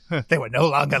They were no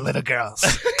longer little girls.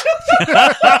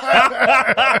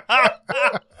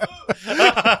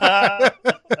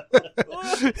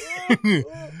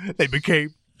 They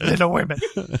became little women.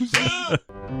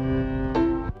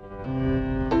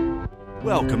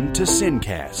 Welcome to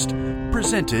Sincast,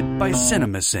 presented by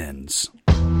CinemaSins.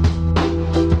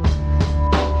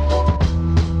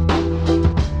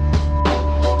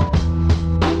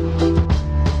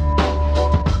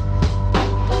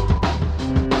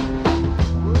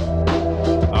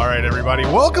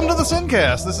 Everybody, welcome to the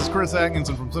Sincast. This is Chris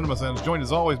Atkinson from CinemaSins, joined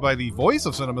as always by the voice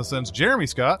of CinemaSins, Jeremy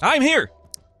Scott. I'm here.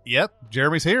 Yep,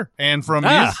 Jeremy's here. And from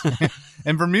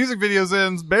and from Music Video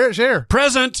Sins, Barrett Share.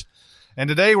 Present. And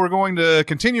today we're going to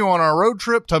continue on our road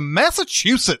trip to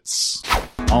Massachusetts.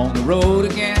 On the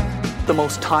road again. The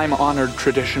most time-honored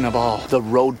tradition of all, the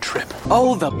road trip.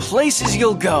 Oh, the places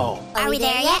you'll go. Are we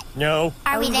there yet? No.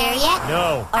 Are we there yet?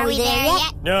 No. Are we there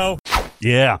yet? No.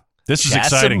 Yeah, this is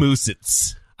exciting.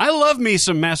 Massachusetts. I love me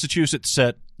some Massachusetts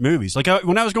set movies. Like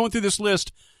when I was going through this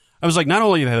list, I was like, not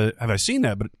only have I seen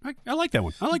that, but I like that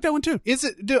one. I like that one too.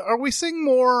 Are we seeing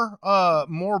more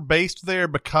based there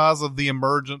because of the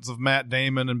emergence of Matt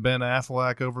Damon and Ben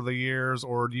Affleck over the years,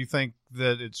 or do you think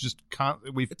that it's just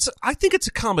I think it's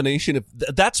a combination of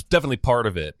that's definitely part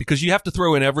of it, because you have to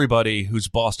throw in everybody who's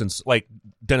Boston's, like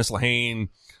Dennis Lehane.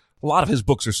 A lot of his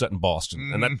books are set in Boston,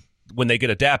 and that when they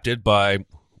get adapted by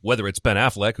whether it's Ben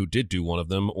Affleck, who did do one of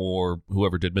them, or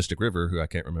whoever did Mystic River, who I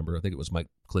can't remember. I think it was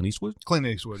Clint Eastwood. Clint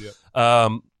Eastwood, yeah.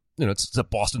 It's a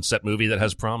Boston set movie that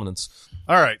has prominence.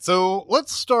 All right, so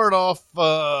let's start off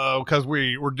because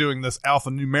we're doing this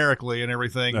alphanumerically and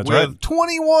everything. That's with right.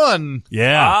 21.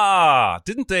 Yeah.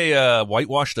 Didn't they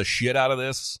whitewash the shit out of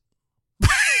this?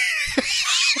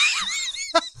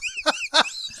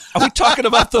 Are we talking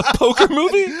about the poker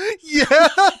movie? Yeah.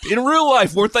 In real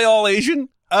life, weren't they all Asian?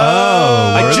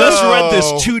 I just read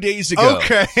this 2 days ago.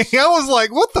 Okay. I was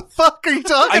like, what the fuck are you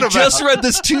talking about? I just read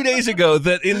this 2 days ago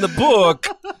that in the book,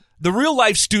 the real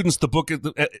life students the book and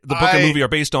movie are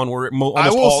based on were almost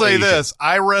I will all say Asian. this.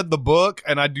 I read the book,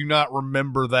 and I do not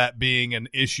remember that being an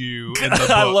issue in the book.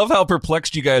 I love how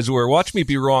perplexed you guys were. Watch me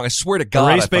be wrong. I swear to God. The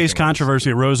race-based controversy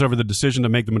arose over the decision to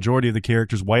make the majority of the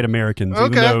characters white Americans,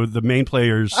 even though the main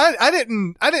players. I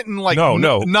didn't like No.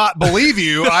 not believe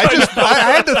you. I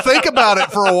had to think about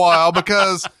it for a while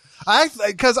because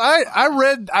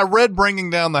I read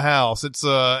Bringing Down the House. It's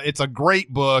a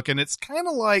great book, and it's kind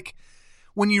of like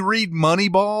when you read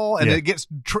Moneyball, and it gets.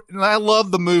 I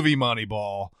love the movie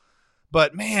Moneyball,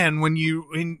 but man, when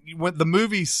the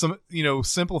movie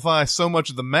simplify so much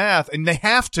of the math, and they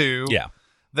have to,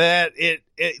 that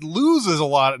it loses a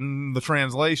lot in the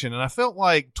translation, and I felt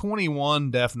like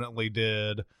 21 definitely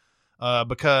did.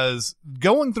 Because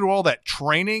going through all that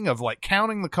training of like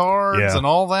counting the cards and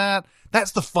all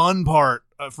that's the fun part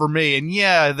for me. And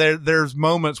there's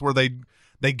moments where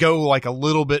they go like a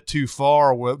little bit too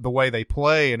far with the way they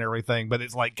play and everything, but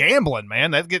it's like gambling,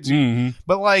 man. That gets you. Mm-hmm.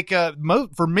 But like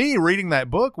for me, reading that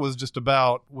book was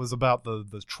about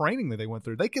the training that they went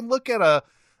through. They can look at a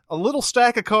little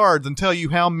stack of cards and tell you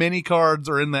how many cards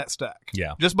are in that stack.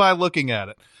 Yeah. Just by looking at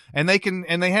it. And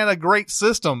they had a great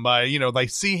system by, they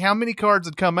see how many cards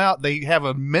had come out. They have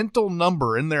a mental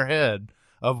number in their head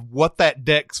of what that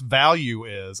deck's value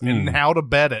is and how to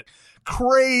bet it.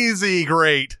 Crazy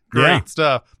great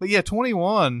stuff. But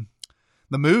 21,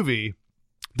 the movie.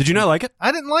 Did you not like it?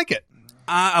 I didn't like it.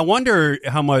 I wonder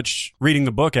how much reading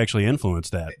the book actually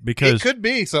influenced that, because it could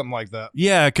be something like that.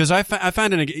 Yeah, because I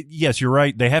found yes, you're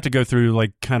right. They have to go through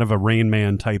like kind of a Rain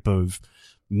Man type of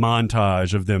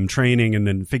montage of them training and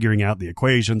then figuring out the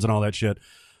equations and all that shit.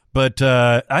 But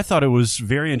I thought it was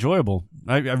very enjoyable.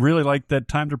 I really liked that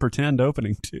Time to Pretend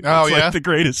opening too. Oh, it's yeah? like the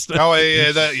greatest. Oh,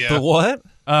 yeah, The what?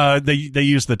 They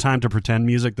use the Time to Pretend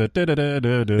music. They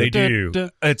do.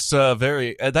 It's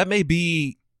very. That may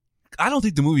be. I don't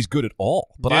think the movie's good at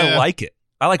all, but I like it.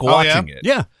 I like watching it.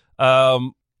 Yeah.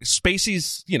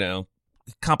 Spacey's,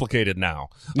 complicated now,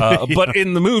 but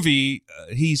in the movie,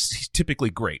 he's typically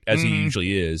great, as he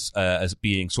usually is, as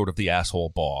being sort of the asshole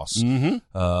boss.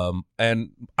 Mm-hmm.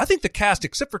 And I think the cast,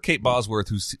 except for Kate Bosworth,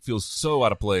 who feels so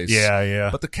out of place. Yeah.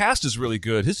 But the cast is really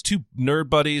good. His two nerd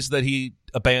buddies that he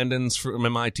abandons from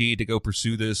MIT to go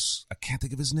pursue this. I can't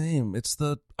think of his name. It's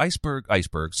the iceberg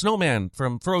snowman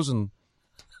from Frozen.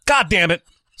 God damn it.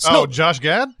 Josh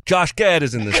Gad? Josh Gad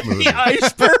is in this movie.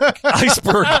 Iceberg.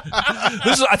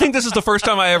 I think this is the first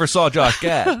time I ever saw Josh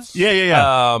Gad.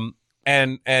 Yeah.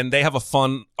 And they have a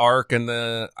fun arc, and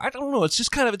I don't know. It's just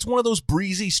it's one of those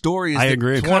breezy stories. I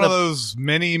agree. It's one of those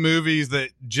mini movies that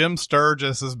Jim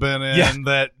Sturgis has been in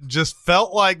that just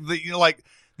felt like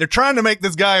they're trying to make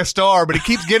this guy a star, but he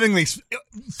keeps getting these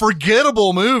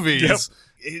forgettable movies.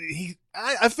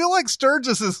 I feel like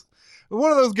Sturgis is one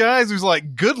of those guys who's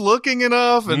like good looking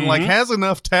enough and like has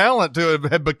enough talent to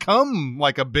have become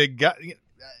like a big guy.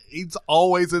 He's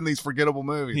always in these forgettable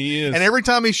movies. He is. And every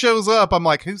time he shows up, I'm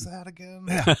like, who's that again?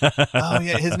 Oh,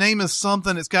 yeah. His name is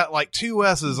something. It's got like 2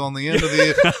 S's on the end of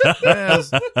the,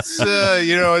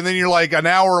 and then you're like an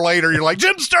hour later, you're like,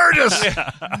 Jim Sturgis.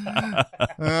 Yeah,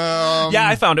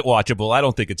 I found it watchable. I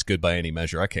don't think it's good by any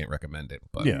measure. I can't recommend it.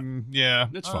 But. Yeah.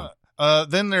 It's fun.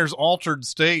 Then there's Altered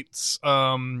States,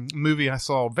 movie I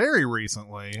saw very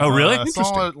recently. Oh, really? I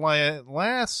saw it like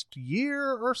last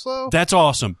year or so. That's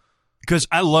awesome. Because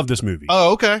I love this movie.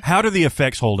 Oh, okay. How do the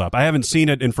effects hold up? I haven't seen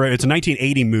it in forever. It's a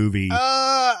 1980 movie.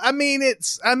 I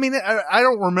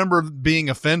don't remember being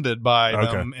offended by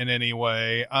them in any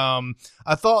way.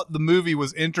 I thought the movie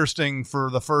was interesting for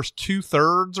the first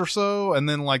 2/3 or so, and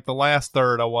then like the last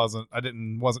third, I wasn't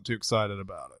too excited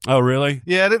about it. Oh, really?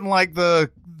 Yeah, I didn't like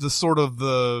the sort of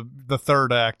the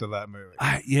third act of that movie.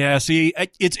 See,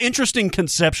 it's interesting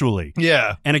conceptually.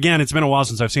 Yeah. And again, it's been a while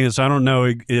since I've seen it, so I don't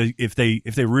know if they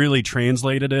really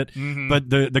translated it. But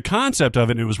the concept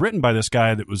of it was written by this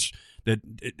guy that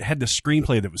it had this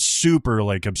screenplay that was super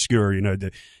like obscure. You know,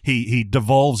 that he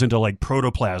devolves into like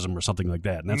protoplasm or something like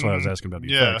that, and that's why I was asking about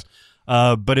the effects.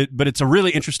 But it's a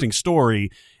really interesting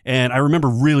story, and I remember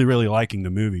really, really liking the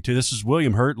movie too. This is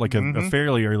William Hurt, like a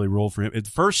fairly early role for him. It's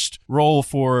the first role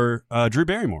for Drew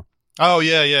Barrymore. Oh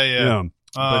yeah.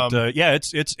 But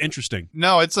it's interesting.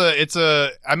 No, it's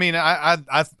a. I mean,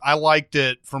 I liked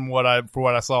it from what I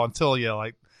saw until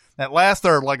like that last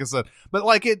third, like I said. But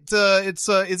like is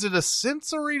it a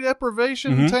sensory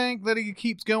deprivation tank that he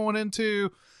keeps going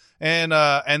into?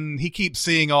 And he keeps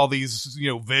seeing all these,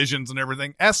 visions and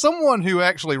everything. As someone who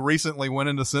actually recently went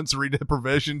into sensory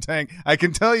deprivation tank, I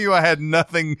can tell you I had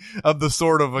nothing of the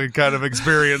sort of a kind of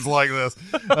experience like this.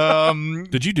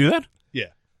 Did you do that? Yeah,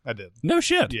 I did. No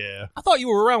shit. Yeah. I thought you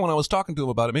were around when I was talking to him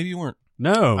about it. Maybe you weren't.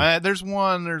 No. There's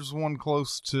one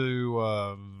close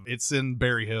to, it's in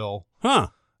Berry Hill. Huh.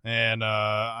 And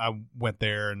I went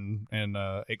there and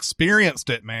experienced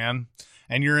it, man.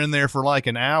 And you're in there for like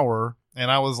an hour. And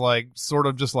I was like, sort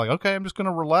of just like, okay, I'm just going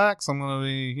to relax. I'm going to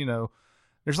be,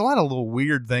 there's a lot of little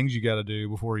weird things you got to do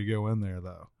before you go in there,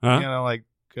 though. Huh?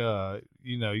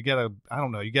 You got to, I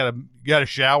don't know, you got to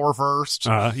shower first.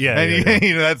 Yeah.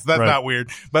 That's right. Not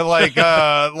weird. But like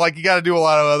you got to do a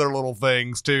lot of other little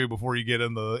things too before you get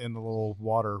in the little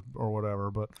water or whatever.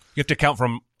 But you have to count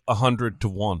from 100 to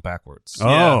 1 backwards.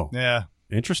 Oh. Yeah.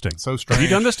 Interesting. So strange. Have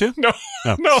you done this too? No.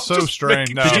 Oh. No. So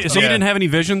strange. No. So you didn't have any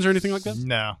visions or anything like that?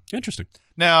 No. Interesting.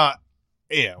 Now,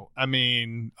 I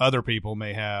mean, other people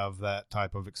may have that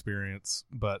type of experience,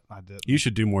 but I didn't. You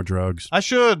should do more drugs. I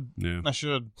should. Yeah. I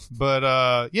should.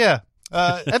 But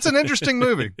that's an interesting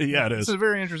movie. Yeah, it is. It's a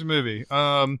very interesting movie.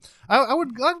 I'd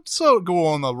so go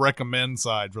on the recommend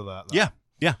side for that, though. Yeah.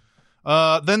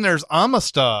 Then there's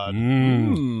Amistad.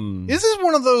 This is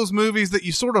one of those movies that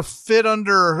you sort of fit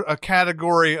under a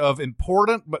category of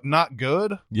important but not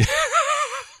good. Yeah.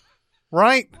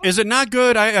 Right? Is it not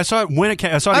good? I saw it when I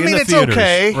saw it in the it's theaters.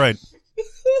 Okay. Right.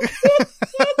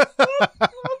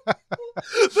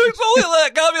 There's only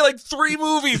got me like 3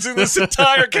 movies in this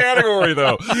entire category,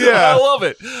 though. Yeah. I love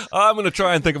it. I'm going to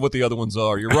try and think of what the other ones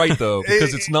are. You're right, though,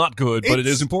 because it's not good, but it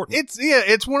is important.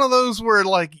 It's one of those where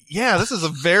like, this is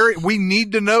we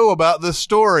need to know about this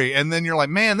story. And then you're like,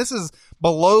 man, this is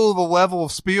below the level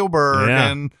of Spielberg.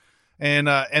 Yeah.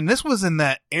 And this was in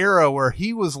that era where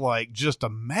he was like just a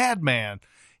madman.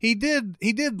 He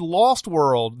did Lost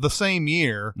World the same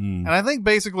year, and I think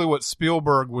basically what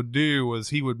Spielberg would do was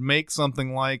he would make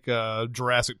something like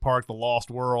Jurassic Park: The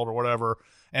Lost World or whatever,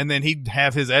 and then he'd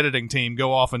have his editing team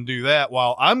go off and do that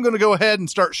while I'm going to go ahead and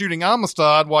start shooting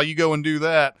Amistad while you go and do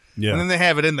that. Yeah. And then they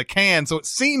have it in the can, so it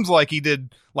seems like he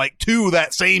did like 2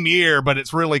 that same year, but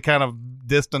it's really kind of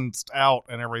distanced out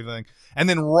and everything. And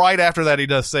then right after that, he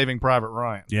does Saving Private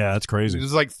Ryan. Yeah, that's crazy.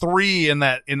 There's like 3 in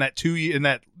that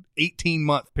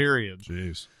 18-month period.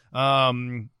 Jeez.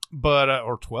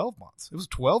 Or 12 months. It was a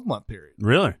 12-month period.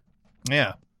 Really?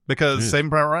 Yeah. Because Saving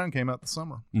Private Ryan came out the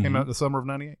summer. Came out the summer of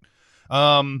 98.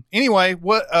 Anyway,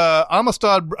 what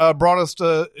Amistad brought us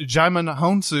to Djimon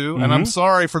Hounsou, and I'm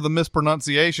sorry for the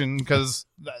mispronunciation because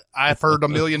I've heard a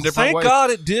million different Thank ways. God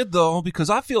it did, though, because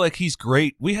I feel like he's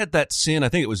great. We had that scene, I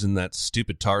think it was in that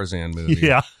stupid Tarzan movie,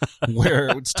 Yeah. where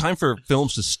it's time for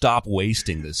films to stop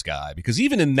wasting this guy, because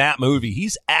even in that movie,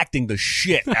 he's acting the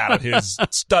shit out of his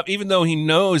stuff, even though he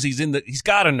knows he's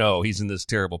got to know he's in this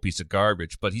terrible piece of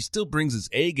garbage, but he still brings his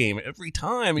A game every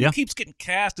time, and Yeah. he keeps getting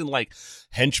cast in like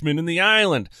Henchman in the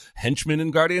Island, Henchman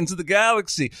in Guardians of the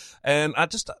Galaxy, and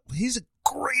he's a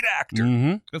great actor.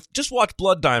 Mm-hmm. Just watch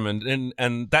Blood Diamond,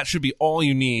 and that should be all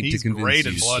you need He's to convince great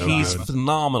in you. Blood He's Diamond.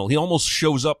 phenomenal. He almost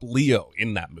shows up Leo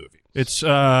in that movie. It's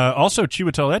also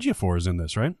Chiwetel Ejiofor is in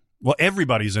this, right? Well,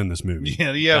 everybody's in this movie.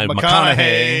 Yeah, And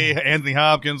McConaughey, McConaughey. Anthony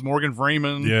Hopkins, Morgan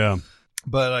Freeman. Yeah.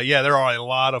 But there are a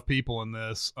lot of people in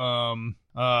this. But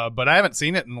I haven't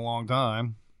seen it in a long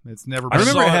time. It's never been I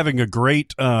remember it saw it. having a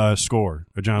great score,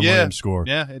 a John Williams score.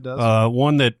 Yeah, it does.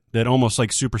 One that almost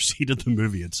like superseded the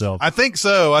movie itself. I think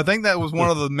so. I think that was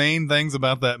one of the main things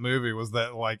about that movie was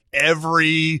that like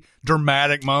every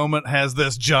dramatic moment has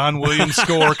this John Williams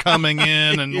score coming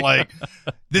in and like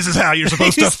this is how you're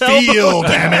supposed to feel,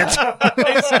 damn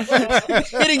it.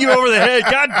 Hitting you over the head.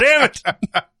 God damn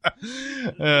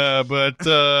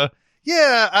it.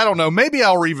 Yeah, I don't know. Maybe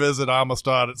I'll revisit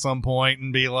Amistad at some point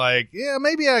and be like, yeah,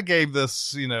 maybe I gave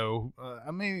this,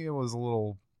 maybe it was a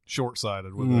little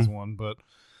short-sighted with this one, but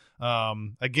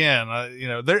again,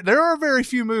 there are very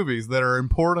few movies that are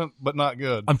important but not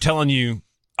good. I'm telling you,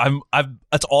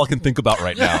 that's all I can think about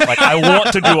right now. Like, I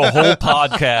want to do a whole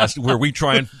podcast where we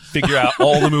try and figure out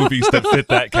all the movies that fit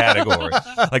that category.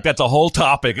 Like, that's a whole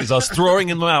topic, is us throwing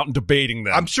them out and debating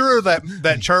them. I'm sure that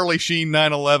Charlie Sheen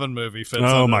 9/11 movie fits.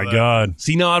 Oh, under my that. God.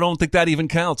 See, no, I don't think that even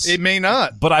counts. It may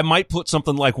not. But I might put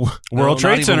something like World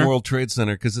Trade Center. World Trade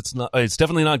Center, because it's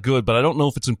definitely not good, but I don't know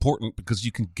if it's important because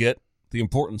you can get the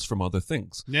importance from other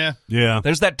things. Yeah. Yeah.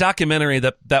 There's that documentary,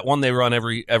 that one they run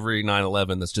every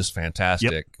 9/11 that's just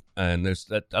fantastic. Yep. And there's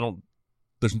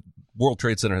World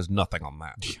Trade Center has nothing on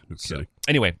that. So,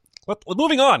 anyway,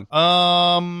 moving on.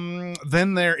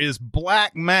 Then there is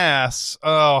Black Mass.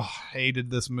 Oh, hated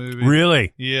this movie.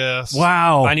 Really? Yes.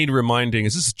 Wow. I need reminding.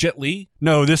 Is this Jet Li?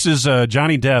 No, this is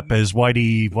Johnny Depp as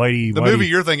Whitey. The movie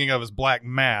you're thinking of is Black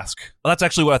Mask, Oh, that's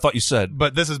actually what I thought you said.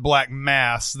 but this is Black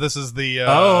Mass. This is the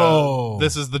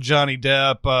this is the Johnny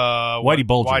Depp Whitey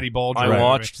Bulger. Whitey Bulger. I movie.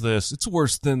 watched this. It's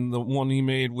worse than the one he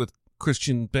made with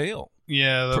Christian Bale.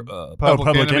 Yeah, the Public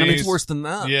Public Enemy. Enemies. It's worse than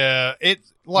that. Yeah, it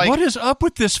like what is up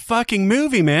with this fucking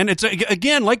movie, man? It's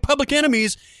again like Public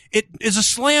Enemies. It is a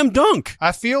slam dunk.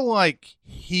 I feel like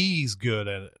he's good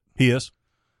at it, He is.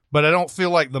 but I don't feel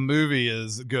like the movie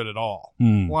is good at all.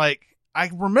 Hmm. Like I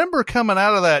remember coming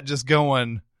out of that just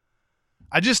going,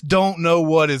 I just don't know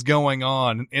what is going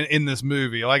on in this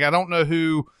movie. Like I don't know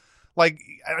who, like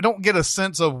I don't get a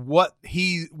sense of what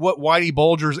Whitey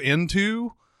Bulger's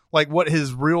into, like what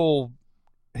his real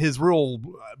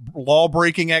law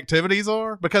breaking activities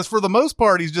are, because for the most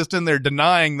part he's just in there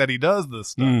denying that he does this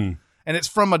stuff. Hmm. And it's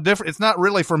from it's not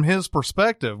really from his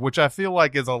perspective, which I feel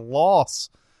like is a loss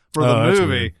for the Oh, that's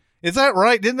movie. weird. Is that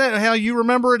right? Isn't that how you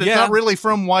remember it? It's Yeah. not really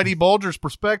from Whitey Bulger's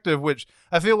perspective, which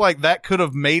I feel like that could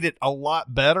have made it a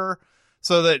lot better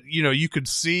so that, you could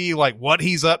see like what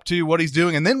he's up to, what he's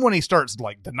doing. And then when he starts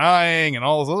like denying and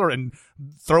all this other and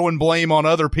throwing blame on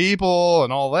other people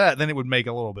and all that, then it would make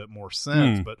a little bit more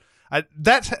sense. But I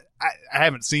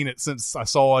haven't seen it since I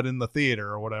saw it in the theater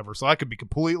or whatever, so I could be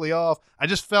completely off. I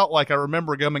just felt like I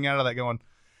remember coming out of that going,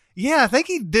 yeah, I think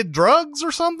he did drugs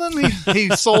or something. He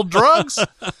sold drugs.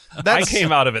 I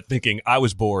came out of it thinking I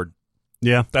was bored.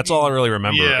 Yeah. That's all I really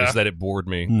remember Yeah. is that it bored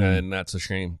me, and that's a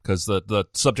shame because the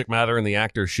subject matter and the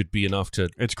actor should be enough to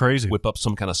It's crazy. whip up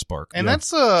some kind of spark. And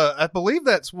that's I believe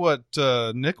that's what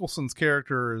Nicholson's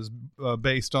character is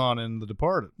based on in The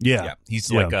Departed. Yeah. Yeah, he's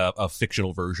Yeah. like a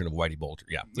fictional version of Whitey Bulger.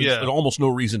 Yeah, there's Yeah. almost no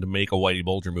reason to make a Whitey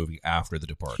Bulger movie after The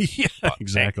Departed. Yeah, But,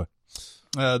 exactly.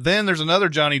 Then there's another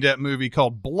Johnny Depp movie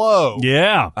called Blow.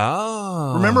 Yeah.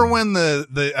 Oh, Remember when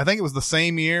the I think it was the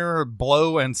same year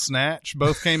Blow and Snatch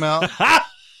both came out?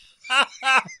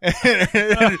 and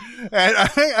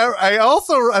I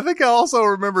also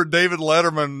remember David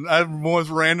Letterman. I was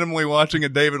randomly watching a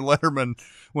David Letterman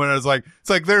when I was like, it's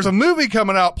like, there's a movie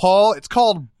coming out, Paul. It's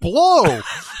called Blow.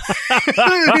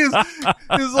 he's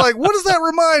like, what does that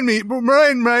remind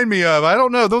me of? I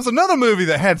don't know. There was another movie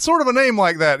that had sort of a name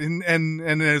like that. And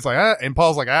it's like, and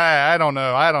Paul's like, I don't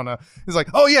know. He's like,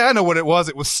 oh yeah, I know what it was.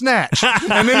 It was Snatch.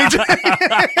 And then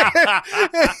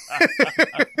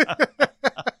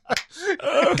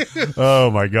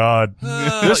Oh my God.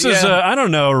 This is, I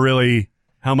don't know really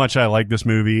how much I like this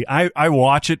movie. I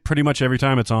watch it pretty much every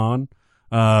time it's on.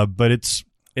 But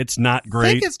It's not I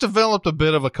great. think it's developed a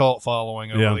bit of a cult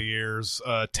following over Yeah. the years.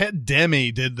 Ted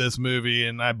Demme did this movie,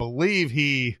 and I believe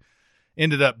he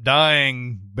ended up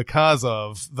dying because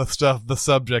of the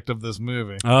subject of this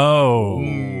movie. Oh.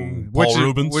 Paul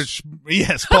Rubens?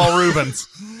 Yes, Paul Rubens.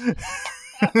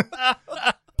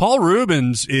 Paul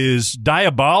Rubens is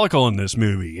diabolical in this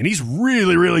movie, and he's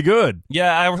really, really good.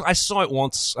 Yeah, I saw it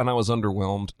once and I was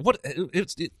underwhelmed.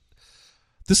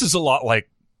 This is a lot like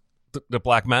the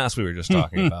Black Mass we were just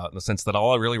talking about, in the sense that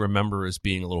all I really remember is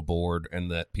being a little bored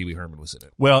and that Pee Wee Herman was in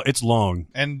it. Well, it's long.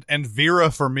 and Vera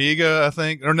Farmiga, I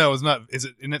think. Or no, it's not. Is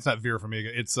it? And it's not Vera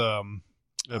Farmiga. It's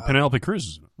Penelope Cruz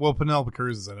is in it. well, Penelope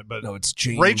Cruz is in it, but No, it's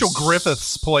James. Rachel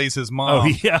Griffiths plays his mom. Oh,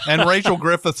 yeah. And Rachel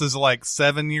Griffiths is like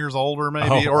 7 years older,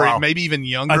 maybe, Oh, or wow. maybe even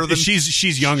younger than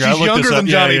She's younger. She's I looked younger this up. than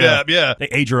Johnny Depp. Yeah. They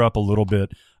age her up a little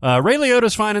bit. Ray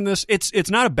Liotta's fine in this. It's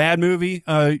not a bad movie.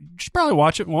 You should probably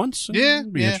watch it once.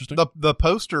 It'd be interesting. The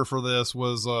poster for this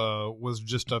was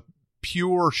just a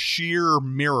pure sheer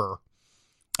mirror.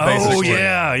 Oh basically.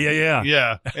 yeah.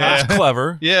 Yeah. That's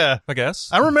clever, Yeah. I guess.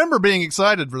 I remember being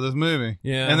excited for this movie.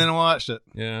 Yeah. And then I watched it.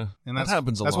 Yeah. And that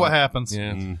happens a lot. That's what happens.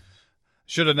 Yeah.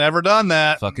 Should have never done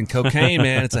that. Fucking cocaine,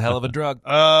 man. It's a hell of a drug.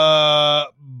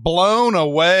 Blown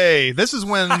Away. This is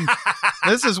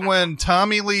when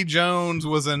Tommy Lee Jones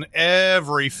was in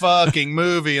every fucking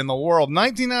movie in the world.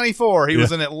 1994. He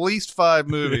was in at least 5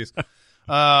 movies.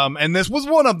 And this was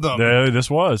one of them. This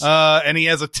was. And he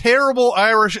has a terrible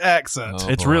Irish accent. Oh,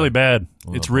 it's boy. really bad.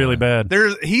 Oh, It's really boy.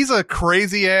 bad. He's a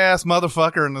crazy ass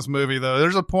motherfucker in this movie though.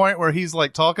 There's a point where he's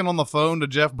like talking on the phone to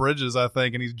Jeff Bridges, I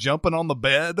think, and he's jumping on the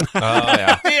bed. Oh,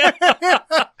 yeah.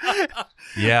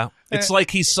 Yeah. It's like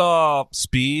he saw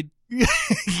Speed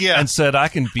Yeah. and said, I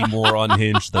can be more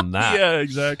unhinged than that. Yeah,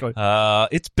 exactly.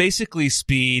 It's basically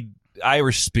Speed,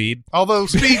 Irish Speed. Although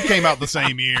Speed came out the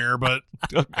same year, but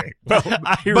Okay.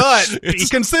 but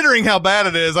considering how bad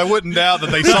it is, I wouldn't doubt that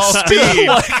they saw Speed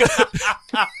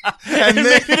and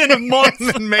then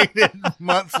made it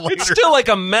months later. It's still like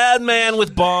a madman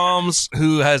with bombs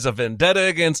who has a vendetta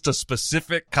against a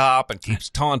specific cop and keeps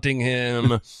taunting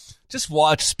him. Just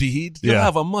watch Speed. You'll Yeah.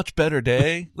 have a much better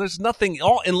day. There's nothing,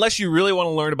 unless you really want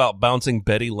to learn about bouncing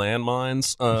Betty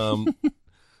landmines,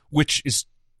 which is,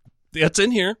 that's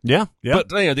in here. Yeah. But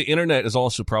the internet is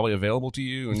also probably available to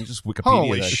you, and you just Wikipedia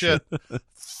Holy that shit.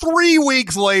 3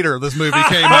 weeks later, this movie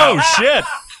came out. Oh shit.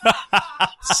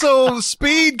 So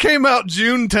Speed came out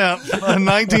June 10th,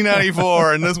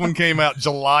 1994, and this one came out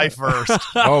July 1st.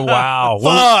 Oh, wow.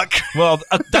 Well, Fuck. well,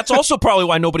 that's also probably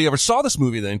why nobody ever saw this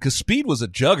movie then, because Speed was a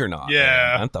juggernaut.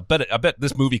 Yeah. Man. I bet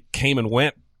this movie came and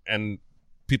went, and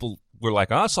people were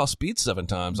like, I saw Speed 7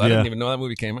 times. I didn't even know that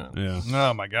movie came out. Yeah.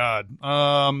 Oh my God.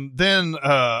 Then,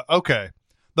 okay.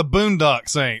 The Boondock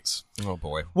Saints. Oh,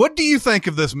 boy. What do you think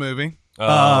of this movie?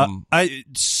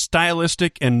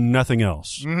 Stylistic and nothing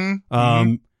else.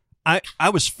 Mm-hmm. I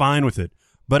was fine with it,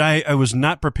 but I was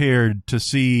not prepared to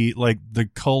see like the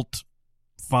cult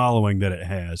following that it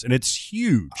has, and it's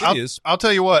huge. It is. I'll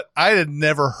tell you what, I had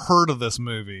never heard of this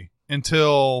movie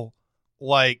until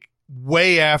like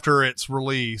way after its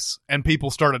release, and people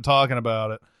started talking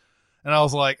about it, and I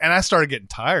was like, and I started getting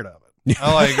tired of it.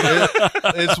 I like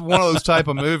it's one of those type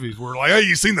of movies where like, hey,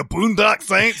 you seen the Boondock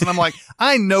Saints? And I'm like,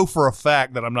 I know for a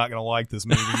fact that I'm not going to like this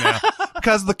movie now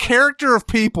because the character of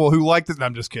people who like this.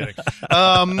 I'm just kidding.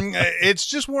 It's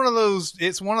just one of those.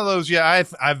 It's one of those. Yeah,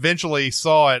 I eventually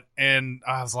saw it and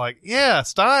I was like, yeah,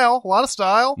 style, a lot of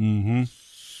style. Mm-hmm.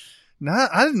 No,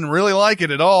 I didn't really like it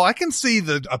at all. I can see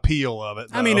the appeal of it.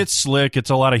 I mean, though. it's slick.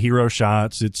 It's a lot of hero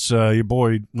shots. It's your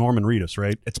boy Norman Reedus,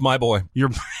 right? It's my boy.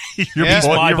 Your Yeah.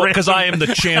 boy, My your boy, because I am the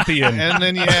champion. and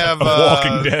then you have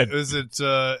Walking Dead. Is it?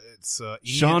 It's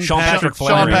Sean Patrick Sean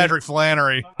Flannery. Patrick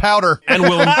Flannery. Powder. and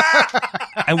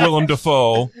Willem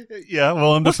Dafoe. Yeah,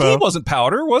 Willem He wasn't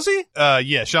Powder, was he?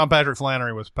 Yeah, Sean Patrick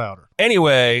Flannery was Powder.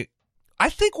 Anyway, I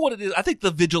think what it is, I think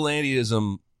the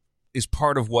vigilantism is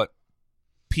part of what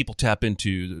people tap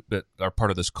into that are part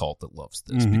of this cult that loves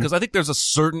this. Mhm. Because I think there's a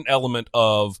certain element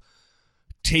of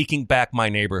taking back my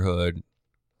neighborhood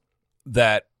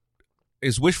that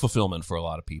is wish fulfillment for a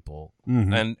lot of people.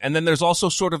 Mhm. And then there's also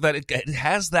sort of that it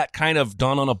has that kind of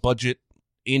done on a budget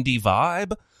indie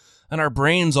vibe. And our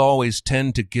brains always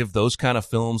tend to give those kind of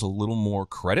films a little more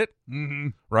credit, Mm-hmm.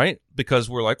 right? Because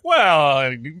we're like,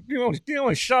 well, you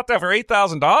only shot that for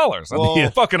 $8,000. Well,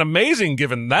 That's fucking amazing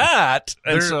given that.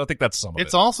 And There- so I think that's some of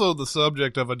It's it. also the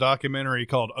subject of a documentary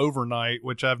called Overnight,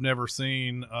 which I've never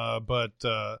seen. But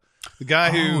the guy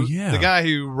Oh, yeah. the guy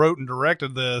who wrote and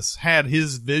directed this had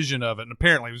his vision of it, and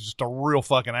apparently was just a real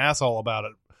fucking asshole about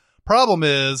it. Problem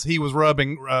is, he was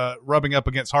rubbing up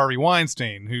against Harvey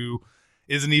Weinstein, who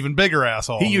is an even bigger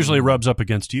asshole. He usually rubs up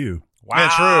against you.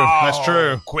 Wow. That's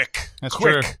true. Quick. That's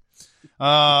Quick. true.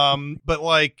 But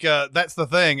like, that's the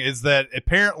thing is that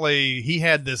apparently he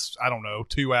had this, I don't know,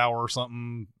 2-hour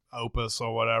something opus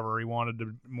or whatever he wanted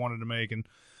to make. And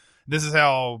this is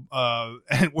how,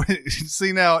 and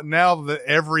see now that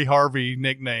every Harvey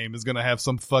nickname is going to have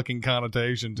some fucking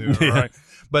connotation to it, right?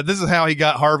 But this is how he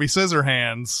got Harvey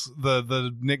Scissorhands.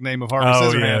 The nickname of Harvey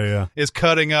Scissorhands is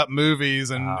cutting up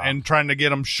movies and trying to get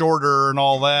them shorter and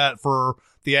all that for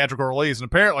theatrical release. And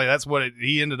apparently that's what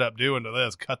he ended up doing to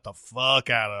this. Cut the fuck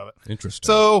out of it. Interesting.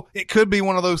 So it could be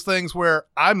one of those things where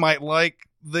I might like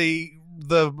the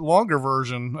longer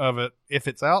version of it if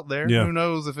it's out there. Yeah. Who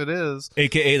knows if it is?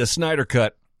 AKA the Snyder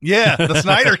Cut. Yeah, the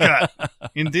Snyder Cut.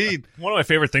 Indeed. One of my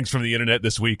favorite things from the internet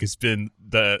this week has been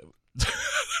the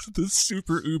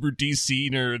super uber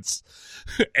DC nerds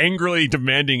angrily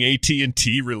demanding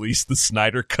AT&T release the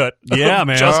Snyder Cut. Yeah, of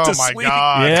man. Justice Oh, my League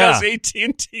God. Yeah. Because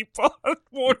AT&T bought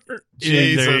Warner.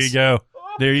 Jesus. There you go.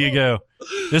 There you go.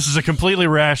 This is a completely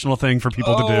rational thing for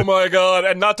people to do. Oh my God!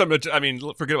 And not to mention, I mean,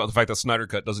 forget about the fact that Snyder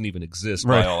Cut doesn't even exist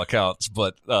Right. by all accounts.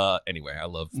 But anyway,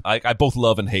 I both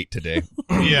love and hate today.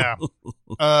 Yeah.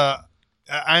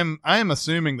 I'm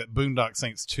assuming that Boondock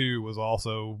Saints 2 was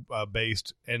also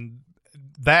based, and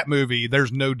that movie,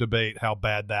 there's no debate how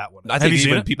bad that one is. I think you seen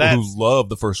even it? people who love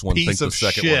the first one think Piece the of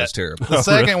second shit. one is terrible. The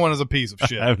second one is a piece of I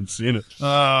shit. haven't seen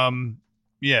it.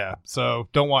 Yeah, so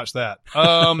don't watch that.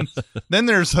 Then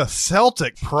there's a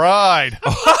Celtic Pride.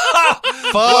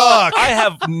 Fuck. I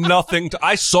have nothing to.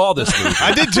 I saw this movie.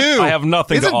 I did too. I have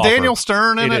nothing Isn't to offer. Daniel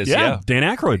Stern in It it? is, Yeah, yeah. Dan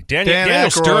Aykroyd. Daniel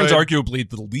Aykroyd. Stern's arguably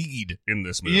the lead in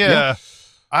this movie. Yeah.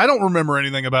 I don't remember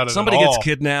anything about it Somebody at all. gets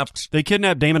kidnapped. They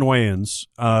kidnapped Damon Wayans,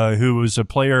 who was a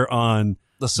player on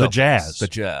the Celtics. Jazz. The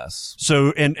Jazz.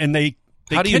 So and they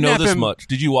How do you know kidnap this him, much?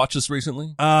 Did you watch this recently?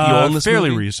 You own this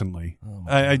fairly movie? recently. Oh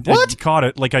I What? caught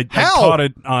it. Like I How? caught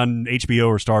it on HBO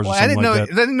or Stars Well, or I something didn't know. like I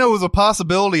that. didn't know it was a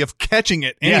possibility of catching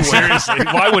it Yeah, anywhere. Seriously,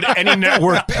 why would any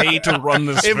network pay to run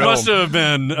this It film? must have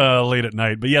been late at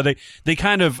night, but yeah, they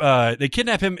kind of they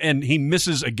kidnap him and he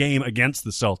misses a game against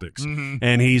the Celtics,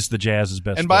 and he's the Jazz's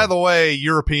best. And by player. the way,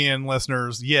 European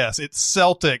listeners, yes, it's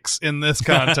Celtics in this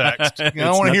context. I It's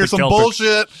don't want not to hear the some Celtics.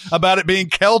 bullshit about it being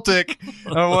Celtic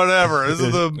or whatever. This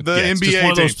is the Yeah, it's just NBA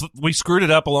one of team. those, we screwed it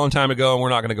up a long time ago, and we're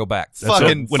not going to go back.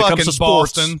 Fucking- when it comes to fucking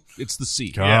sports, Boston. it's the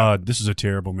C. God, this is a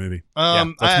terrible movie.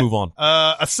 let's move on.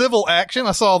 A civil action.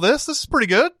 I saw this. This is pretty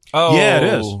good. Oh, Yeah, it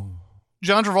is.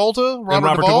 John Travolta, Robert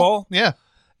Robert Duvall. Duvall? Yeah.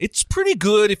 It's pretty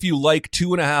good if you like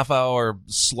 2.5 hour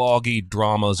sloggy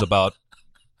dramas about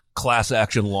class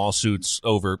action lawsuits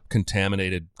over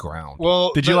contaminated ground.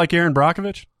 Well, Did you like Aaron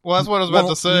Brockovich? Well, that's what I was about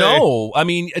to say. No, I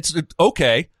mean it's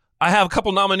okay. I have a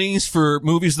couple nominees for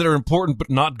movies that are important but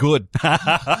not good.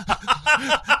 I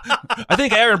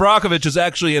think Aaron Brockovich is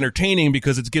actually entertaining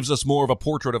because it gives us more of a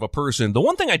portrait of a person. The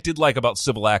one thing I did like about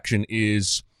Civil Action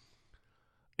is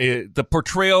the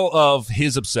portrayal of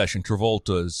his obsession,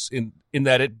 Travolta's, in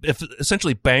that it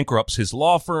essentially bankrupts his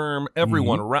law firm,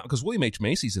 everyone around, because William H.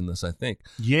 Macy's in this, I think.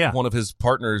 Yeah. One of his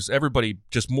partners, everybody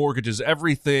just mortgages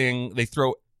everything. They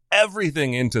throw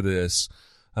everything into this.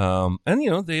 And,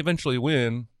 they eventually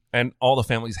win, and all the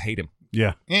families hate him.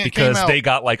 Yeah. Yeah, it Because came out- they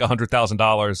got like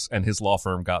 $100,000 and his law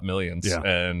firm got millions, Yeah.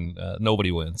 and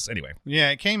nobody wins. Anyway,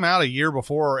 Yeah, it came out a year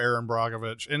before Aaron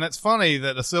Brockovich, and it's funny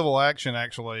that the civil action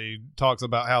actually talks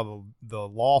about how the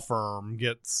law firm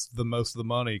gets the most of the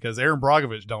money because Aaron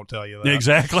Brockovich don't tell you that.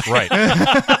 Exactly. right.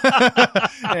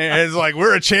 And it's like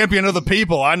we're a champion of the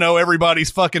people. I know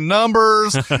everybody's fucking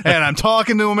numbers, and I'm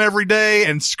talking to them every day.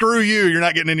 And screw you, you're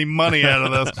not getting any money out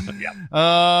of this.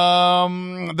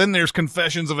 Then there's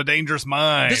Confessions of a Dangerous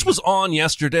Mind. This was on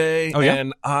yesterday, Oh, yeah?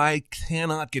 and I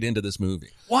cannot get into this movie.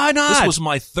 Why not? This was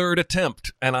my third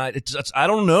attempt, and I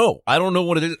don't know. I don't know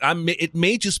what it is. It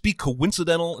may just be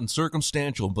coincidental and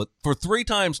circumstantial, but for 3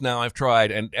 times now I've tried,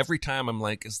 and every time I'm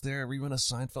like, is there a rerun of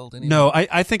Seinfeld anymore? No,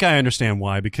 I think I understand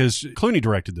why, because Clooney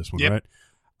directed this one, Yep. right?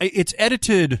 It's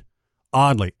edited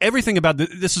oddly. Everything about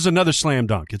this is another slam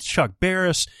dunk. It's Chuck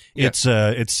Barris. It's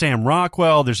Sam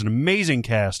Rockwell. There's an amazing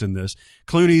cast in this.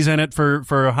 Clooney's in it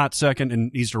for a hot second,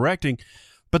 and he's directing.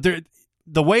 But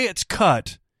the way it's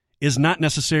cut is not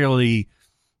necessarily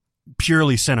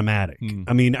purely cinematic.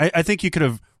 I mean, I think you could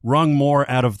have wrung more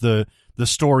out of the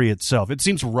story itself. It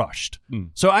seems rushed.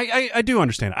 So I do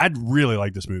understand. I'd really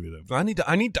like this movie though.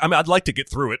 I'd like to get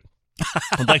through it.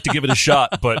 I'd like to give it a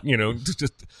shot, but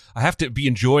I have to be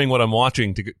enjoying what I'm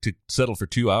watching to settle for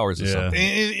 2 hours or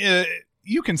something.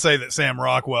 you can say that Sam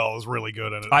Rockwell is really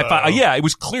good at it. Yeah, it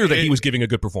was clear that he was giving a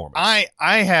good performance.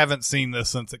 I haven't seen this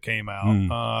since it came out,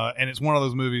 Hmm. and it's one of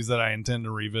those movies that I intend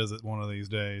to revisit one of these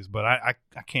days. But I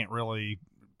can't really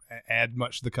add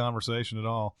much to the conversation at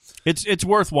all. It's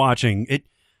worth watching.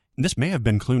 This may have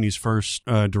been Clooney's first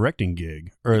directing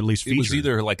gig, or at least featured. It was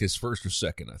either like his first or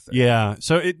second, I think. Yeah.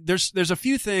 So there's a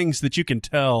few things that you can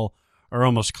tell are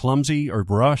almost clumsy or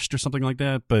rushed or something like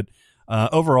that, but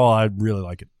overall, I really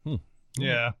like it.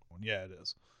 Yeah, it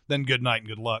is. Then Good Night and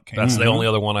Good Luck came. That's out. the only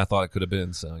other one I thought it could have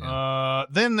been. So yeah.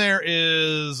 Then there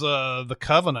is The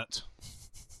Covenant.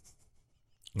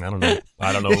 I don't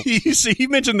know. You see, you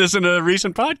mentioned this in a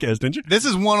recent podcast, didn't you? This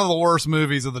is one of the worst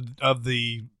movies of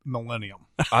the millennium.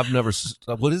 I've never.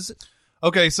 What is it?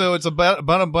 Okay, so it's about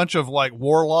a bunch of like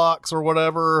warlocks or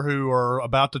whatever who are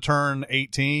about to turn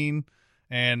 18,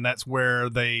 and that's where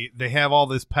they have all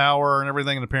this power and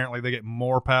everything, and apparently they get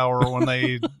more power when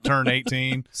they turn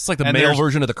 18. It's like the And male there's-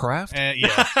 version of The Craft. And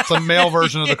yeah, it's a male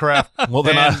version of The Craft. Well,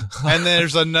 then and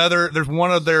there's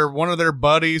one of their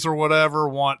buddies or whatever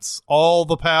wants all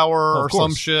the power Of or course.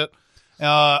 some shit.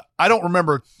 I don't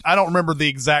remember the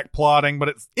exact plotting,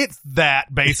 but it's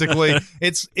that basically.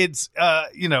 it's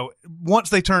once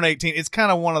they turn 18, it's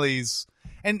kind of one of these,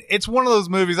 and it's one of those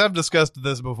movies. I've discussed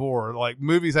this before. Like,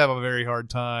 movies have a very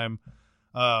hard time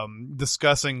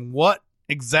discussing what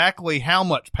exactly how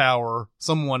much power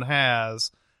someone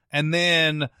has, and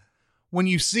then when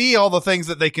you see all the things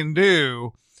that they can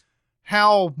do,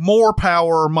 how more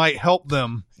power might help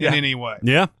them in any way.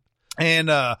 Yeah.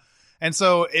 And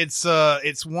so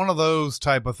it's one of those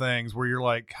type of things where you're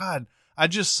like, God, I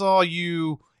just saw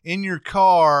you in your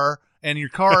car and your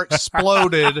car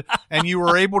exploded and you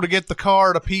were able to get the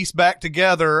car to piece back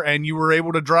together and you were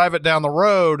able to drive it down the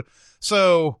road.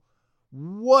 So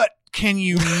what can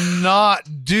you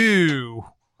not do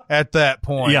at that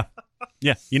point? Yeah.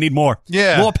 Yeah. You need more.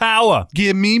 Yeah. More power.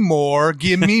 Give me more.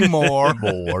 Give me more.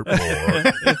 more.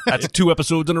 That's 2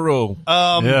 episodes in a row.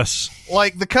 Yes.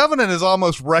 Like, The Covenant is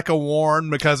almost Wreck-A-Warn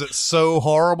because it's so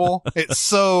horrible. It's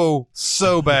so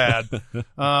bad.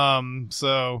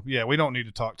 So yeah, we don't need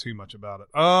to talk too much about it.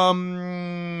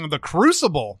 The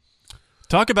Crucible.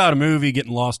 Talk about a movie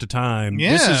getting lost to time.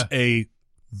 Yeah. This is a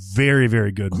very,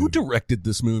 very good Who movie. directed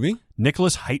this movie?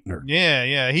 Nicholas Heitner. Yeah.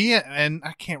 And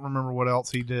I can't remember what else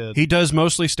he did. He does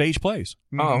mostly stage plays,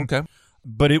 Oh, okay.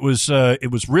 but it was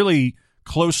really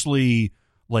closely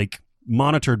like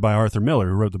monitored by Arthur Miller,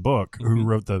 who wrote the book, who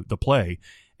wrote the play,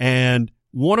 and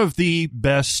one of the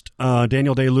best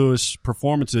Daniel Day-Lewis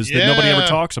performances that nobody ever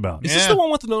talks about. Is this the one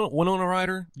with the Winona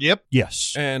Ryder? Yep.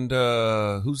 Yes. And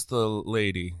who's the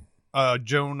lady?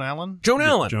 Joan Allen. Joan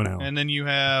Allen. Joan Allen. And then you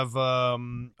have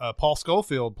Paul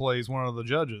Schofield plays one of the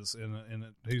judges in it.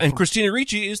 Who's And from- Christina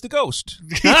Ricci is the ghost.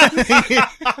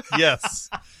 Yes,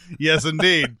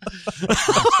 indeed.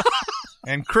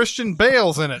 And Christian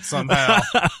Bale's in it somehow.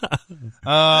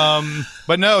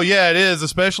 But no, yeah, it is,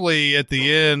 especially at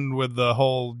the end with the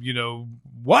whole,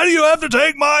 why do you have to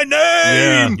take my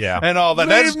name? Yeah. And all that.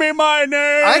 Leave me my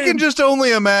name. I can just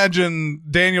only imagine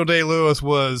Daniel Day-Lewis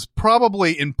was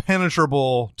probably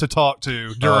impenetrable to talk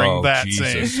to during Oh, that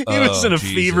Jesus. scene. He was in a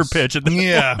Jesus. fever pitch at the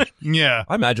Yeah.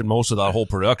 I imagine most of that whole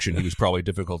production, he was probably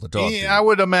difficult to talk to. Yeah, I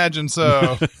would imagine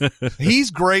so.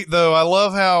 He's great though. I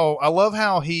love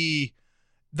how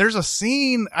there's a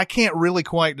scene, I can't really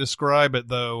quite describe it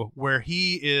though, where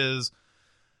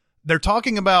they're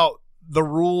talking about the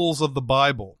rules of the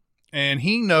Bible, and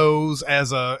he knows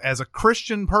as a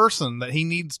Christian person that he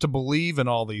needs to believe in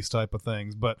all these type of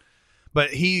things, but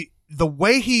the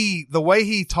way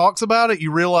he talks about it,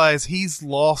 you realize he's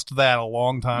lost that a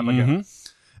long time ago.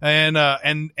 And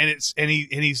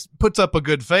he puts up a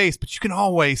good face, but you can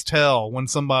always tell when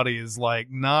somebody is like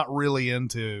not really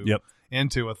into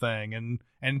a thing,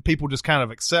 and people just kind of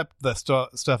accept the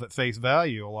stuff at face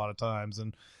value a lot of times,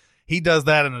 and he does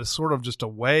that in a sort of just a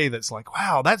way that's like,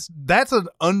 wow, that's an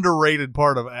underrated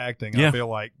part of acting. Yeah. I feel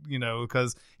like,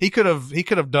 because he could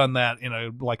have done that in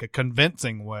a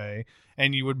convincing way,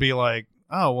 and you would be like,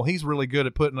 oh, well, he's really good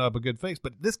at putting up a good face,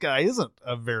 but this guy isn't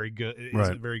very good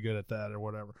at that or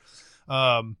whatever.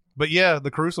 But yeah,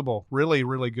 The Crucible, really,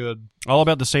 really good. all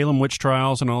about the Salem witch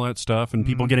trials and all that stuff, and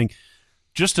people getting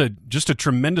just a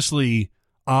tremendously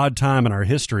odd time in our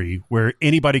history where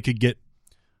anybody could get.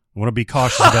 I want to be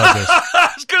cautious about this.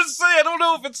 I was going to say, I don't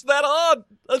know if it's that odd.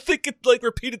 I think it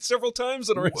repeated several times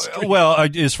in our history. Well,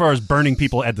 as far as burning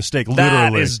people at the stake, That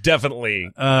literally. is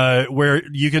definitely. Where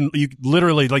you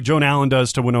literally, like Joan Allen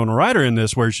does to Winona Ryder in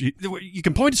this, where you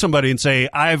can point to somebody and say,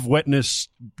 I've witnessed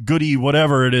Goody,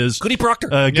 whatever it is. Goody Proctor.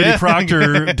 Goody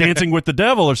Proctor dancing with the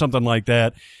devil or something like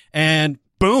that. And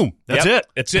boom, that's Yep, it.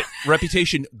 It's it.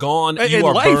 Reputation gone. In You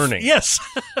are life, burning. Yes.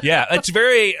 Yeah, it's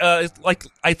very like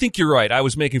I think you're right. I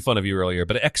was making fun of you earlier,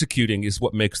 but executing is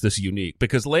what makes this unique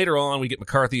because later on we get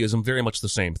McCarthyism, very much the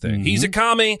same thing. He's a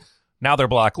commie. Now they're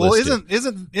Well, blacklisted.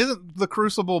 isn't the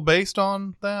Crucible based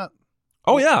on that?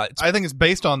 Oh yeah. I think it's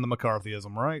based on the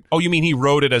McCarthyism, right? Oh, you mean he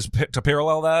wrote it as to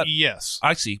parallel that? Yes.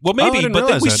 I see. Well, I maybe, didn't but then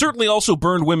realize we that. certainly also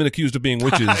burned women accused of being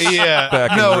witches. Yeah.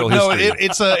 Back in no, real no.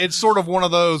 history. It's sort of one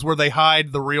of those where they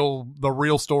hide the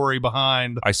real story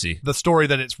behind I see. the story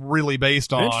that it's really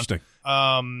based on. Interesting.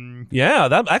 Yeah,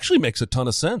 that actually makes a ton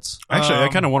of sense. Actually, I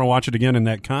kind of want to watch it again in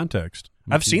that context.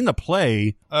 I've seen the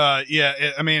play.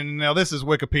 I mean, now this is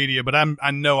Wikipedia, but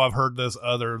I know I've heard this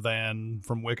other than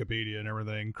from Wikipedia and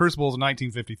everything. Crucible is a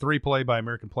 1953 play by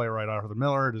American playwright Arthur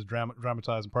Miller. It is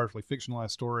dramatized and partially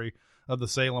fictionalized story of the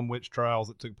Salem witch trials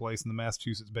that took place in the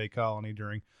Massachusetts Bay Colony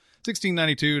during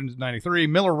 1692 and 93.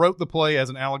 Miller wrote the play as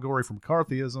an allegory for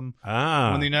McCarthyism.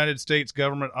 When the United States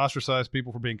government ostracized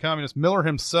people for being communists, Miller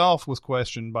himself was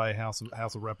questioned by a House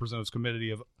of Representatives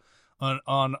Committee of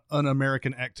on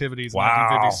Un-American Activities in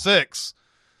 1956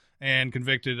 and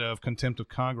convicted of contempt of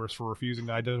Congress for refusing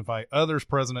to identify others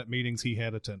present at meetings he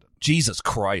had attended. Jesus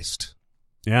Christ.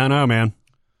 Yeah, I know, man.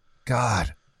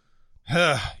 God.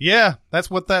 Yeah, that's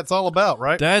what that's all about,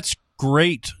 right? That's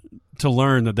great to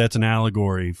learn that that's an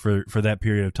allegory for that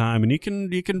period of time, and you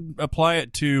can apply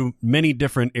it to many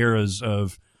different eras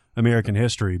of American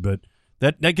history. But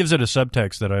that gives it a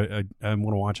subtext that I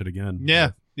want to watch it again.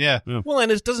 Yeah. Well,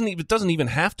 and it doesn't even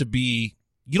have to be.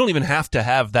 You don't even have to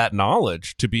have that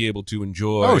knowledge to be able to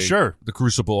enjoy. Oh, sure. The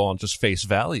Crucible on just face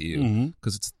value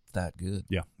because it's that good.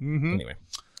 Yeah. Mm-hmm. Anyway,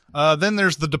 Then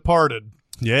there's The Departed.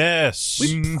 Yes.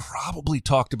 we probably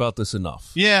talked about this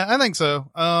enough. Yeah, I think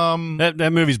so. That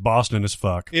movie's Boston as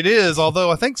fuck. It is, although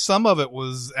I think some of it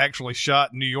was actually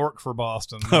shot in New York for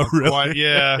Boston. Oh, really?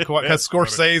 Because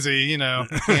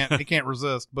Scorsese, he can't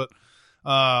resist. But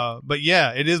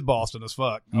yeah, it is Boston as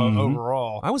fuck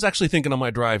overall. I was actually thinking on my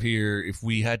drive here if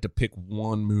we had to pick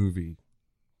one movie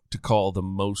to call the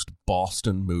most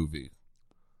Boston movie,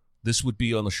 this would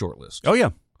be on the short list. Oh yeah.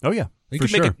 You For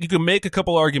can sure. you can make a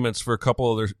couple arguments for a couple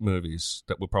other movies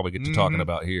that we'll probably get to talking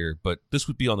about here, but this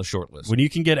would be on the short list. When you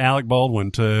can get Alec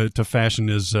Baldwin to fashion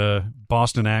his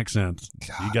Boston accent,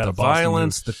 you got the a Boston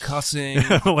violence, the cussing.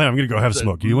 Well, I'm gonna go have a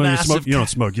smoke. You want to massive smoke? You don't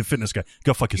smoke. You fitness guy.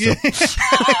 Go fuck yourself.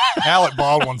 Alec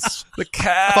Baldwin's The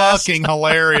cast, fucking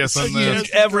hilarious in this.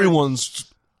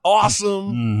 everyone's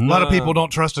awesome. A lot of people don't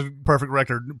trust a perfect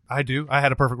record. I do. I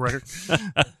had a perfect record.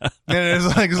 And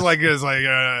it's like so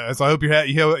I hope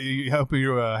you hope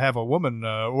you have a woman.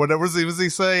 Whatever was he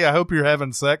say? I hope you're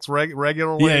having sex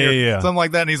regularly. Yeah, or yeah. something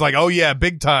like that. And he's like, oh yeah,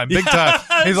 big time.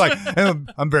 He's like,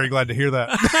 I'm very glad to hear that.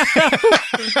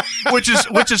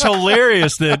 which is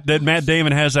hilarious that Matt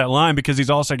Damon has that line because he's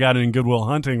also got it in Good Will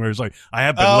Hunting where he's like, I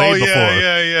have been laid before.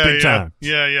 Yeah, big time.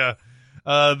 Yeah.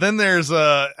 Then there's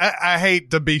I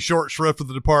hate to be short shrift with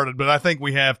The Departed, but I think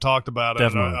we have talked about it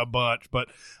Definitely. a bunch. But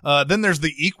then there's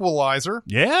The Equalizer,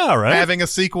 Yeah, right. having a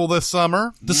sequel this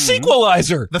summer. The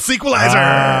Sequelizer. The Sequelizer.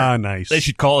 Ah, nice. They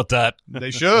should call it that. They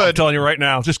I'm should. telling you right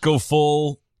now, just go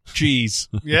full cheese.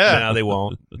 Yeah. No, they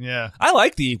won't. Yeah. I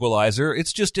like The Equalizer.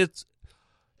 It's just it's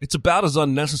about as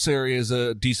unnecessary as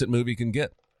a decent movie can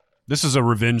get. This is a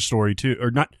revenge story too, or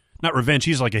not revenge.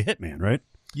 He's like a hitman, right?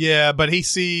 Yeah, but he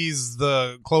sees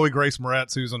the Chloe Grace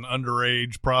Moretz, who's an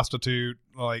underage prostitute,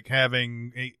 like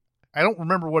having I don't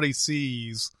remember what he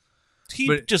sees.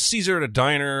 He just sees her at a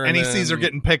diner, And he then- sees her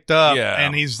getting picked up, Yeah.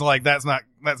 and he's like, "That's not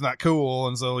cool."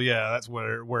 And so, yeah, that's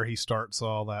where he starts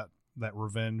all that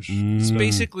revenge. It's stuff.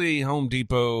 basically Home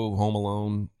Depot, Home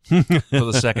Alone for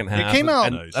the second half. came out-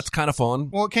 and Nice. that's kind of fun.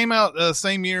 Well, it came out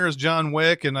same year as John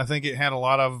Wick, and I think it had a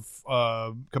lot of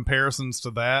comparisons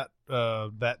to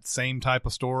that same type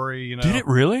of story. You know, Did it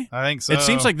really? I think so. It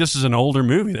seems like this is an older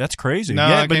movie. That's crazy. No,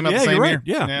 yeah, it but came out yeah, the same you're year. right.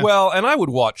 Yeah. Yeah. Well, and I would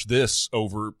watch this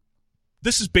over.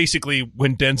 This is basically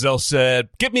when Denzel said,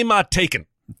 "Give me my Taken."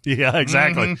 Yeah,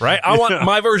 exactly. Mm-hmm. Right? I want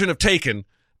my version of Taken,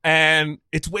 and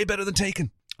it's way better than Taken.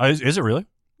 Is it really?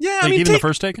 Yeah, Like even the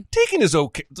first Taken? Taken is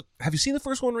okay. Have you seen the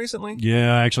first one recently?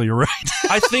 Yeah, actually, you're right.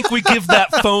 I think we give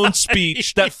that phone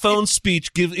speech. That phone speech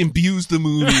imbues the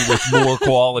movie with more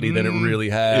quality than it really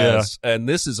has. And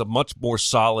this is a much more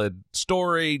solid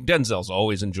story. Denzel's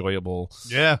always enjoyable.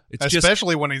 Yeah, It's just-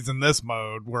 especially when he's in this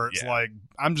mode where it's Yeah. like,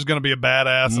 I'm just going to be a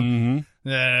badass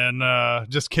and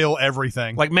just kill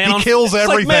everything. Like Man he on kills it's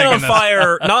everything. Like Man in on this.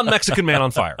 Fire, non-Mexican Man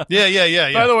on Fire.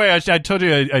 Yeah. By the way, I told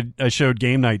you I showed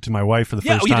Game Night to my wife for the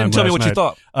Yeah, first you time. didn't tell me last what you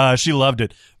night. thought. She loved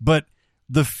it, but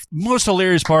the most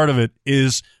hilarious part of it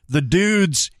is the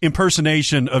dude's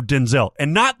impersonation of Denzel,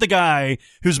 and not the guy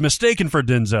who's mistaken for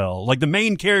Denzel, like the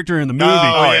main character in the movie.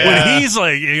 yeah. When he's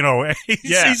like,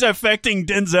 he's affecting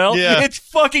Denzel. Yeah. It's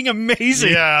fucking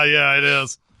amazing. Yeah, it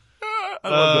is. I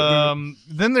love that movie.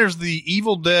 Then there's the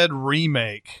Evil Dead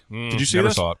remake. Did you see Never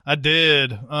this? saw it. I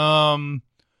did.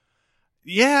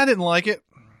 Yeah, I didn't like it.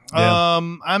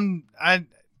 Yeah.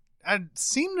 I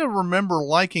seem to remember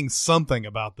liking something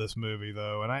about this movie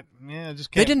though, and I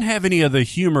just They can't. didn't have any of the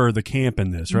humor or the camp in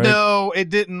this, right? No,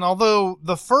 it didn't. Although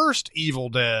the first Evil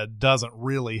Dead doesn't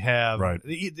really have. Right.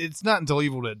 It's not until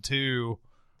Evil Dead 2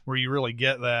 where you really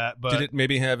get that. But Did it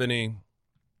maybe have any?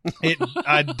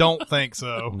 I don't think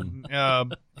so.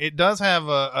 It does have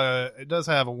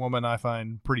a woman I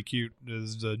find pretty cute,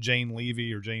 is Jane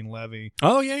Levy or Jane Levy,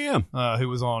 Oh, yeah. who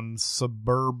was on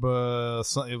Suburbicon.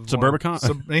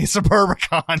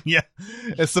 Suburbicon? Yeah,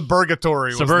 it's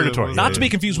Suburgatory. Suburgatory. Not to be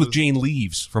confused with Jane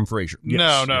Leaves from Frasier.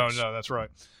 No, that's right.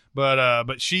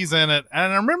 But she's in it,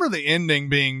 and I remember the ending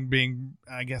being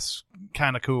I guess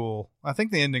kind of cool. I think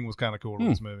the ending was kind of cool to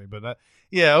this movie, but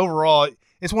overall,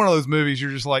 it's one of those movies you're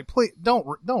just like, please don't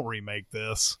remake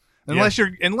this unless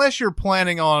you're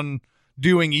planning on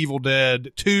doing Evil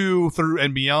Dead 2 through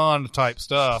and beyond type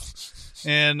stuff.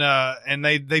 And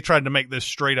they tried to make this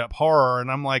straight up horror, and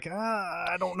I'm like,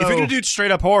 I don't know. If you're going to do straight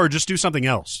up horror, just do something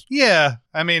else. Yeah,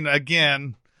 I mean,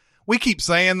 again, we keep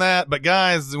saying that, but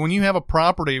guys, when you have a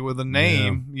property with a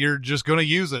name, you're just going to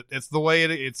use it. It's the way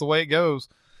it goes.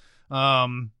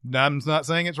 I'm not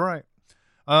saying it's right.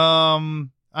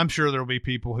 I'm sure there'll be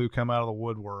people who come out of the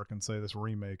woodwork and say this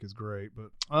remake is great,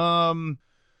 but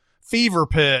Fever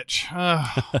Pitch.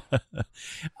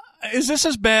 Is this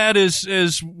as bad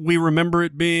as we remember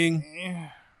it being?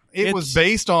 It was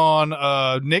based on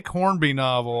a Nick Hornby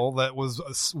novel that was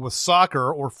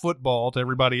soccer or football to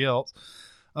everybody else,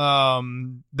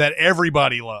 that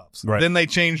everybody loves. Right. Then they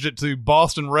changed it to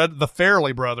the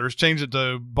Fairley brothers changed it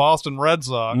to Boston Red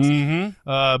Sox,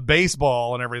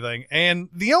 baseball and everything. And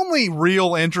the only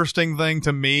real interesting thing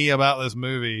to me about this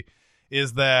movie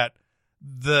is that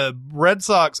the Red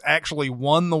Sox actually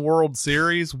won the World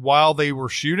Series while they were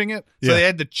shooting it. So they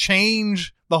had to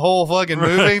change the whole fucking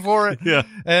movie for it. Yeah.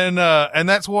 And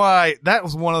that's why that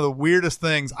was one of the weirdest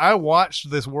things. I watched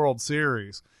this World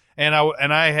Series and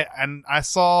I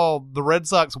saw the Red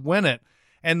Sox win it,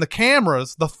 and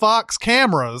the Fox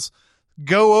cameras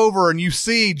go over and you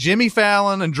see Jimmy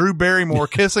Fallon and Drew Barrymore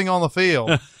kissing on the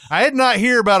field. I did not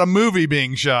hear about a movie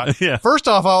being shot. Yeah. First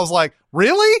off, I was like,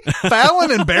 really?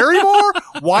 Fallon and Barrymore?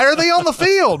 Why are they on the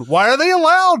field? Why are they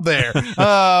allowed there?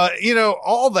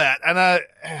 All that. And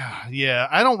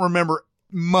I don't remember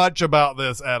much about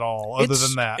this at all other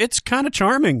than that. It's kind of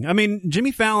charming. I mean,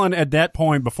 Jimmy Fallon at that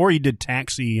point, before he did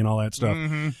Taxi and all that stuff,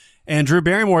 and Drew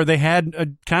Barrymore, they had a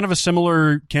kind of a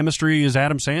similar chemistry as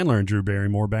Adam Sandler and Drew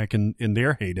Barrymore back in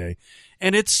their heyday.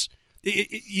 And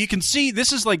you can see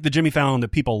this is like the Jimmy Fallon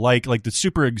that people like the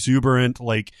super exuberant,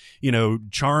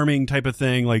 charming type of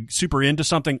thing, like super into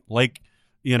something, like,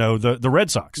 the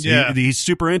Red Sox. Yeah. He's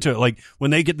super into it. Like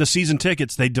when they get the season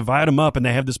tickets, they divide them up and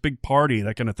they have this big party,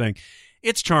 that kind of thing.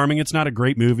 It's charming. It's not a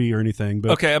great movie or anything.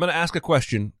 But Okay, I'm going to ask a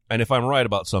question, and if I'm right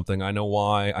about something, I know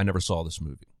why I never saw this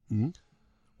movie. Mm-hmm.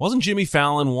 Wasn't Jimmy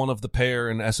Fallon one of the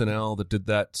pair in SNL that did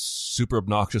that super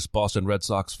obnoxious Boston Red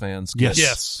Sox fan sketch?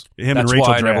 Yes. Him That's and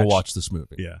Rachel why I never Dratch. watched this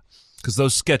movie. Yeah. Because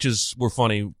those sketches were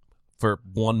funny for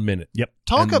 1 minute. Yep.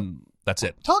 That's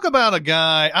it. Talk about a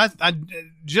guy. I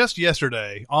just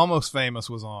yesterday, Almost Famous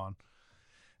was on,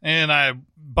 and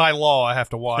by law I have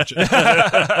to watch it.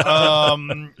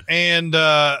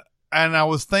 And I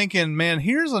was thinking, man,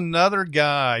 here's another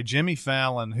guy, Jimmy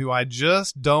Fallon, who I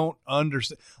just don't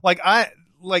understand.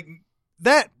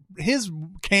 His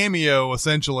cameo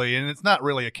essentially, and it's not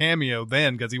really a cameo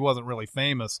then because he wasn't really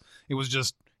famous. It was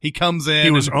just he comes in.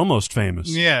 He was almost famous.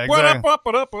 Yeah, exactly.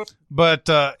 But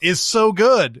is so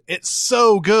good. It's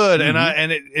so good,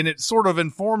 and it sort of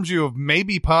informs you of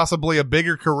maybe possibly a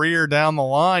bigger career down the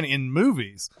line in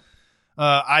movies.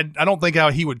 I don't think how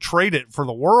he would trade it for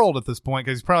the world at this point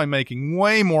because he's probably making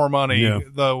way more money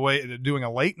the way doing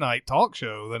a late night talk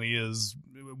show than he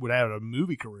would have a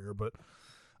movie career. But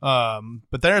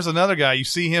there's another guy. You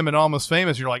see him in Almost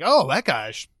Famous, you're like, oh, that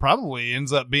guy probably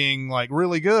ends up being like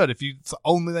really good if it's the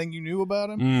only thing you knew about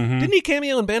him. Mm-hmm. Didn't he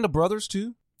cameo in Band of Brothers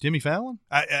too? Jimmy Fallon?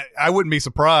 I wouldn't be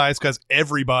surprised because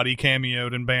everybody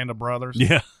cameoed in Band of Brothers.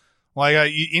 Yeah. Like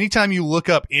anytime you look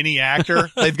up any actor,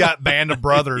 they've got Band of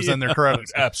Brothers in their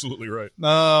credits. Absolutely right.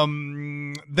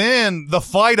 Then The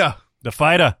Fighter. The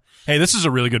Fighter. Hey, this is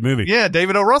a really good movie. Yeah,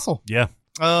 David O. Russell. Yeah.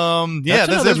 Yeah,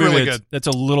 this is really good. That's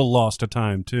a little lost to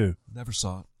time too. Never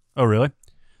saw it. Oh, really?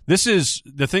 This is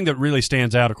the thing that really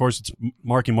stands out. Of course, it's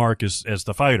Marky Mark as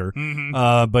the fighter,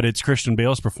 but it's Christian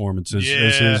Bale's performance as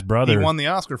his brother. He won the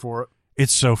Oscar for it.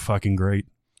 It's so fucking great.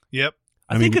 Yep.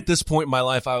 I think at this point in my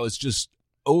life, I was just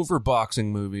over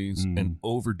boxing movies and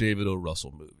over David O.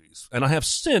 Russell movies. And I have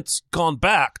since gone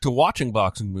back to watching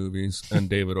boxing movies and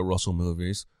David O. Russell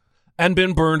movies and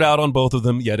been burned out on both of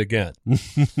them yet again.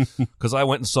 Because I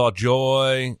went and saw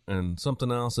Joy and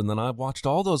something else, and then I watched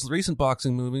all those recent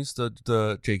boxing movies,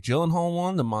 the Jake Gyllenhaal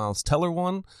one, the Miles Teller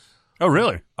one. Oh,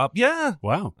 really? Yeah.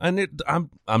 Wow. And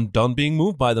I'm done being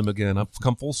moved by them again. I've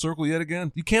come full circle yet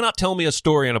again. You cannot tell me a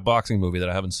story in a boxing movie that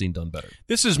I haven't seen done better.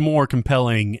 This is more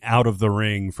compelling out of the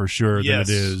ring for sure than it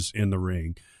is in the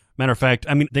ring. Matter of fact,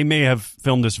 I mean, they may have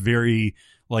filmed this very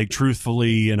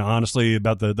truthfully and honestly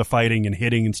about the fighting and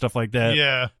hitting and stuff like that.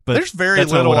 Yeah. But there's very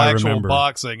that's not little what I actual remember.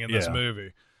 boxing in this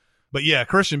movie. But yeah,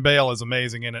 Christian Bale is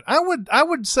amazing in it. I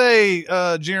would say,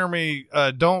 Jeremy,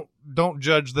 don't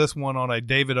judge this one on a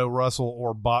David O. Russell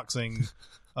or boxing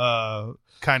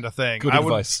kind of thing. Good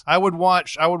advice. I would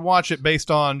watch it based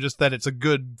on just that it's a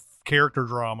good character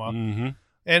drama. Mm-hmm.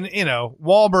 And,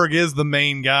 Wahlberg is the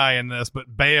main guy in this,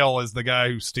 but Bale is the guy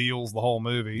who steals the whole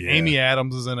movie. Yeah. Amy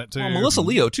Adams is in it, too. Well, Melissa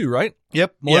Leo, too, right?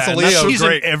 Yep. Melissa Yeah, Leo is she's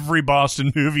great. in every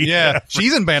Boston movie. Yeah.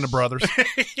 She's in Band of Brothers.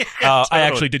 I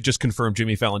actually did just confirm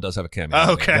Jimmy Fallon does have a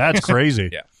cameo. Okay. That's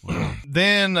crazy. Yeah.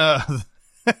 Then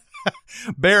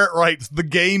Barrett writes the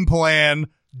game plan.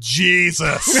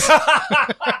 Jesus. Now,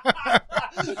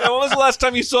 when was the last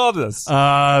time you saw this?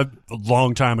 A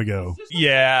long time ago.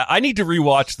 Yeah, I need to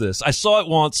rewatch this. I saw it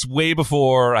once way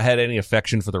before I had any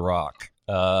affection for The Rock.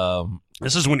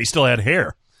 This is when he still had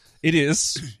hair. It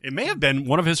is. It may have been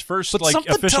one of his first But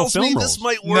something official tells film me roles. this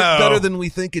might work No. better than we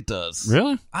think it does.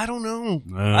 Really? I don't know.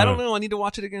 I don't know. I need to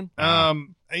watch it again. Yeah.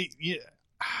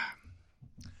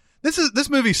 This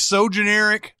movie's so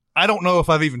generic. I don't know if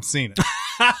I've even seen it.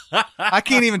 I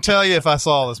can't even tell you if I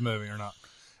saw this movie or not.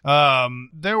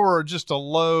 There were just a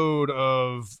load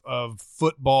of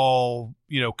football,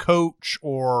 coach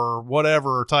or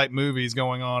whatever type movies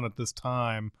going on at this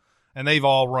time, and they've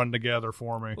all run together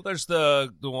for me. Well, there's the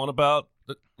one about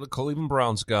the Cleveland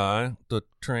Browns guy, the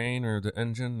train or the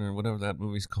engine or whatever that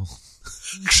movie's called.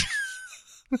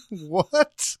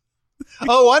 What?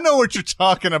 Oh, I know what you're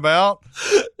talking about.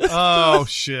 Oh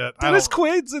shit! Dennis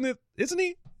Quaid's in it, isn't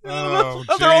he? Oh,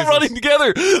 they're all Jesus. running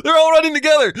together. They're all running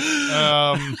together.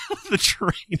 The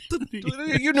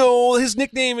train. You know, his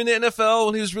nickname in the NFL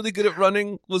when he was really good at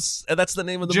running was that's the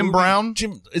name of the Jim movie. Brown?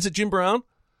 Is it Jim Brown?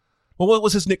 Well, what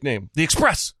was his nickname? The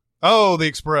Express. Oh, The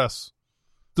Express.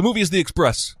 The movie is The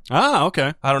Express. Ah,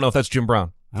 okay. I don't know if that's Jim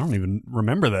Brown. I don't even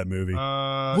remember that movie.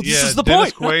 this is the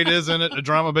Dennis point. Quaid is in it, a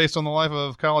drama based on the life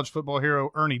of college football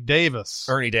hero Ernie Davis.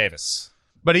 Ernie Davis.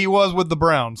 But he was with the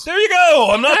Browns. There you go.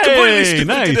 I'm not completely stupid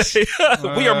nice.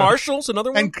 today. We Are Marshals,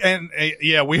 another one. And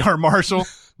yeah, We Are Marshall.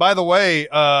 By the way,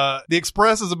 The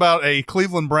Express is about a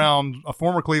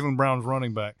former Cleveland Browns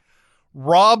running back.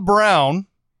 Rob Brown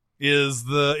is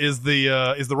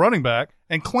the running back,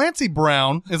 and Clancy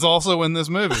Brown is also in this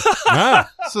movie.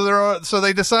 So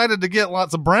they decided to get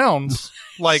lots of Browns,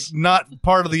 not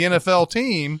part of the NFL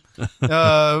team,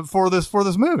 for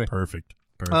this movie. Perfect.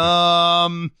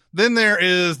 Then there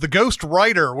is The Ghost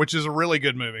Rider, which is a really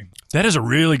good movie. That is a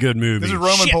really good movie. This is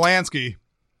Roman Shit. Polanski.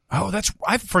 Oh,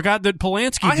 I forgot that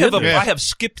Polanski I did have this. I have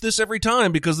skipped this every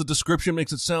time because the description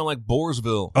makes it sound like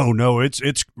Borsville. Oh no, it's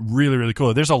really, really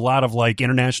cool. There's a lot of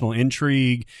international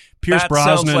intrigue. Pierce That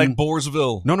Brosnan. sounds like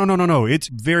Borsville. No. It's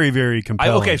very, very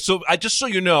compelling. So just so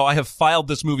you know, I have filed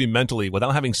this movie mentally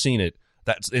without having seen it.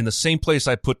 That's in the same place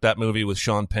I put that movie with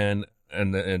Sean Penn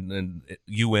and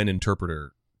UN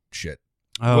interpreter shit.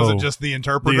 Oh. Was it just The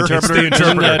Interpreter? The Interpreter? It's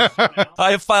The Interpreter. I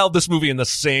have filed this movie in the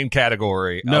same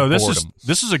category. No, of this boredom.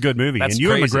 is a good movie, That's and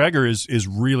Ewan crazy. McGregor is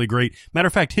really great. Matter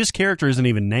of fact, his character isn't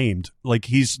even named.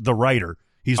 He's the writer.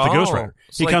 He's the Ghost Rider.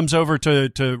 It's He comes over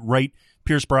to write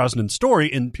Pierce Brosnan's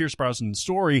story, and Pierce Brosnan's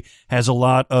story has a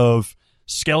lot of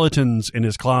skeletons in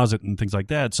his closet and things like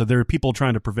that. So there are people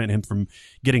trying to prevent him from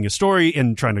getting a story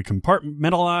and trying to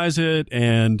compartmentalize it,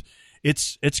 and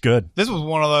it's good. This was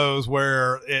one of those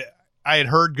where I had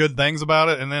heard good things about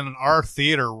it, and then our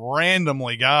theater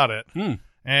randomly got it.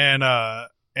 And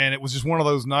it was just one of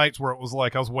those nights where it was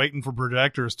like I was waiting for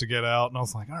projectors to get out, and I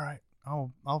was like, all right,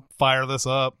 I'll fire this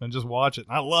up and just watch it.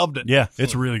 And I loved it. Yeah,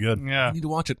 it's really good. Yeah. I need to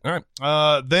watch it. All right.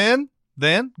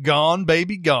 Then Gone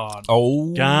Baby Gone.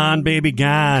 Oh, Gone, baby,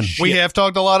 gone. We have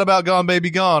talked a lot about Gone Baby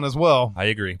Gone as well. I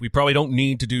agree. We probably don't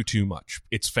need to do too much.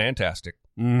 It's fantastic.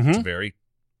 Mm-hmm. It's a very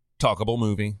talkable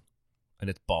movie. and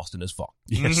it's Boston as fuck.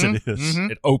 Yes, it is.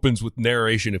 It opens with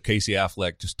narration of Casey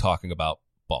Affleck just talking about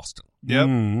Boston, Yep.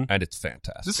 Mhm. and it's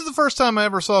fantastic. This is the first time I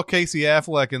ever saw Casey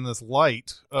Affleck in this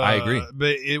light. I agree.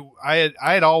 But I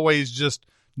had always just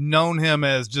known him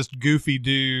as just goofy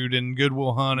dude in Good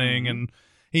Will Hunting, and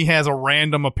he has a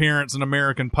random appearance in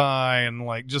American Pie, and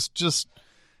like just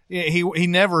he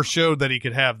never showed that he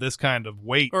could have this kind of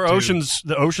weight. Or to-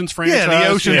 the Oceans franchise. Yeah, the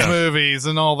Ocean's Yeah. movies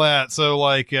and all that. So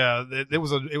like, it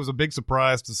was a big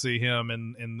surprise to see him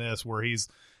in this, where he's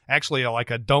actually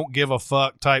like a don't give a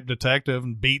fuck type detective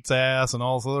and beats ass and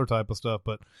all this other type of stuff.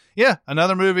 But yeah,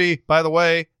 another movie, by the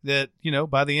way, that,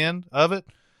 by the end of it,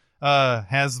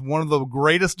 has one of the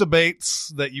greatest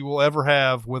debates that you will ever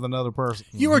have with another person.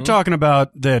 You were talking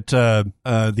about that The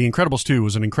Incredibles 2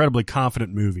 was an incredibly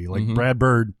confident movie. Like Brad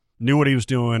Bird knew what he was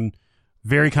doing,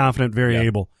 very confident, very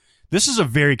able. This is a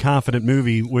very confident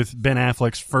movie with Ben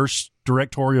Affleck's first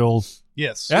directorial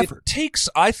Yes. effort. It takes,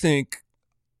 I think,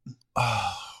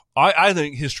 I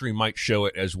think history might show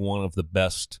it as one of the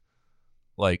best,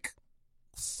 like,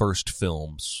 first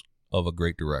films of a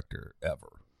great director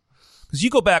ever. Because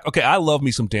you go back, okay, I love me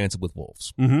some Dancing with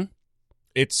Wolves. Mm-hmm.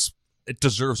 It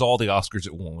deserves all the Oscars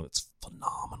it won. It's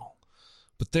phenomenal.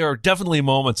 But there are definitely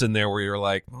moments in there where you're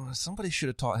like, somebody should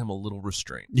have taught him a little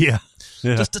restraint. Yeah.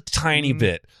 Just a tiny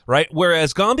bit, right?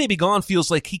 Whereas Gone Baby Gone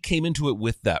feels like he came into it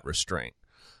with that restraint.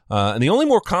 And the only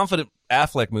more confident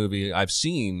Affleck movie I've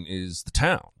seen is The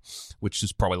Town, which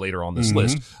is probably later on this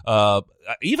list.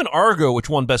 Even Argo, which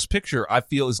won Best Picture, I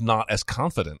feel is not as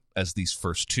confident as these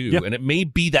first two. Yep. And it may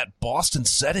be that Boston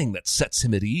setting that sets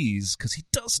him at ease because he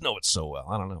does know it so well.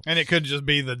 I don't know. And it could just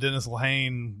be the Dennis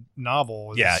Lehane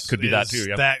novel. Yeah, it could be that too,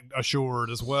 yep. That assured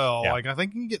as well. Yeah. Like, I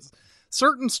think you can get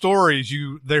certain stories.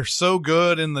 They're so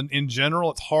good in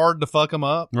general, it's hard to fuck them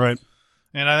up. Right.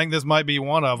 And I think this might be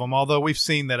one of them. Although we've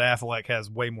seen that Affleck has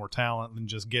way more talent than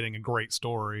just getting a great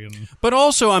story. And But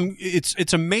also,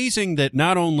 it's amazing that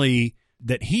not only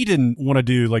that he didn't want to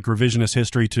do like revisionist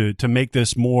history to make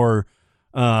this more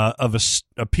of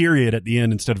a period at the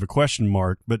end instead of a question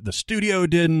mark, but the studio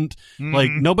didn't.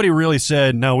 Like, nobody really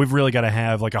said, no, we've really got to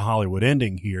have like a Hollywood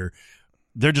ending here.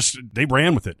 They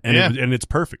ran with it, and and it's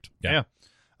perfect. yeah.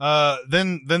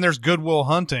 Then there's Good Will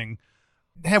Hunting.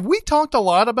 Have we talked a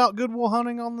lot about Good Will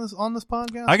Hunting on this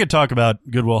podcast? I could talk about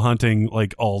Good Will Hunting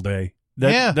like all day.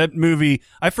 That movie,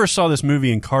 I first saw this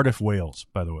movie in Cardiff, Wales,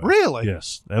 by the way. Really?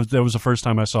 Yes. That was the first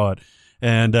time I saw it.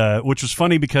 And which was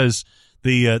funny because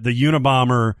the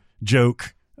Unabomber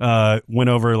joke went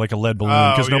over like a lead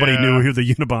balloon because nobody knew who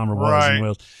the Unabomber was in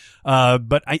Wales.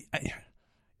 But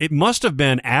it must have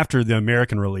been after the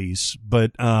American release,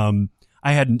 but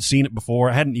I hadn't seen it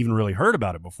before. I hadn't even really heard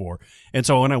about it before. And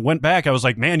so when I went back, I was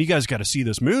like, man, you guys got to see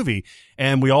this movie.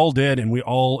 And we all did, and we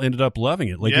all ended up loving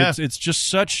it. Like, it's just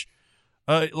such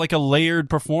like a layered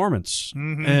performance.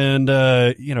 Mm-hmm. And,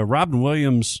 Robin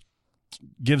Williams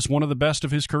gives one of the best of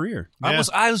his career. Yeah.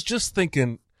 I was just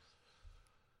thinking,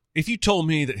 if you told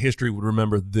me that history would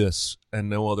remember this and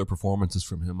no other performances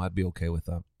from him, I'd be okay with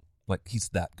that. Like, he's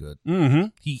that good. Mm-hmm.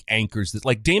 He anchors this.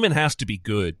 Like, Damon has to be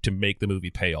good to make the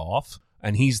movie pay off,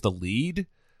 and he's the lead,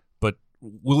 but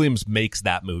Williams makes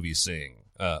that movie sing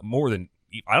more than...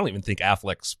 I don't even think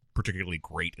Affleck's particularly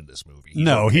great in this movie.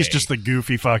 He's just the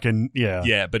goofy fucking... Yeah.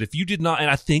 Yeah, but if you did not... And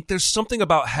I think there's something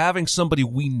about having somebody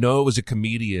we know as a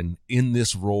comedian in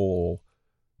this role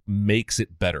makes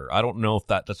it better. I don't know if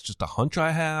that's just a hunch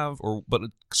I have, but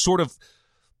it sort of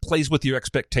plays with your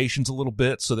expectations a little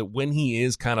bit so that when he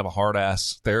is kind of a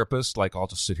hard-ass therapist, like, I'll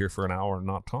just sit here for an hour and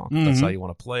not talk. That's how you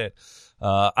want to play it.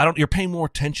 You're paying more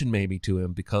attention maybe to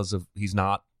him because of he's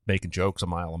not making jokes a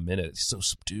mile a minute. He's so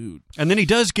subdued. And then he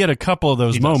does get a couple of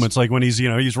those moments, like when he's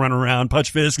running around,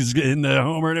 Punch Fisk is in the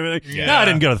homer and everything. Yeah. No, I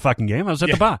didn't go to the fucking game. I was at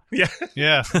the bar. Yeah.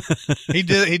 Yeah. He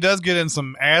does get in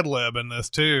some ad lib in this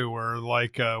too,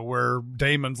 where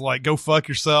Damon's like, go fuck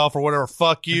yourself or whatever,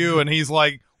 fuck you. And he's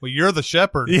like, well, you're the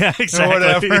shepherd. Yeah, exactly. Or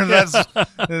whatever. Yeah.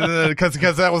 That's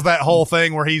because that was that whole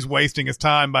thing where he's wasting his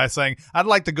time by saying, I'd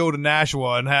like to go to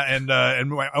Nashua and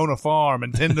own a farm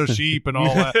and tend the sheep and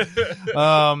all that.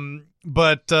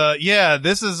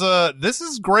 This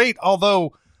is great.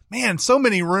 Although, man, so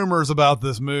many rumors about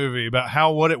this movie,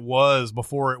 about what it was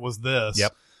before it was this.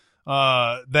 Yep.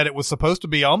 That it was supposed to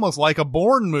be almost like a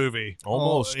Bourne movie.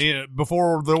 Almost.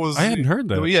 Before there was... I hadn't heard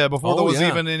that. Yeah, before there was yeah.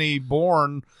 even any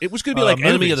Bourne... It was going to be like movies.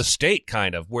 Enemy of the State,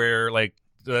 kind of, where like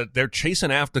they're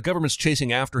chasing after the government's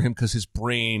chasing after him because his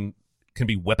brain can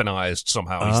be weaponized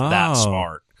somehow. He's that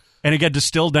smart. And it got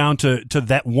distilled down to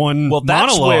that one That's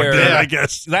monologue where there, I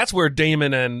guess. that's where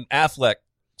Damon and Affleck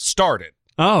started.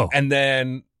 Oh. And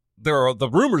then there are the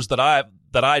rumors that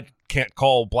that I can't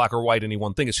call black or white any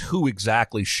one thing is who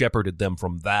exactly shepherded them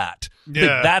from that. I think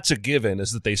Yeah. that's a given,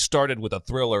 is that they started with a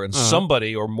thriller and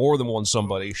somebody or more than one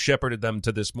somebody shepherded them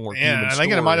to this more human Yeah, I story.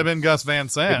 think it might have been Gus Van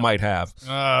Sant. It might have.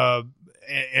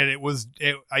 And it was,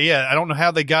 yeah, I don't know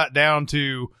how they got down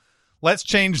to, let's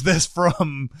change this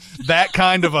from that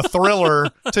kind of a thriller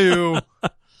to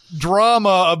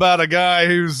drama about a guy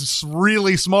who's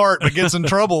really smart but gets in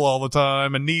trouble all the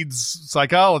time and needs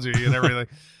psychology and everything.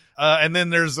 And then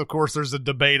there's a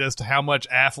debate as to how much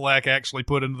Affleck actually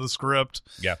put into the script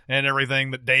and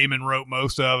everything, that Damon wrote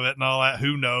most of it and all that.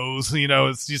 Who knows? You know,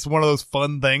 it's just one of those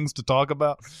fun things to talk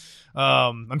about.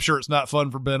 I'm sure it's not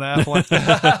fun for Ben Affleck.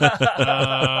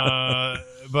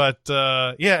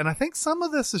 Yeah, and I think some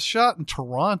of this is shot in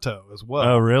Toronto as well.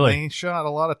 Oh, really? They shot a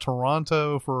lot of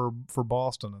Toronto for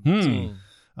Boston.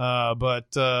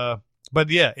 But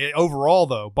yeah, overall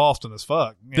though, Boston is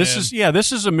fuck. This is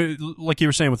a like you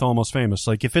were saying with Almost Famous.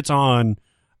 Like if it's on,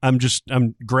 I'm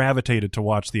gravitated to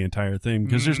watch the entire thing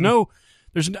because there's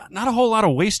not a whole lot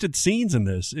of wasted scenes in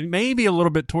this. It may be a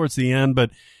little bit towards the end,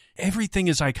 but everything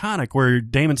is iconic. Where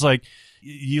Damon's like,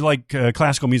 you like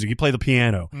classical music, you play the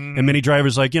piano, and Minnie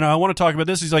Driver's like, I want to talk about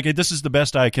this. He's like, hey, this is the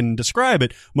best I can describe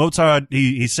it. Mozart,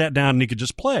 he sat down and he could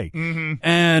just play.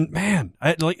 And man,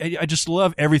 I just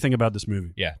love everything about this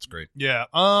movie. Yeah, it's great. Yeah.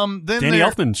 Then Danny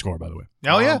Elfman score, by the way.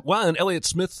 Oh yeah. Well, and Elliott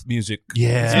Smith music.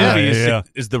 Yeah, This movie yeah.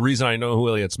 is the reason I know who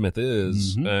Elliott Smith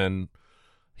is, and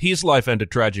his life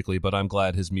ended tragically, but I'm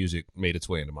glad his music made its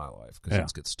way into my life because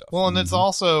it's good stuff. Well, and it's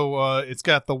also it's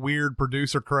got the weird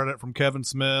producer credit from Kevin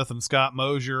Smith and Scott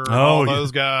Mosier and Oh, all yeah. those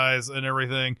guys and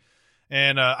everything.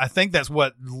 And I think that's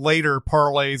what later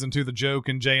parlays into the joke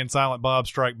in Jay and Silent Bob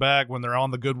Strike Back when they're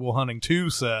on the Good Will Hunting 2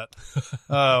 set,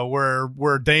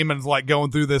 where Damon's like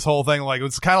going through this whole thing, like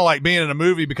it's kind of like being in a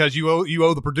movie because you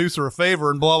owe the producer a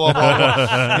favor and blah blah blah,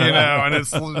 blah and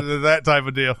it's that type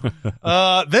of deal.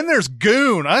 Then there's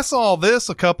Goon. I saw this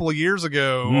a couple of years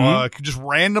ago, just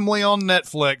randomly on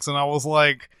Netflix, and I was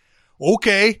like,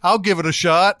 okay, I'll give it a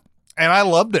shot. And I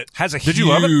loved it. Has a Did huge you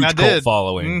love it? I cult did.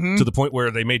 following to the point where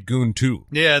they made Goon 2.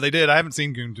 Yeah, they did. I haven't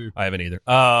seen Goon 2. I haven't either.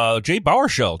 Jay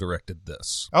Baruchel directed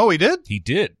this. Oh, he did? He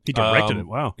did. He directed it.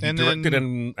 Wow. He And directed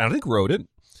and I think wrote it.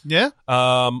 Yeah.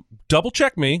 Double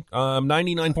check me.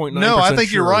 99.9%. No, I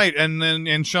think you're sure. right.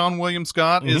 And Sean William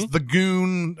Scott is the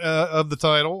goon of the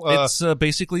title. It's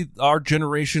basically our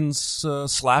generation's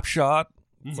Slapshot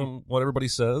from what everybody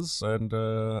says, and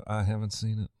I haven't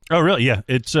seen it. Oh, really? Yeah.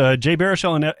 It's Jay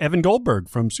Baruchel and Evan Goldberg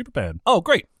from Superbad. Oh,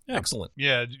 great. Excellent.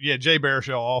 yeah. Jay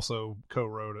Baruchel also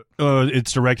co-wrote it.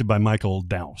 It's directed by Michael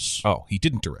Dowse. Oh, he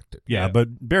didn't direct it. Yeah,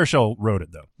 but Baruchel wrote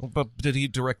it, though. But did he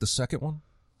direct the second one?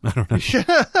 I don't know.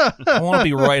 I want to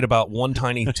be right about one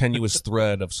tiny tenuous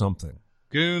thread of something.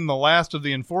 Goon, the Last of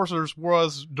the Enforcers,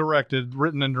 was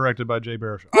written and directed by Jay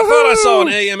Baruchel. I thought I saw an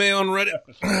AMA on Reddit.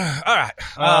 All right.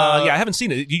 Yeah, I haven't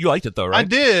seen it. You liked it, though, right? I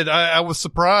did. I was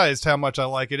surprised how much I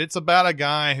like it. It's about a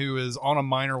guy who is on a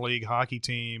minor league hockey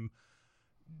team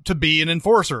to be an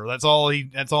enforcer. That's all he,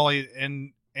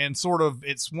 and sort of,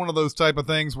 it's one of those type of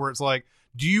things where it's like,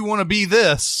 do you want to be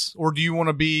this, or do you want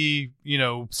to be,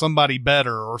 somebody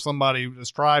better, or somebody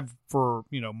strive for,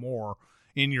 more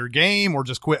in your game, or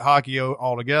just quit hockey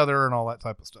altogether and all that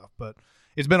type of stuff. But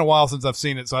it's been a while since I've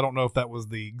seen it, so I don't know if that was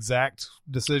the exact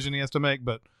decision he has to make,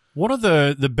 but One of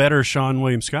the better Sean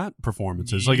William Scott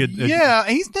performances. Like yeah,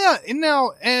 he's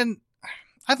now, and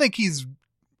I think he's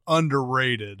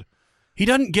underrated. he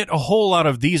doesn't get a whole lot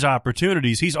of these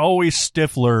opportunities. He's always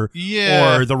Stifler,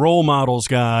 Yeah. or the role models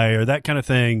guy, or that kind of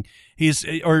thing.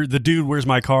 Or the dude, where's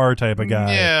my car type of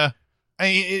guy. Yeah.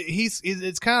 I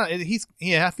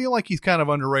feel like he's kind of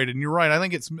underrated, and you're right. I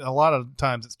think it's a lot of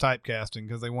times it's typecasting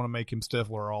because they want to make him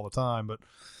Stifler all the time. But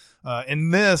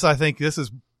in this, I think this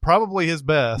is probably his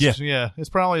best. Yeah, it's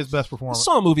probably his best I performance.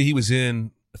 saw a movie he was in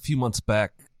a few months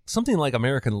back, something like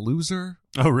American Loser,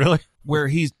 Oh, really? where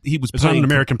he was It's not playing an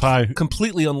American Pie.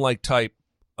 completely unlike type.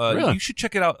 Really? You should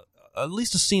check it out, at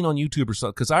least a scene on YouTube or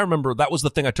something, because I remember that was the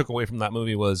thing I took away from that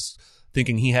movie, was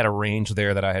thinking he had a range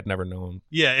there that I had never known.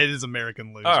 Yeah, it is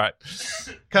American Loser. All right.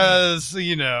 Because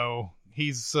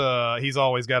he's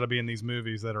always got to be in these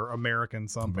movies that are American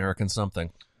something. American something.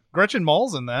 Gretchen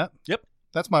Mall's in that. Yep.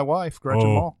 That's my wife,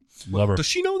 Gretchen Mall. Love her. Does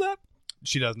she know that?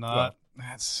 She does not.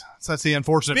 That's the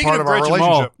unfortunate Speaking part of of our Gretchen Mall,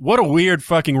 relationship. what a weird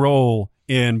fucking role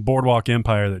in Boardwalk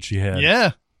Empire that she had.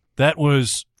 Yeah. That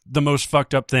was the most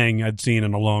fucked up thing I'd seen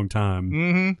in a long time.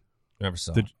 Mm-hmm. Never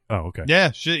saw it. Okay.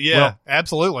 Yeah. Well-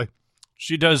 Absolutely.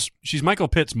 She's Michael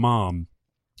Pitt's mom,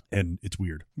 and it's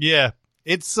weird. Yeah.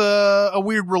 It's a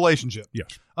weird relationship.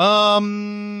 Yes.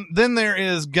 Then there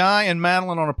is Guy and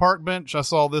Madeline on a park bench. I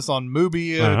saw this on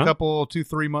Mubi a couple,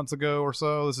 2-3 months ago or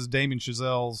so. This is Damien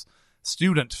Chazelle's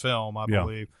student film, I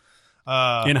believe.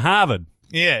 In Harvard.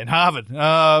 Yeah, in Harvard.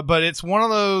 But it's one of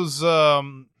those.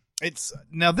 It's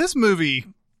now this movie.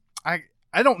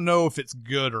 I don't know if it's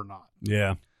good or not.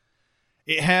 Yeah.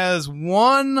 It has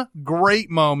one great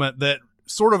moment that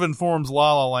sort of informs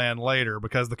La La Land later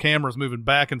because the camera's moving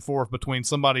back and forth between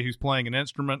somebody who's playing an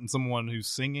instrument and someone who's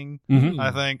singing,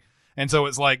 I think. And so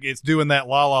it's like it's doing that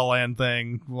La La Land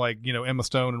thing, like, you know, Emma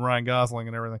Stone and Ryan Gosling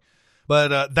and everything.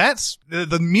 But that's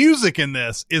the music in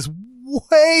this is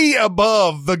way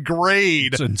above the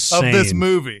grade of this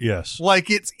movie. Yes. Like,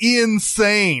 it's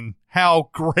insane how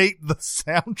great the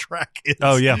soundtrack is.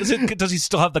 Oh, yeah. Does he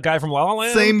still have the guy from La La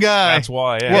Land? Same guy. That's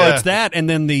why. Yeah. Well, it's that, and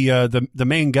then the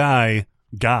main guy,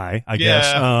 I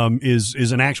guess,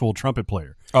 is an actual trumpet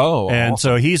player. Oh, and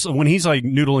awesome. so he's like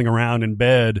noodling around in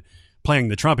bed playing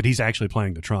the trumpet. He's actually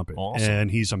playing the trumpet, and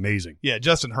he's amazing. Yeah,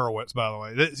 Justin Hurwitz, by the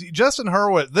way. Justin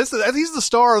Hurwitz, he's the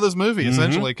star of this movie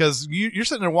essentially because you're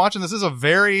sitting there watching this. Is a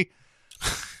very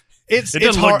it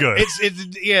doesn't look good.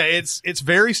 It's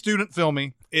very student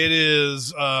filmy. It is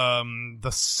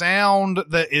the sound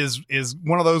that is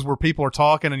one of those where people are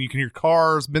talking and you can hear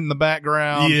cars in the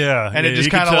background. Yeah, and it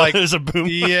just kind of like there's a boom.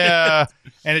 Yeah,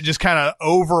 and it just kind of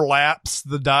overlaps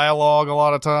the dialogue a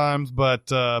lot of times. But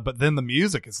then the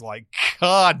music is like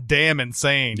goddamn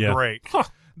insane. Yeah. Great.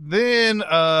 Then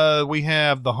we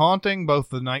have The Haunting, both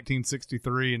the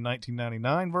 1963 and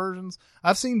 1999 versions.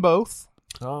 I've seen both.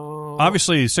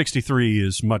 Obviously, 63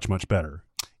 is much, much better.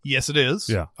 Yes, it is.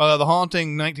 Yeah. The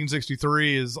Haunting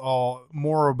 1963 is all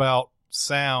more about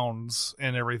sounds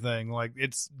and everything. Like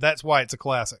that's why it's a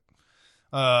classic.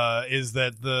 Is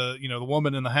that the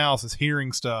woman in the house is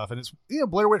hearing stuff, and it's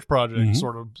Blair Witch Project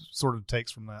sort of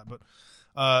takes from that. But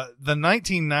the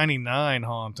 1999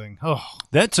 Haunting,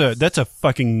 that's a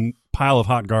fucking pile of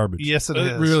hot garbage. yes, it is.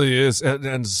 It really is,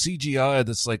 and CGI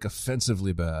that's like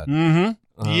offensively bad. Mm-hmm.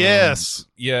 Yes.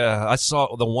 Yeah, I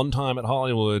saw the one time at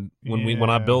Hollywood when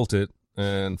I built it,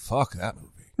 and fuck that movie.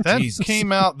 That Jesus.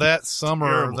 came out that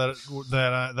summer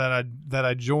that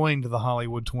I joined the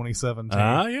Hollywood 2017.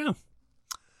 Yeah.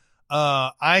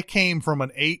 I came from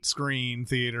an 8-screen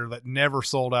theater that never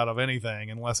sold out of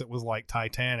anything unless it was like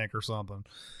Titanic or something.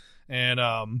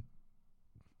 And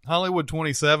Hollywood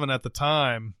 27 at the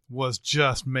time was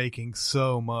just making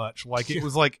so much. Like, it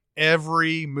was like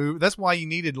every movie. That's why you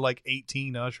needed like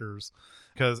 18 ushers,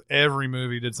 because every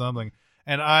movie did something.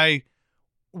 And I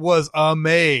was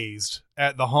amazed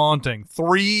at The Haunting.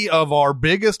 3 of our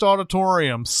biggest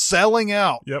auditoriums selling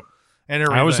out. Yep. And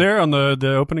everything. I was there on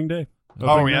the opening day.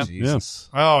 Oh, yeah. Jesus.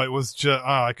 Oh, it was just,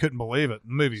 I couldn't believe it.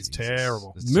 The movie's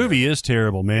terrible. It's Movie is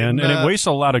terrible, man. And it wastes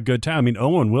a lot of good time. I mean,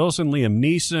 Owen Wilson, Liam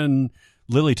Neeson,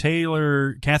 Lily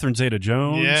Taylor, Catherine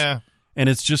Zeta-Jones. Yeah. And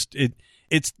it's just,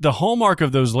 it's the hallmark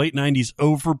of those late 90s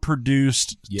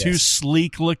overproduced, too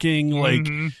sleek looking, like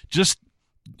just,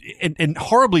 and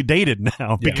horribly dated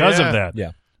now because of that.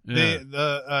 Yeah.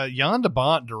 Jan de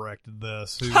Bont directed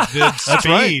this, who did Speed. That's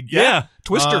right. Yeah.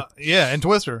 Twister. And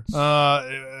Twister.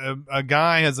 A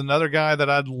guy has another guy that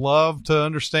I'd love to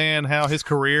understand how his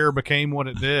career became what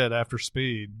it did after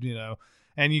Speed,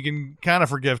 and you can kind of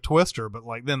forgive Twister, but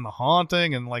like then The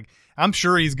Haunting, and like I'm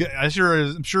sure his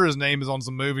name is on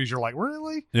some movies. You're like,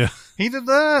 really? Yeah. He did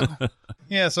that?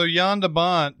 Yeah. So Jan de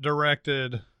Bont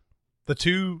directed the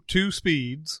two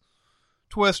Speeds,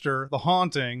 Twister, The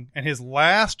Haunting, and his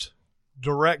last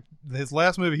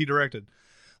movie he directed,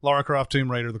 Lara Croft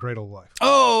Tomb Raider: The Cradle of Life.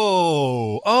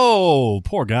 Oh,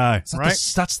 poor guy.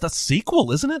 That's the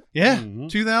sequel, isn't it? Yeah,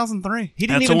 2003. He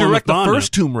didn't That's even the one direct with the Bond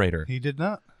first Tomb Raider. He did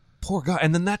not. Poor guy.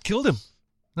 And then that killed him.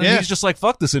 And Yeah. he's just like,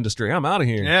 fuck this industry. I'm out of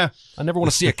here. Yeah. I never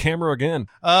want to see a camera again.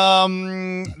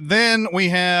 Then we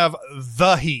have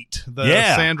The Heat, the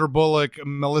Yeah. Sandra Bullock,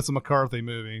 Melissa McCarthy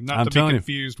movie. Not I'm to be telling you.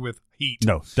 confused with Heat.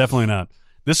 No, definitely not.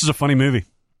 This is a funny movie.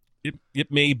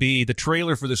 It may be. The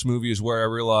trailer for this movie is where I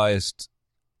realized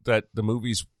that the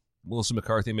movies Melissa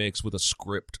McCarthy makes with a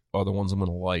script are the ones I'm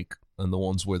going to like, and the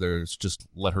ones where there's just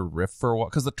let her riff for a while.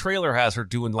 Because the trailer has her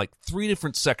doing like 3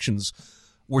 different sections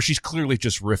where she's clearly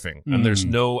just riffing, and there's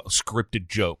no scripted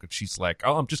joke. And she's like,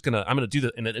 "Oh, I'm gonna do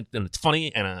that, and it's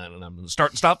funny, and I'm gonna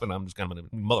start and stop, and I'm just gonna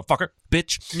motherfucker,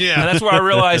 bitch." Yeah. And that's where I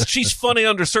realized she's funny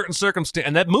under certain circumstances,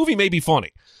 and that movie may be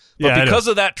funny. But Yeah, it because is.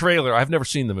 of that trailer, I've never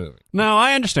seen the movie. No,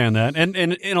 I understand that. And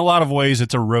in a lot of ways,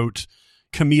 it's a rote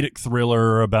comedic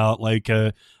thriller about like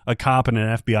a cop and an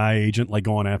FBI agent like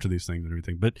going after these things and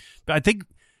everything. But I think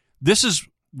this is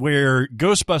where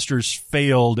Ghostbusters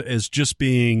failed as just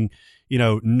being,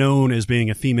 known as being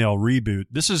a female reboot.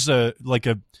 This is a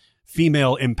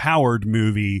female empowered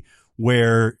movie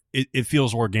where it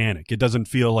feels organic. It doesn't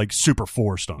feel like super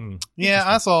forced on. Yeah,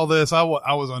 I saw this. I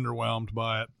was underwhelmed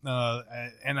by it.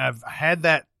 And I've had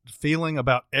that feeling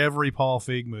about every Paul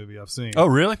Feig movie I've seen. Oh,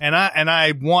 really? And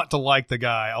I want to like the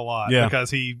guy a lot Yeah.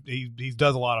 because he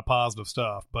does a lot of positive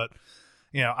stuff. But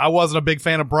I wasn't a big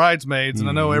fan of Bridesmaids, and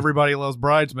I know everybody loves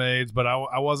Bridesmaids, but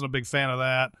I wasn't a big fan of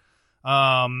that.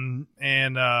 And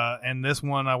this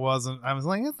one I wasn't. I was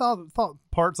like, I thought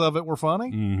parts of it were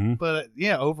funny, but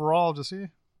overall, just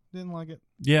didn't like it.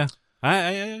 Yeah.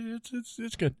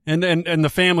 It's good. And the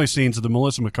family scenes, the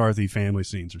Melissa McCarthy family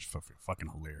scenes are fucking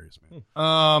hilarious,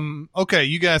 man. Okay,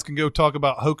 you guys can go talk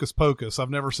about Hocus Pocus. I've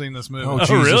never seen this movie. Oh,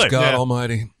 Jesus really? God Yeah.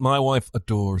 Almighty! My wife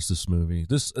adores this movie.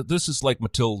 This is like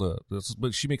Matilda.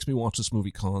 But she makes me watch this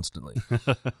movie constantly.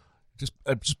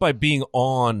 just by being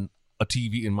on a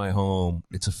TV in my home,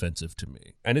 it's offensive to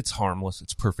me, and it's harmless.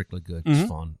 It's perfectly good. It's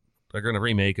fun. They're going to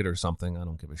remake it or something. I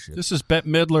don't give a shit. This is Bette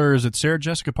Midler. Is it Sarah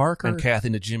Jessica Parker? And Kathy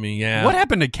Najimy, yeah. What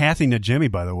happened to Kathy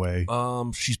Najimy, by the way?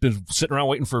 She's been sitting around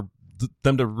waiting for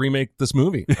them to remake this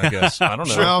movie, I guess. I don't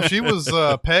know. Well, she was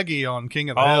Peggy on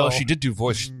King of the Hill. Oh, she did do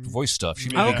voice stuff. She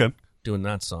Oh, okay. doing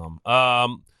that some.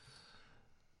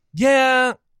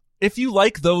 Yeah, if you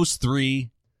like those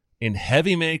three in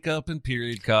heavy makeup and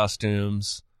period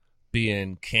costumes,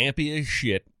 being campy as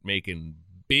shit, making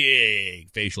big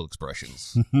facial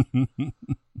expressions.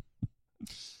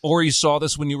 Or you saw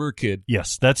this when you were a kid.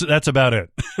 Yes, that's about it.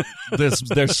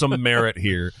 There's some merit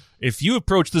here. If you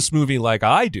approach this movie like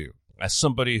I do, as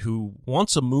somebody who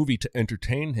wants a movie to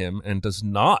entertain him and does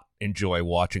not enjoy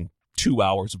watching 2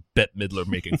 hours of Bette Midler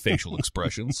making facial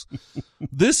expressions,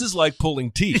 this is like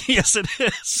pulling teeth. Yes, it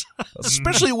is.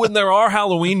 Especially when there are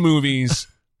Halloween movies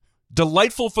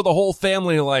delightful for the whole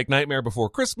family, like Nightmare Before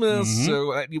Christmas.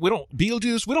 So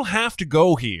Beetlejuice, we don't have to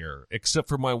go here except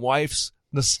for my wife's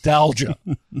nostalgia.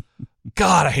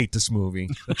 God, I hate this movie.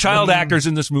 The child actors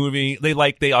in this movie, they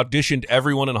auditioned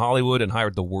everyone in Hollywood and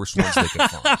hired the worst ones they could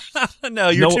find. No,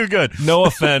 you're too good. No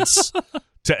offense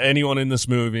to anyone in this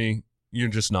movie. You're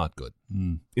just not good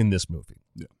in this movie.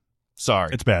 Yeah. Sorry.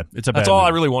 It's bad. It's a bad That's all movie.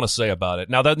 I really want to say about it.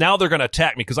 Now they're going to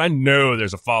attack me because I know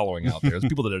there's a following out there. There's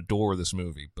people that adore this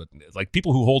movie, but like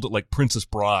people who hold it like Princess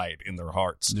Bride in their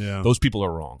hearts. Yeah. Those people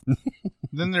are wrong.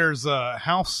 Then there's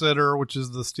House Sitter, which is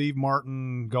the Steve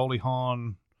Martin, Goldie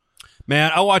Hawn.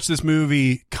 Man, I watched this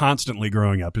movie constantly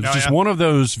growing up. It was just one of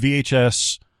those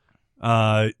VHS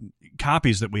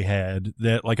copies that we had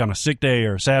that, like, on a sick day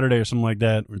or a Saturday or something like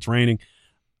that, where it's raining,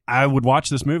 I would watch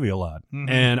this movie a lot.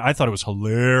 And I thought it was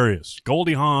hilarious.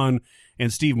 Goldie Hawn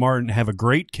and Steve Martin have a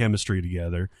great chemistry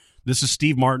together. This is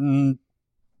Steve Martin,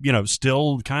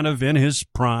 still kind of in his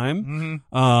prime.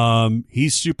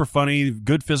 He's super funny,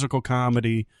 good physical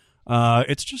comedy.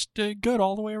 It's just good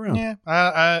all the way around. Yeah,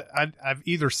 I've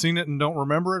either seen it and don't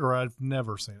remember it, or I've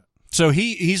never seen it. So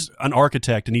he's an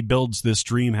architect, and he builds this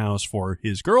dream house for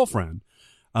his girlfriend.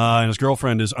 And his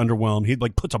girlfriend is underwhelmed. He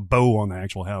puts a bow on the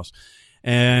actual house,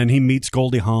 and he meets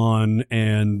Goldie Hawn,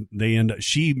 and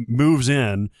she moves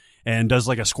in and does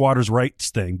like a squatter's rights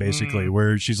thing, basically,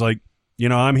 where she's like,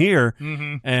 I'm here.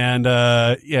 And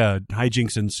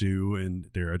hijinks ensue, and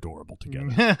they're adorable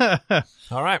together.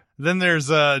 All right. Then there's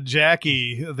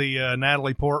Jackie, the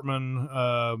Natalie Portman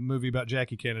movie about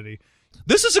Jackie Kennedy.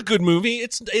 This is a good movie.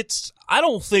 It's. I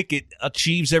don't think it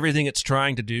achieves everything it's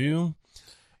trying to do.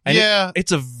 And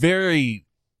it's a very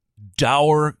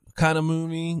dour kind of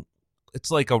movie. It's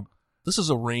like this is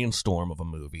a rainstorm of a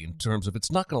movie in terms of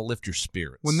it's not going to lift your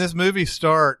spirits. When this movie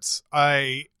starts,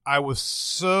 I was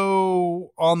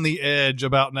so on the edge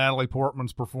about Natalie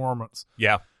Portman's performance.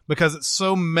 Yeah. Because it's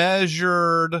so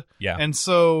measured. Yeah. And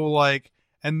so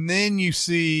and then you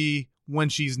see when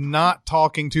she's not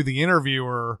talking to the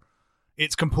interviewer,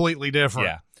 it's completely different.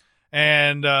 Yeah.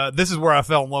 And this is where I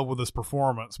fell in love with this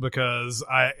performance because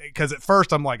at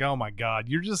first I'm like, oh my God,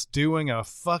 you're just doing a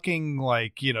fucking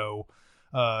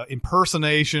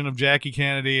impersonation of Jackie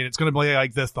Kennedy, and it's going to be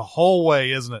like this the whole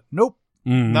way, isn't it? Nope,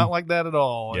 not like that at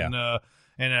all. Yeah.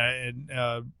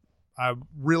 And I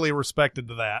really respected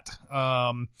that.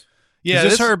 Is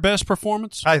this her best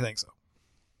performance? I think so.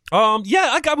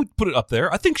 Yeah, I would put it up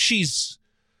there. I think she's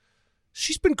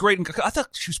been great. I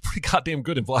thought she was pretty goddamn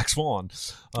good in Black Swan.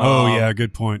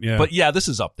 Good point. Yeah. But yeah, this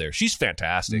is up there. She's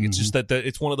fantastic. It's just that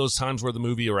it's one of those times where the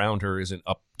movie around her isn't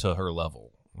up to her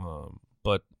level.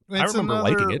 But I remember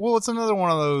liking it. Well, it's another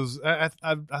one of those. I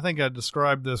think I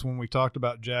described this when we talked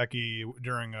about Jackie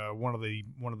during one of the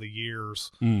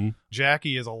years.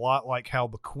 Jackie is a lot like how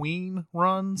The Queen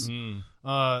runs.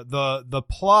 The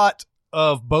plot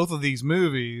of both of these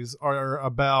movies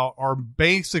are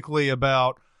basically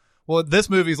about. Well, this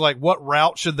movie's like, what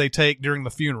route should they take during the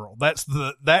funeral? That's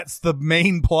the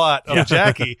main plot of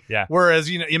Jackie. Yeah. Whereas,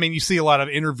 you see a lot of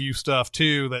interview stuff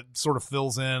too that sort of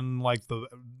fills in like the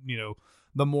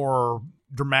more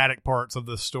dramatic parts of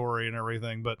the story and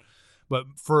everything. But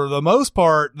for the most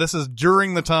part, this is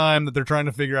during the time that they're trying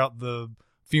to figure out the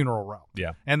funeral route.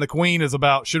 Yeah. And the Queen is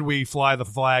about, should we fly the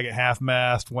flag at half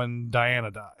mast when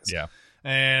Diana dies? Yeah.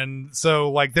 And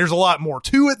so like, there's a lot more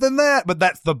to it than that, but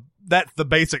that's the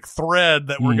basic thread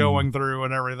that we're going through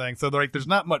and everything. So like, there's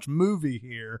not much movie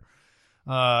here.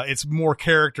 It's more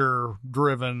character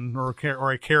driven or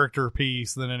a character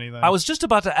piece than anything. I was just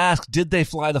about to ask, did they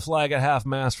fly the flag at half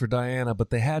mast for Diana?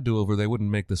 But they had to, or they wouldn't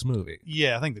make this movie.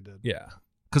 Yeah, I think they did. Yeah,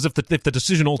 because if the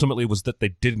decision ultimately was that they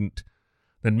didn't,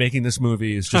 then making this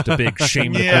movie is just a big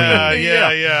shame. Yeah.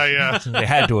 They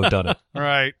had to have done it.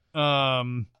 Right.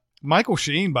 Michael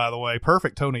Sheen, by the way,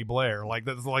 perfect Tony Blair. Like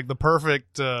that's like the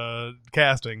perfect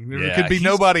casting. There Yeah, could be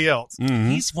nobody else.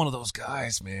 He's one of those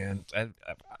guys, man.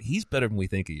 He's better than we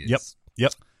think he is.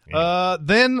 Yep.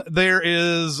 Then there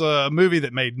is a movie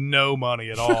that made no money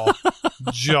at all.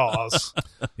 Jaws.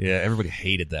 Yeah, everybody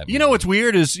hated that movie. You know what's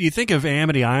weird is you think of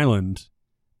Amity Island,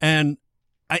 and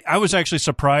I was actually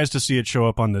surprised to see it show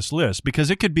up on this list because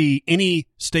it could be any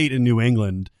state in New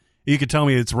England. You could tell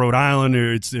me it's Rhode Island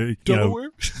or it's Delaware.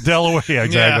 Delaware, yeah,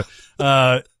 exactly.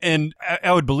 And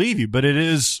I would believe you, but it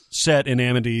is set in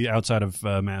Amity outside of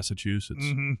Massachusetts.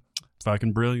 Mm-hmm.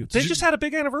 Fucking brilliant. They just had a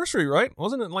big anniversary, right?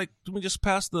 Wasn't it like we just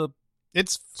passed the?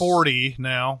 It's 40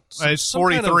 now. It's some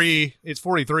kind 43. It's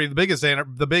 43.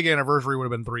 The big anniversary would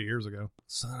have been 3 years ago.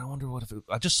 So I wonder what if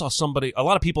I just saw a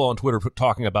lot of people on Twitter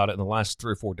talking about it in the last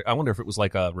 3 or 4 days. I wonder if it was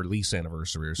like a release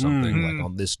anniversary or something. Like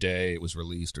on this day it was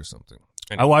released or something.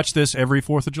 I watch this every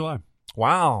 4th of July.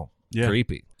 Wow. Yeah.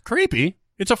 Creepy. Creepy?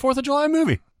 It's a 4th of July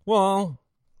movie. Well,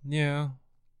 yeah.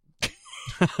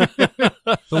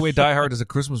 The way Die Hard is a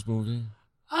Christmas movie.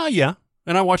 Yeah.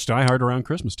 And I watched Die Hard around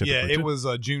Christmas typically. Yeah, it too. was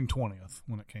June 20th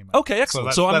when it came out. Okay,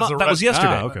 excellent. So So, that was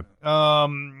yesterday. okay.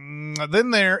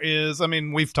 Then there is,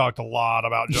 we've talked a lot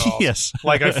about Jaws. Yes.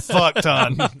 Like a fuck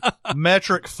ton.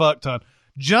 Metric fuck ton.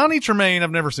 Johnny Tremaine,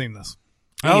 I've never seen this.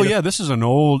 Oh, yeah. This is an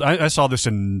old. I saw this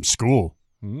in school.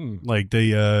 Mm. Like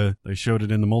they showed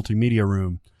it in the multimedia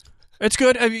room. It's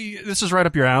good. I mean, this is right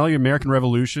up your alley. American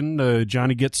Revolution.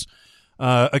 Johnny gets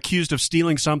accused of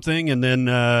stealing something, and then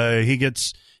he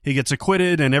gets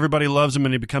acquitted, and everybody loves him,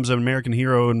 and he becomes an American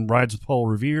hero and rides with Paul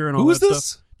Revere and all Who that is this?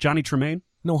 stuff. Johnny Tremaine.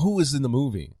 No, who is in the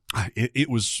movie? It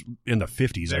was in the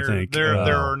 50s, I think. There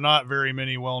are not very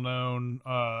many well-known.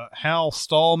 Hal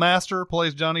Stallmaster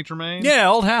plays Johnny Tremaine. Yeah,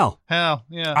 old Hal. Hal,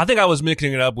 yeah. I think I was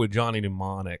mixing it up with Johnny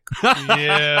Mnemonic.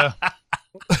 Yeah.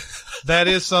 That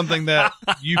is something that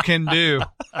you can do.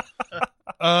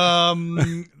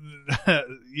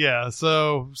 Yeah,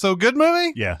 so good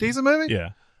movie? Yeah. Decent movie? Yeah.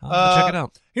 Check it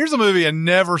out. Here's a movie I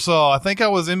never saw. I think I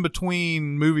was in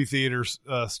between movie theater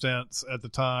stints at the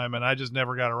time, and I just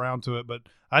never got around to it. But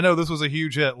I know this was a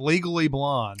huge hit. Legally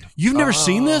Blonde. You've never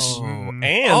seen this?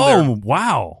 And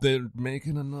wow. they're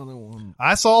making another one.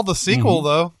 I saw the sequel,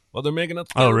 though. Well, they're making a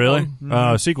third Oh, really?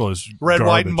 one. Sequel is Red, garbage.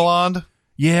 White, and Blonde.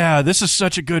 Yeah, this is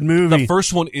such a good movie. The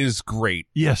first one is great.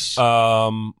 yes.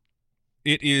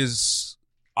 It is.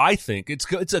 I think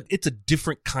it's a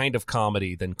different kind of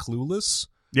comedy than Clueless,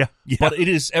 yeah. but it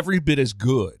is every bit as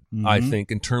good. I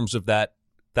think in terms of that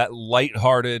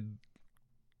lighthearted,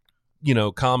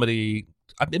 comedy.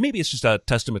 Maybe it's just a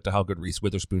testament to how good Reese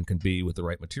Witherspoon can be with the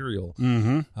right material.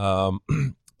 Mm-hmm.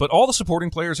 But all the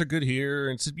supporting players are good here.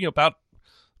 It's about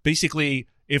basically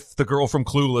if the girl from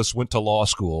Clueless went to law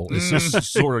school. It's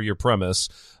just sort of your premise.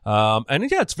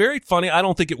 And yeah, it's very funny. I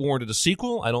don't think it warranted a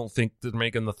sequel. I don't think that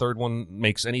making the third one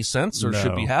makes any sense or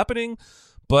should be happening.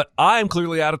 But I'm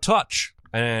clearly out of touch.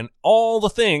 And all the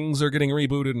things are getting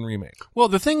rebooted and remade. Well,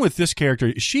 the thing with this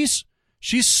character, she's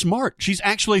smart. She's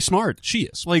actually smart. She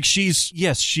is. Like she's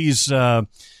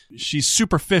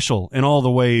superficial in all the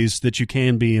ways that you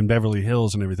can be in Beverly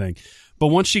Hills and everything. But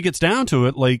once she gets down to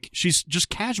it, like she's just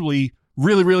casually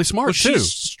really, really smart But too.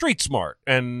 she's street smart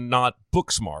and not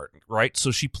book smart, right?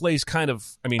 So she plays kind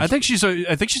of. I think she's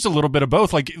a little bit of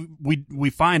both. Like we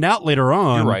find out later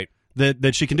on. You're right.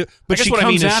 That she can do, but I guess she what comes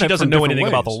I mean is at she it doesn't from know different anything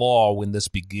about the ways. law when this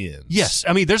begins. Yes,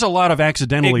 I mean there's a lot of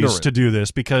accidentalities Ignorant. to do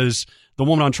this because the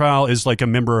woman on trial is like a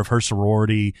member of her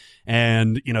sorority,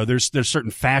 and there's certain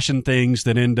fashion things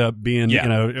that end up being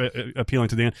appealing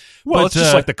to the end. Well, But, it's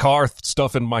just like the car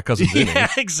stuff in My Cousin Vinny. yeah,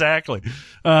 exactly.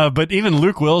 But even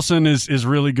Luke Wilson is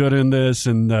really good in this,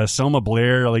 and Selma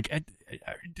Blair. Like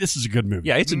this is a good movie.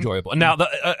 Yeah, it's enjoyable. Now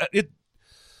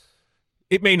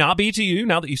It may not be to you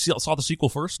now that you saw the sequel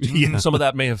first. Yeah. Some of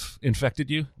that may have infected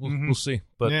you. We'll see.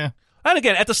 But Yeah. and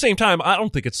again, at the same time, I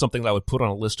don't think it's something that I would put on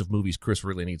a list of movies Chris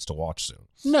really needs to watch soon.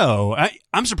 No,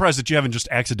 I'm surprised that you haven't just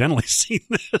accidentally seen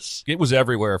this. It was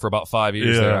everywhere for about 5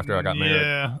 years Yeah. there after I got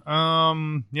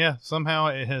married. Yeah. Somehow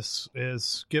it has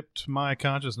skipped my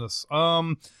consciousness.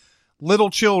 Little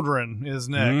Children is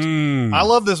next. I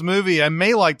love this movie. I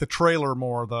may like the trailer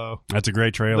more though. That's a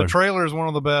great trailer. The trailer is one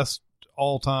of the best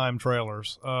all-time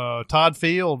trailers. Todd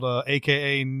Field,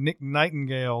 aka Nick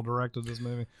Nightingale, directed this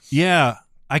movie. Yeah,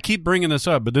 I keep bringing this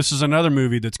up, but this is another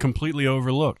movie that's completely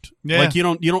overlooked. Yeah. Like you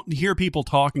don't hear people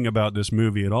talking about this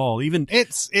movie at all. Even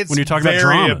It's when you're talking about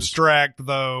very dramas. abstract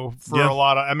though for Yeah. a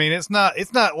lot of. I mean, it's not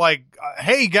like,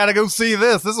 hey, you got to go see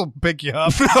this. This will pick you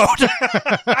up.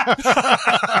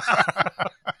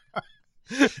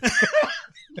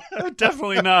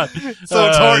 definitely not. So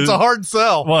it's hard. It's a hard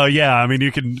sell. Well, yeah, I mean,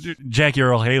 you can Jackie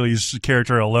Earle Haley's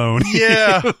character alone.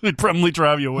 Yeah. It'd probably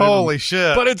drive you away. Holy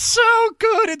shit! But it's so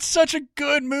good. It's such a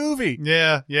good movie.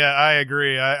 Yeah, I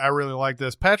agree. I really like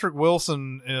this. Patrick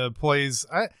Wilson plays.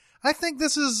 I think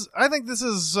this is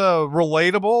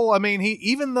relatable. I mean,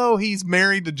 even though he's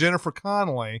married to Jennifer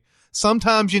Connelly,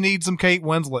 sometimes you need some Kate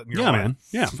Winslet in your Yeah, life. man.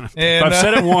 Yeah. And, I've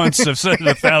said it once. I've said it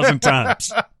 1,000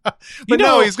 times. But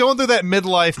no, he's going through that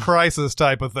midlife crisis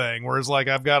type of thing where it's like,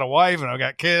 I've got a wife and I've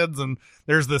got kids and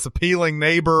there's this appealing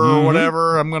neighbor or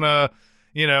whatever. I'm going to,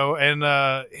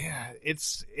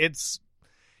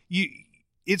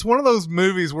 it's one of those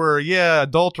movies where,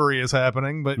 adultery is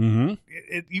happening, but you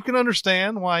can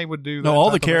understand why he would do that. No, all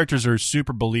the type of thing. characters are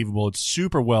super believable. It's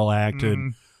super well acted.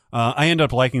 I end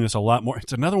up liking this a lot more.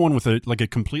 It's another one with a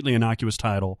completely innocuous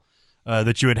title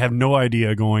that you would have no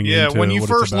idea going into. Yeah, when you what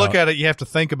first it's about. look at it, you have to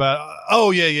think about,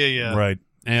 yeah. Right.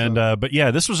 And but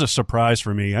yeah, this was a surprise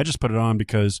for me. I just put it on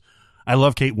because I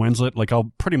love Kate Winslet. Like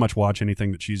I'll pretty much watch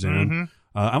anything that she's in.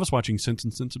 I was watching Sense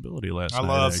and Sensibility last night. I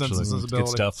love actually. Sense and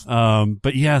Sensibility. Good stuff.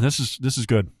 But yeah, this is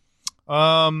good.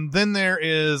 Then there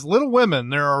is Little Women.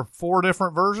 There are 4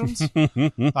 different versions.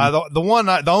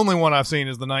 The only one I've seen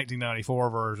is the 1994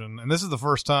 version, and this is the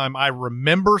first time I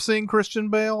remember seeing Christian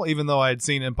Bale, even though I had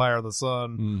seen Empire of the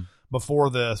Sun before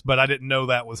this, but I didn't know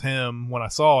that was him when I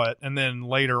saw it. And then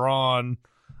later on,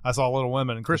 I saw Little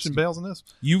Women, and Christian Bale's in this.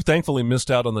 You thankfully missed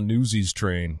out on the Newsies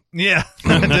train. Yeah,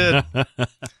 I did.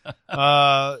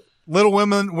 Little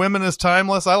Women is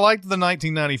timeless. I liked the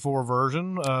 1994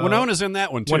 version. Winona's in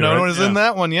that one too. Winona's right? in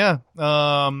that one, yeah.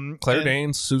 Claire and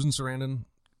Danes, Susan Sarandon,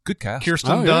 good cast.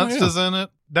 Kirsten Oh, yeah, Dunst yeah. is in it.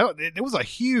 It was a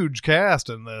huge cast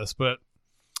in this, but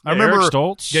I Yeah, remember Eric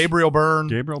Stoltz, Gabriel Byrne.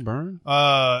 Gabriel Byrne.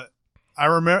 I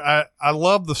remember. I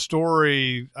love the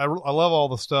story. I love all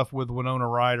the stuff with Winona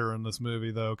Ryder in this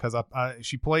movie, though, because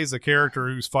she plays a character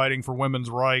who's fighting for women's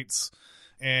rights,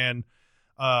 and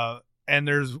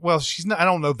she's not. I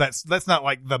don't know if that's not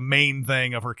like the main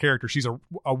thing of her character. She's a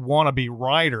wannabe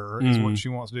writer, is what she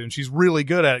wants to do, and she's really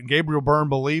good at it. And Gabriel Byrne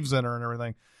believes in her and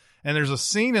everything. And there's a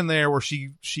scene in there where she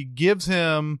gives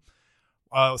him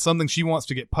something she wants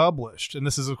to get published, and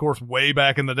this is of course way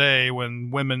back in the day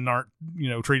when women aren't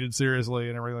treated seriously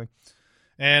and everything.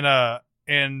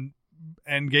 And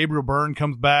Gabriel Byrne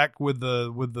comes back with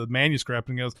the manuscript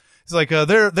and goes, he's like,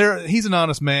 he's an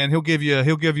honest man. He'll give you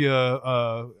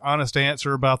a honest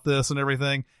answer about this and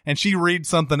everything. And she reads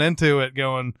something into it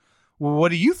going, well, what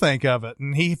do you think of it?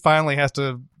 And he finally has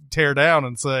to tear down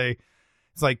and say,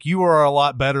 it's like, you are a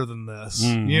lot better than this,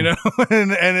 and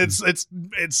it's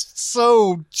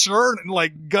so churning,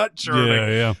 like gut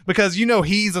churning, Yeah. because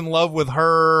he's in love with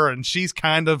her and she's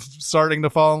kind of starting to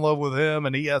fall in love with him,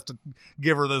 and he has to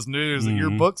give her this news that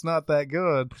your book's not that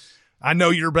good. I know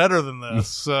you're better than this.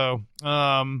 So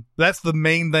that's the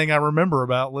main thing I remember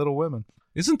about Little Women.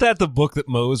 Isn't that the book that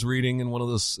Mo is reading in one of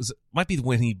those? Might be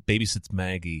when he babysits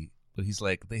Maggie. But he's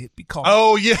like, they be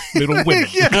called yeah, Little Women.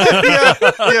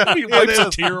 yeah. He wipes a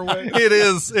tear away. It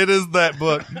is that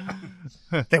book.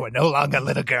 They were no longer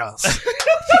little girls.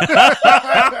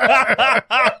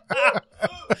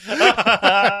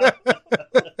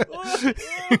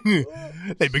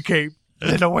 They became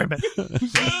little women.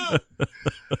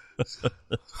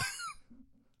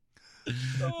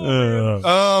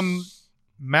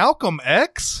 Malcolm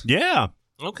X? Yeah.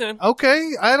 Okay.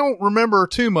 Okay, I don't remember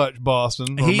too much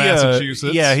Boston or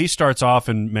Massachusetts. He starts off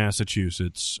in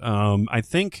Massachusetts. I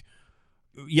think,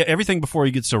 everything before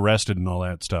he gets arrested and all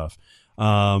that stuff.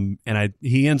 And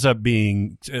he ends up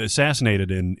being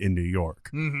assassinated in New York.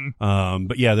 Mm-hmm.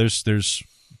 But yeah, there's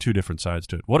two different sides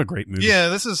to it. What a great movie! Yeah,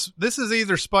 this is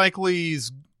either Spike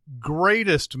Lee's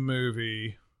greatest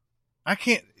movie.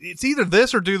 It's either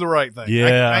this or Do the Right Thing.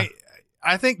 Yeah.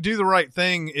 I think Do the Right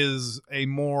Thing is a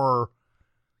more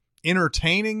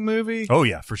entertaining movie. Oh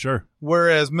yeah, for sure.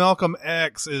 Whereas Malcolm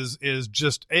X is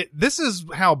just this is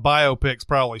how biopics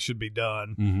probably should be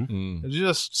done. Mm-hmm.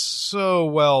 Just so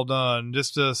well done,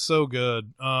 just so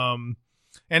good.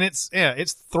 And it's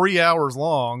 3 hours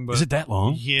long, but Is it that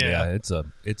long? yeah. it's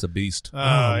a beast.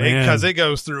 man. Because it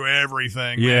goes through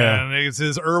everything. Yeah. man. It's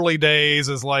his early days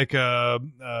as like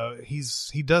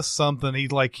he does something.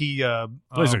 He's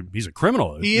He's a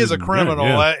criminal. he is a criminal.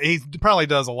 Yeah. He probably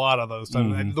does a lot of those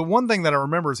things. Mhm. The one thing that I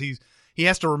remember is he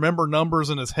has to remember numbers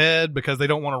in his head because they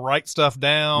don't want to write stuff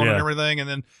down and Yeah. everything. And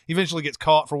then eventually gets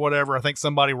caught for whatever. I think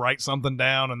somebody writes something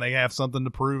down and they have something to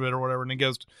prove it or whatever.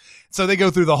 And so they go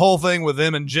through the whole thing with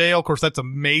them in jail. Of course, that's a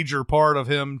major part of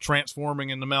him transforming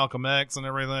into Malcolm X and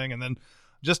everything. And then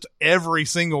just every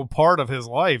single part of his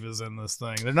life is in this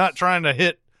thing. They're not trying to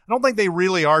hit, I don't think they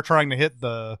really are trying to hit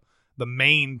the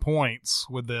main points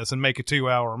with this and make a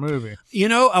 2-hour movie.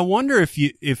 I wonder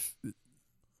if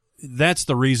that's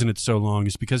the reason it's so long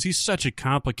is because he's such a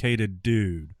complicated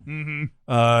dude.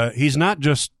 Mm-hmm. He's not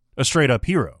just a straight up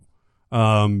hero.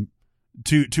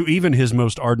 To even his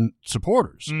most ardent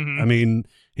supporters. Mhm. I mean,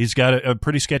 he's got a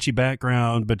pretty sketchy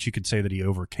background, but you could say that he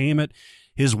overcame it.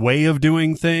 His way of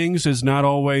doing things is not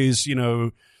always,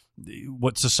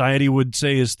 what society would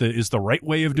say is the right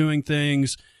way of doing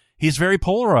things. He's very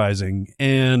polarizing,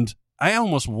 and I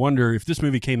almost wonder if this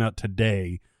movie came out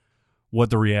today, what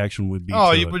the reaction would be.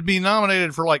 Oh, to it it. would be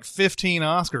nominated for like 15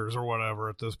 Oscars or whatever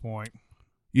at this point.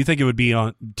 You think it would be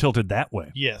tilted that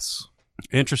way? Yes.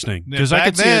 Interesting, Because I back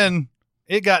could see it. then,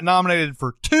 it got nominated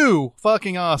for 2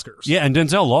 fucking Oscars. Yeah, and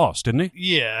Denzel lost, didn't he?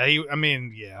 Yeah,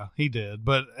 he did.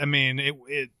 But I mean,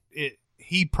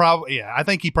 he probably, I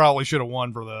think he probably should have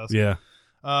won for this. Yeah.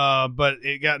 But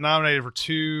it got nominated for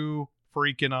 2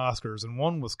 freaking Oscars, and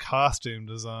one was costume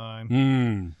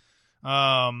design.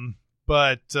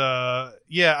 But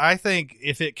I think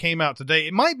if it came out today,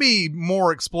 it might be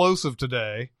more explosive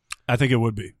today. I think it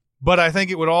would be. But I think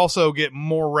it would also get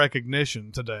more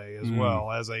recognition today as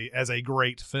well as a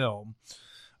great film.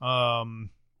 And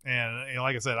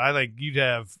like I said, I think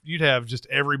you'd have just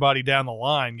everybody down the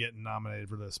line getting nominated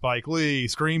for this. Spike Lee,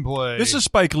 screenplay. This is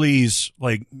Spike Lee's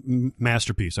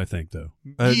masterpiece, I think. Though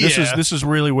Yeah. this is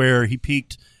really where he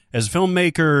peaked as a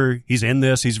filmmaker. He's in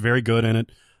this. He's very good in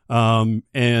it. I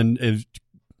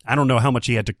don't know how much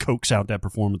he had to coax out that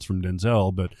performance from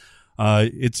Denzel, but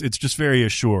it's just very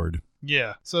assured.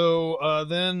 Yeah. So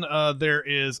then there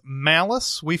is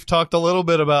Malice. We've talked a little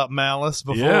bit about Malice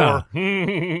before.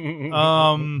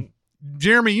 Yeah.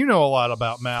 Jeremy, you know a lot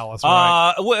about Malice,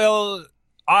 right? Well,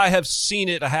 I have seen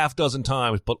it a half dozen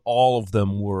times, but all of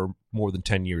them were more than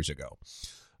 10 years ago.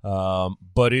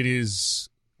 But it is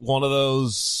one of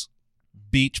those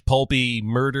beach pulpy,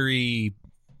 murdery.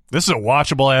 This is a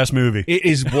watchable ass movie. It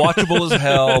is watchable as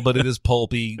hell, but it is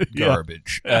pulpy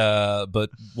garbage. But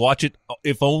watch it,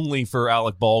 if only for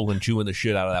Alec Baldwin chewing the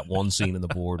shit out of that one scene in the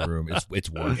boardroom. It's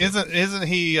worth it. Isn't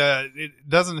he?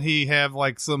 Doesn't he have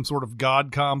like some sort of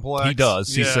god complex? He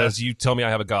does. He Yeah. says, "You tell me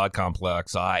I have a god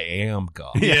complex. I am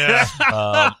God." Yeah.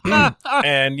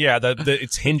 And yeah,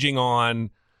 it's hinging on,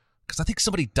 because I think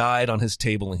somebody died on his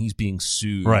table and he's being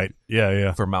sued, Right.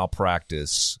 Yeah. for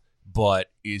malpractice.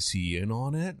 But is he in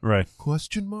on it? Right.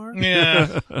 Question mark.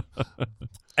 Yeah.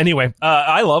 Anyway,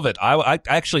 I love it. I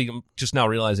actually am just now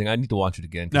realizing I need to watch it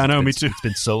again. 'cause I know, it's me been- too. It's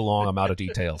been so long, I'm out of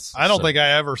details. I don't So- think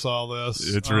I ever saw this.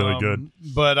 It's really good.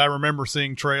 But I remember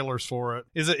seeing trailers for it.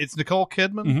 It's Nicole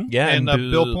Kidman? Mhm. Yeah, and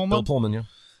Bill Pullman? Bill Pullman,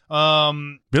 yeah.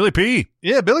 Billy P.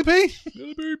 Yeah, Billy P.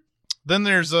 Then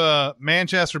there's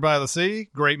Manchester by the Sea.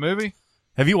 Great movie.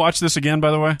 Have you watched this again,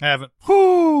 by the way? Haven't.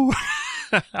 Whew.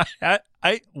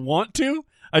 I want to.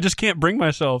 I just can't bring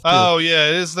myself to. Oh, yeah,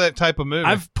 it is that type of movie.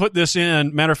 I've put this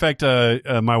in. Matter of fact,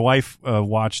 my wife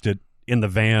watched it in the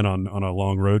van on a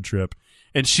long road trip,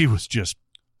 and she was just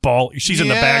bawling. She's in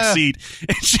the back Yeah. seat,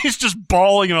 and she's just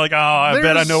bawling. And like, oh, I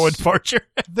bet I know what part you're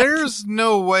at. There's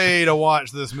no way to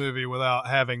watch this movie without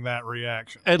having that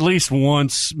reaction. At least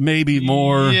once, maybe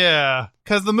more. Yeah,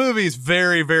 because the movie's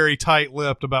very, very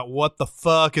tight-lipped about what the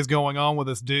fuck is going on with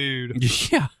this dude.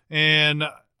 Yeah. And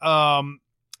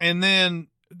then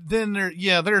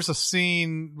there's a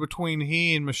scene between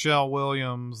he and Michelle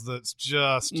Williams that's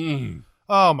just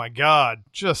oh my god,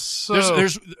 just so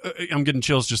There's I'm getting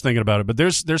chills just thinking about it. But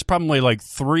there's probably like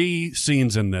 3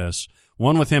 scenes in this.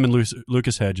 One with him and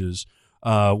Lucas Hedges.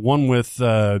 One with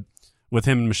him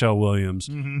and Michelle Williams,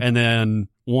 and then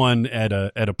one at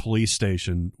a police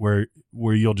station where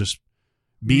you'll just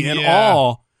be in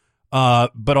awe,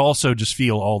 but also just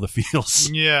feel all the feels.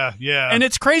 yeah. And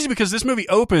it's crazy because this movie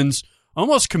opens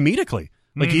almost comedically.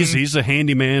 Like he's a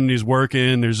handyman, and he's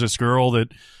working. There's this girl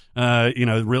that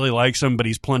really likes him, but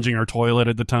he's plunging her toilet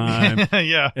at the time.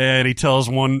 Yeah. And he tells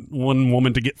one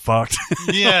woman to get fucked.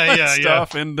 Yeah.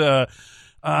 Stuff. And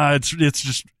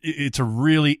it's a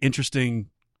really interesting,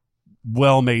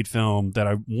 well-made film that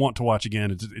I want to watch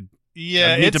again.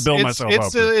 Yeah, I need to build myself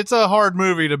up. It's a hard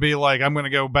movie to be like, I'm going to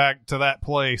go back to that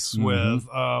place with.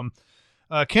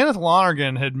 Kenneth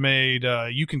Lonergan had made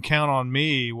 "You Can Count on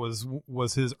Me"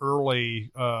 was his early.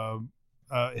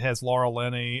 It has Laura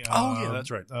Linney.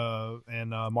 That's right.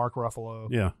 And Mark Ruffalo.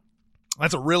 Yeah,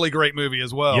 that's a really great movie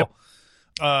as well. Yep.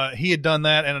 He had done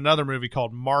that and another movie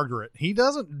called Margaret. He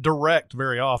doesn't direct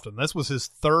very often. This was his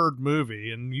third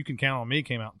movie, and You Can Count on Me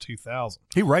came out in 2000.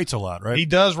 he writes a lot, right? He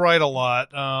does write a lot.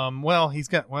 He's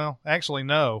got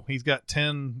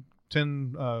 10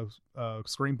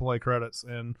 screenplay credits,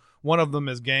 and one of them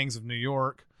is Gangs of New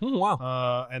York. Oh,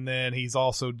 wow. And then he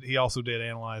also did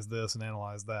Analyze This and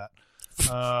Analyze That.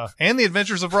 And The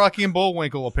Adventures of Rocky and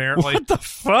Bullwinkle, apparently. What the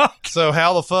fuck? So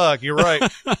how the fuck? You're right.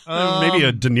 Maybe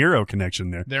a De Niro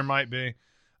connection there. There might be.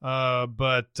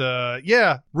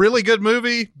 Yeah, really good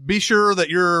movie. Be sure that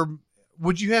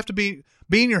would you have to be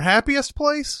in your happiest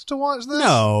place to watch this?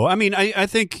 No, I mean, I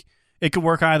think it could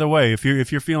work either way. If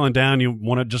you're feeling down, you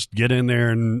want to just get in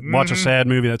there and watch a sad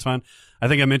movie, that's fine. I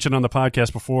think I mentioned on the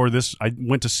podcast before this, I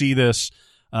went to see this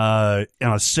on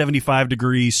a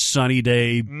 75-degree sunny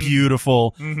day,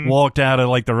 beautiful. Walked out of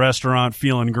like the restaurant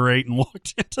feeling great and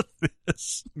walked into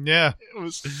this. Yeah,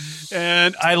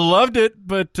 and I loved it,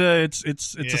 but it's a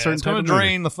certain it's type going of to movie.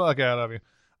 drain the fuck out of you.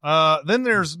 Then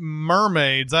there's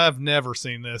Mermaids. I've never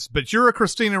seen this, but you're a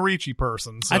Christina Ricci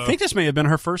person. So. I think this may have been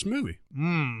her first movie.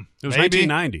 It was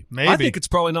 1990. Maybe. I think it's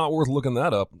probably not worth looking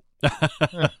that up.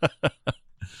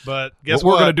 But guess But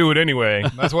we're what? going to do it anyway.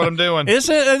 That's what I'm doing. Is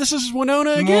it? This is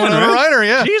Winona again, Winona right? Ryder,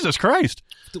 yeah. Jesus Christ.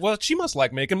 Well, she must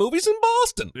like making movies in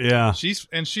Boston. Yeah. She's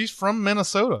from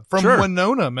Minnesota, from Sure.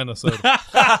 Winona, Minnesota.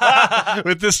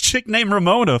 With this chick named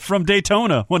Ramona from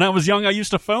Daytona. When I was young, I used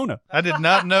to phone her. I did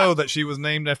not know that she was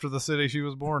named after the city she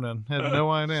was born in. Had no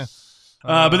idea.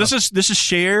 But this is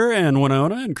Cher and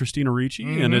Winona and Christina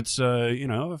Ricci, and it's a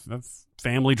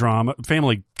family drama,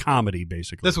 family comedy,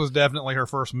 basically. This was definitely her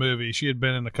first movie. She had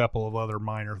been in a couple of other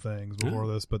minor things before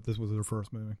this, but this was her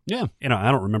first movie. Yeah,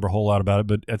 I don't remember a whole lot about it,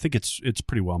 but I think it's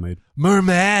pretty well made.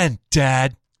 Merman,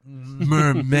 Dad.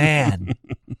 Merman.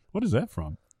 What is that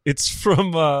from? It's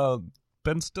from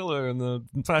Ben Stiller in the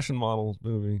Fashion Models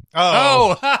movie.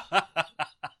 Oh.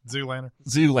 Zoolander.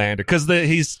 Zoolander. Because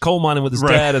he's coal mining with his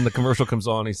Right. dad, and the commercial comes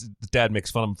on. His dad makes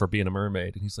fun of him for being a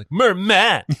mermaid. And he's like,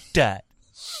 Merman, Dad.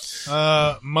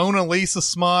 Mona Lisa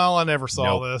Smile. I never saw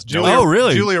Nope. this. Julia, Oh,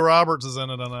 really? Julia Roberts is in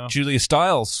it, I know. Julia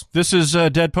Stiles. This is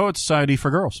Dead Poets Society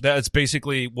for Girls. That's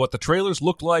basically what the trailers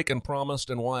looked like and promised,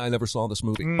 and why I never saw this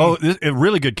movie. Oh, a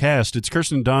really good cast. It's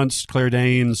Kirsten Dunst, Claire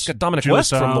Danes, Got Dominic Julia West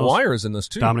from The Stiles, Wire is in this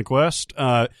too. Dominic West.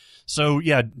 So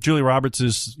yeah, Julia Roberts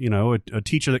is a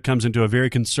teacher that comes into a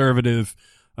very conservative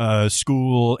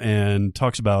school and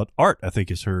talks about art. I think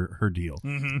is her deal.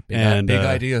 Big, And big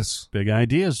ideas. Big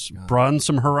ideas. Broaden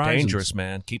some horizons. Dangerous,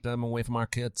 man. Keep them away from our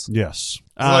kids. Yes.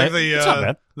 It's like it's not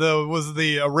bad. was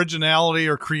the originality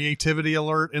or creativity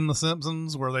alert in The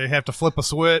Simpsons where they have to flip a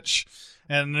switch,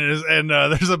 and there's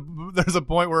a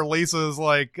point where Lisa is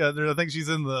like, I think she's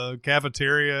in the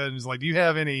cafeteria and she's like, do you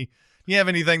have anything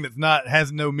that's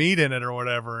has no meat in it or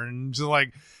whatever? And she's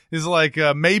like,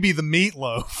 maybe the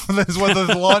meatloaf. That's what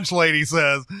the lunch lady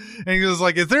says. And he goes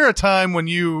like, is there a time when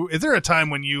you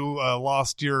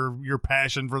lost your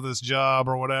passion for this job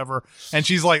or whatever? And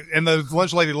she's like, and the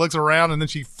lunch lady looks around and then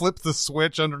she flips the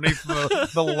switch underneath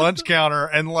the lunch counter,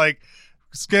 and like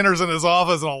Skinner's in his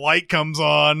office and a light comes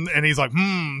on and he's like,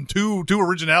 two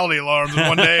originality alarms in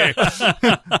one day.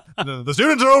 the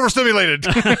students are overstimulated.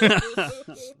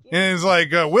 And he's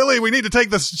like, Willie, we need to take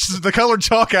the colored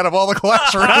chalk out of all the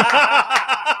classrooms.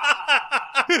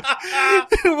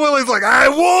 Willie's like, I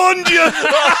warned you.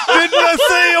 Didn't I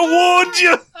say I warned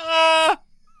you?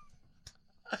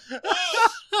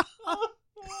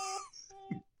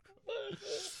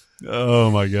 Oh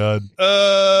my God.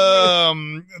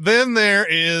 Then there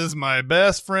is my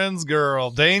best friend's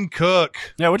girl, Dane Cook.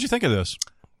 Yeah, what'd you think of this?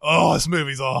 Oh, this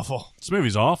movie's awful. This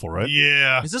movie's awful, right?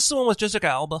 Yeah. Is this the one with Jessica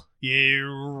Alba? Yeah.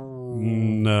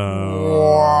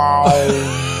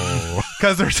 No.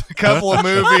 Because there's a couple of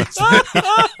movies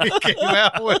that he came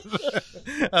out with.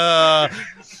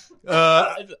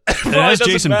 It has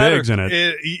Jason Biggs in it.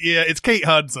 It's Kate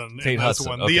Hudson. Kate in this Hudson,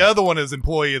 one. okay. The other one is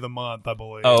Employee of the Month, I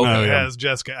believe. Oh, okay. It yeah. has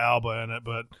Jessica Alba in it,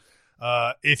 but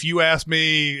If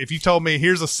you told me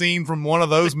here's a scene from one of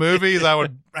those movies, I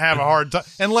would have a hard time,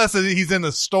 unless he's in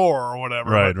the store or whatever.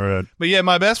 Right. But yeah,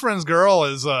 My Best Friend's Girl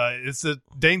is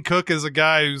Dane Cook is a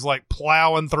guy who's like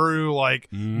plowing through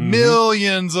like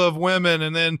millions of women,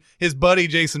 and then his buddy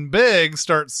Jason Biggs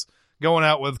starts going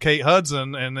out with Kate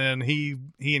Hudson, and then he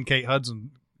and Kate Hudson,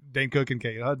 Dane Cook and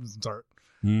Kate Hudson start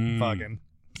fucking.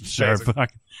 Sure,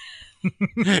 fucking.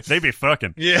 They be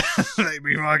fucking. Yeah, they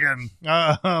be fucking.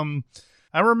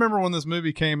 I remember when this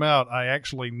movie came out, I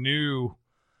actually knew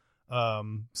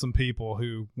some people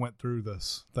who went through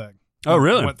this thing. Oh,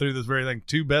 really? Went through this very thing.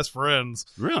 Two best friends.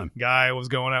 Really? Guy was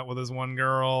going out with his one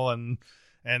girl, and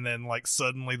then like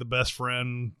suddenly the best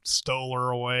friend stole her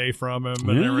away from him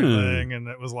and everything, and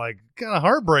it was like kind of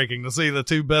heartbreaking to see the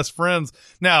two best friends.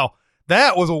 Now,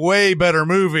 that was a way better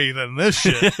movie than this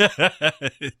shit.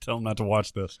 Tell him not to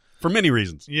watch this for many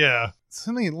reasons. Yeah.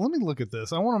 So let me look at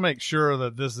this. I want to make sure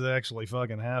that this actually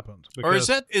fucking happened. Or is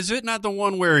it not the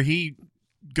one where he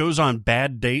goes on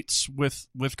bad dates with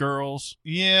girls?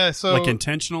 Yeah, so like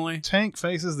intentionally? Tank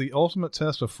faces the ultimate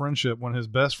test of friendship when his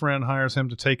best friend hires him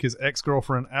to take his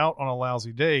ex-girlfriend out on a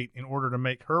lousy date in order to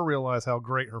make her realize how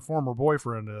great her former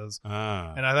boyfriend is.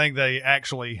 And I think they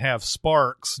actually have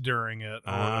sparks during it.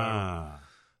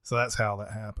 So that's how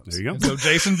that happens. There you go. And so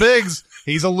Jason Biggs,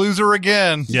 he's a loser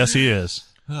again. Yes, he is.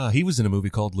 He was in a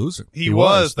movie called Loser. He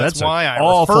was. That's why I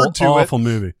referred to it. Awful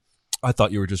movie. I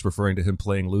thought you were just referring to him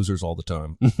playing losers all the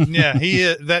time. Yeah, he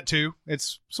is, that too.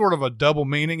 It's sort of a double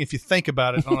meaning if you think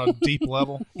about it on a deep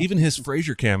level. Even his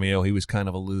Frasier cameo, he was kind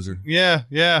of a loser. Yeah.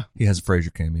 He has a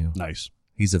Frasier cameo. Nice.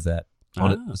 He's a vet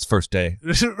on his first day.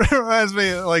 It reminds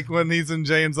me like when he's in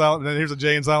Jay and Silent. And here's a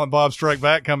Jay and Silent Bob Strike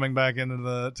Back coming back into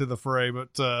the fray,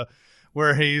 but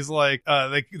where he's like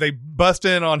they bust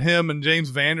in on him and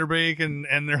James Vanderbeek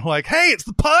and they're like, hey, it's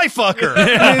the pie fucker.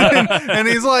 and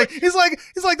he's like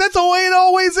that's the way it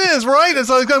always is, right? It's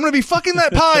like I'm gonna be fucking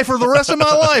that pie for the rest of my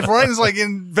life, right? And it's like,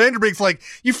 and Vanderbeek's like,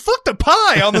 you fucked a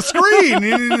pie on the screen,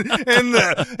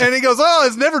 and he goes, oh,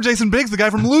 it's never Jason Biggs, the guy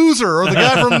from Loser or the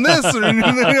guy from this.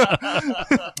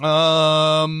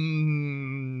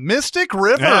 Mystic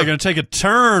River. Yeah, gonna take a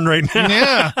turn right now.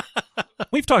 Yeah.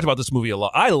 We've talked about this movie a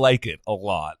lot. I like it a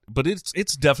lot, but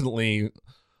it's definitely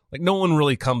like no one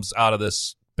really comes out of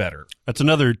this better. That's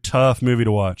another tough movie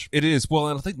to watch. It is. Well,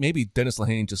 and I think maybe Dennis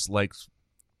Lehane just likes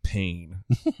pain.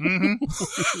 Yeah,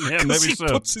 maybe he so.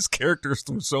 puts his characters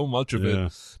through so much of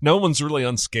it. No one's really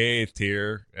unscathed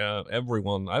here.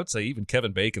 Everyone, I would say even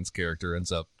Kevin Bacon's character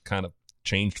ends up kind of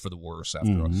changed for the worse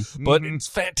after all. But it's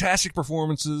fantastic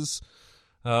performances.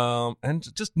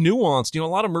 And just nuanced. A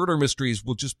lot of murder mysteries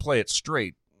will just play it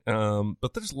straight.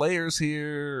 But there's layers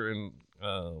here, and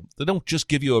they don't just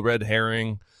give you a red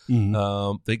herring.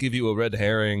 They give you a red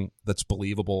herring that's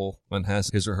believable and has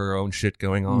his or her own shit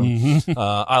going on.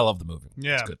 I love the movie.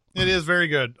 Yeah, it's good. It is very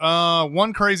good.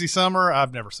 One Crazy Summer.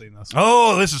 I've never seen this.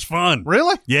 Oh, this is fun.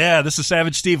 Really? Yeah, this is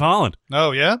Savage Steve Holland.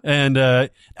 Oh, yeah? And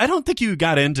I don't think you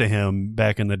got into him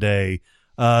back in the day.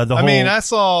 I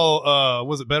saw,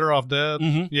 was it Better Off Dead?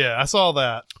 Yeah, I saw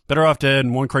that. Better Off Dead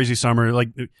and One Crazy Summer, like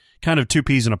kind of two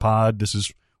peas in a pod. This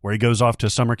is where he goes off to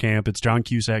summer camp. It's John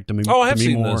Cusack to me. Oh, I have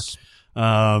Demi seen Moore. this.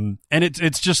 And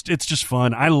it's just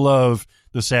fun. I love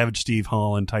the Savage Steve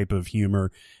Holland type of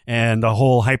humor and the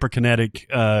whole hyperkinetic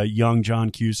young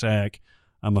John Cusack.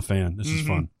 I'm a fan. This is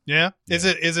fun. Yeah. Is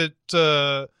it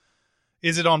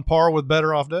on par with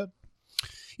Better Off Dead?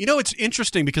 It's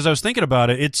interesting because I was thinking about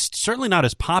it. It's certainly not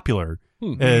as popular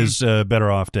as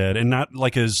Better Off Dead, and not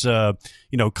like as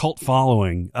cult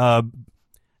following.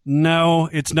 No,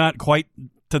 it's not quite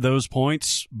to those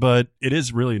points, but it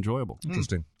is really enjoyable.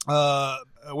 Interesting.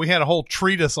 We had a whole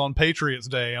treatise on Patriots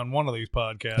Day on one of these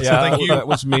podcasts. Yeah, I think that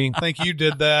was me. I think you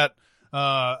did that.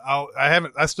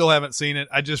 I still haven't seen it.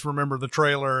 I just remember the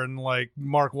trailer and like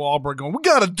Mark Wahlberg going, "We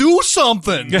got to do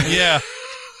something." Yeah.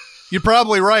 You're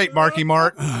probably right, Marky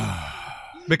Mark.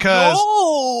 Because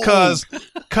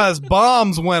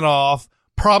bombs went off,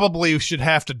 probably should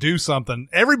have to do something.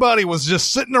 Everybody was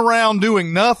just sitting around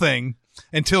doing nothing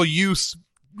until you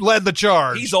led the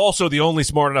charge. He's also the only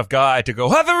smart enough guy to go,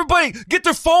 have everybody get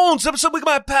their phones. So we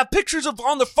might have pictures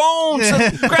on the phones.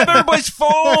 Grab everybody's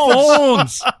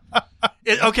phones.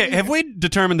 Okay, have we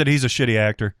determined that he's a shitty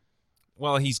actor?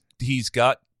 Well, he's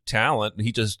got talent.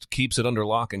 He just keeps it under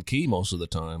lock and key most of the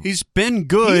time. He's been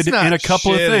good in a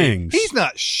couple of things. He's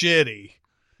not shitty.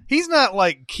 He's not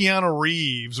like Keanu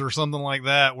Reeves or something like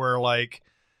that where like,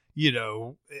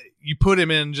 you put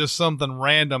him in just something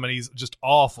random and he's just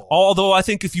awful. Although I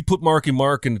think if you put Marky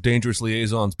Mark in the Dangerous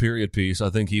Liaisons period piece, I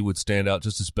think he would stand out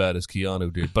just as bad as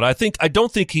Keanu did. But I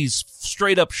don't think he's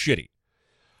straight up shitty.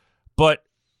 But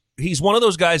he's one of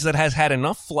those guys that has had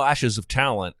enough flashes of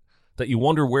talent that you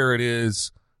wonder where it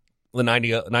is the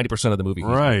 90% of the movie.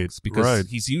 Because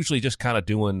he's usually just kind of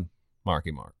doing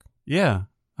Marky Mark. Yeah.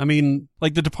 I mean,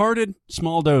 like The Departed,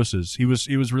 small doses. He was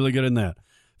really good in that.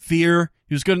 Fear,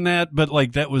 he was good in that, but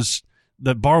like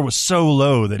the bar was so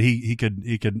low that he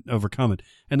could overcome it.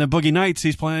 And then Boogie Nights,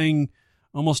 he's playing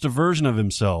almost a version of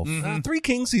himself. Three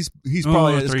Kings, he's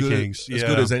probably as Yeah.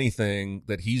 good as anything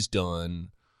that he's done.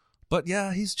 But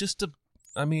yeah, he's just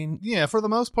Yeah, for the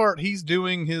most part, he's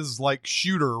doing his like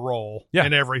shooter role Yeah.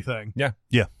 in everything. Yeah.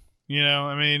 Yeah. You know,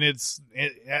 I mean,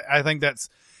 I think that's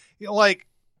like,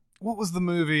 what was the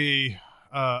movie?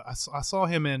 I saw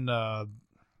him in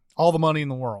All the Money in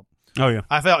the World. Oh, yeah.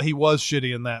 I felt he was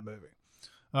shitty in that movie.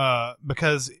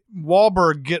 Because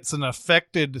Wahlberg gets an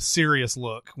affected, serious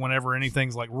look whenever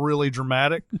anything's like really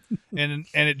dramatic, and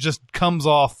it just comes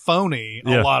off phony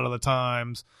a lot of the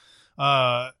times.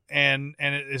 And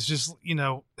it's just, you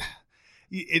know,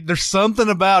 there's something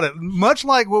about it, much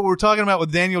like what we were talking about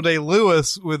with Daniel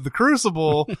Day-Lewis with The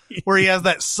Crucible, where he has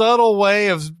that subtle way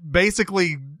of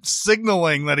basically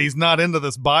signaling that he's not into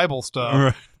this Bible stuff.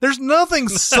 Right. There's nothing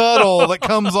subtle that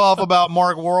comes off about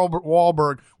Mark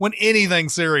Wahlberg when anything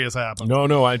serious happens.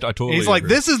 No, I totally He's like,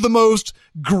 agree. this is the most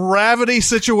gravity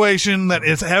situation that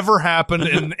has ever happened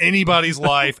in anybody's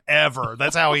life ever.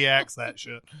 That's how he acts that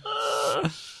shit.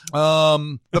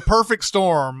 The Perfect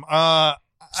Storm.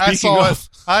 I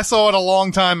saw it a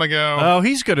long time ago. Oh,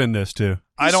 he's good in this too.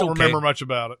 I don't okay. remember much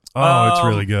about it. Oh, it's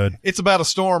really good. It's about a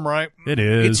storm, right? It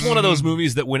is. It's one of those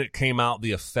movies that when it came out,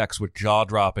 the effects were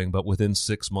jaw-dropping, but within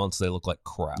 6 months, they look like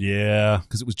crap. Yeah.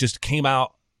 Because it was just came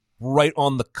out right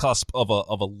on the cusp of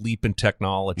a leap in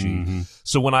technology. Mm-hmm.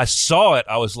 So when I saw it,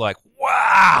 I was like,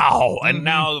 wow! And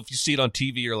now if you see it on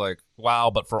TV, you're like,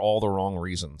 wow, but for all the wrong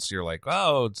reasons. You're like,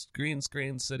 oh, it's green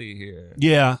screen city here.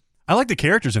 Yeah. I like the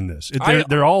characters in this.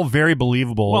 They're all very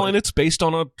believable. Well, and it's based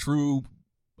on a true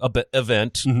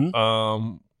event.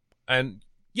 Mhm. And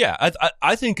yeah,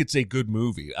 I think it's a good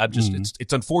movie. I'm just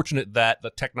it's unfortunate that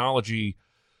the technology,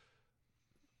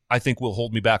 I think, will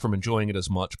hold me back from enjoying it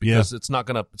as much because it's not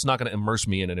gonna immerse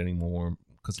me in it anymore.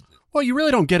 Well, you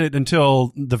really don't get it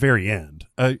until the very end.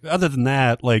 Other than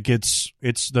that, like it's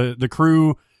the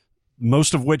crew,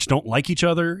 most of which don't like each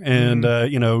other, and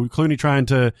Clooney trying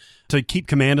to keep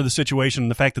command of the situation, and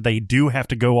the fact that they do have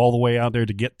to go all the way out there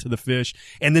to get to the fish,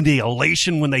 and then the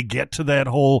elation when they get to that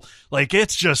hole, like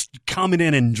it's just coming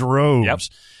in droves.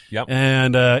 Yep.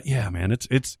 And man,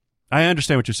 it's. I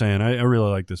understand what you're saying. I really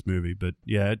like this movie, but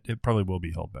yeah, it probably will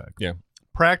be held back. Yeah.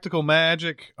 Practical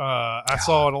Magic. I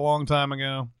saw it a long time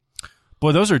ago.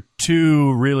 Boy, those are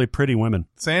two really pretty women.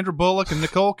 Sandra Bullock and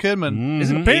Nicole Kidman.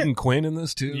 Isn't Peyton Quinn in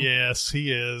this too? Yes,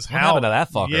 he is. What happened to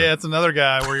that fucker? Yeah, it's another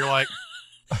guy where you're like,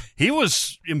 He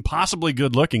was impossibly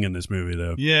good looking in this movie,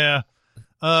 though. yeah.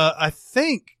 I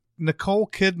think Nicole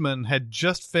Kidman had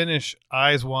just finished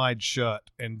Eyes Wide Shut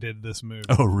and did this movie.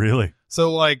 Oh, really?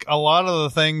 So, like, a lot of the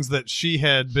things that she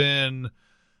had been,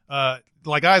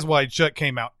 like, Eyes Wide Shut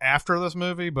came out after this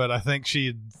movie, but I think she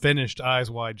had finished Eyes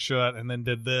Wide Shut and then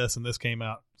did this, and this came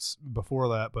out before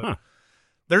that. But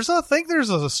I think there's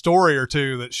a story or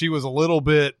two that she was a little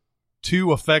bit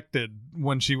too affected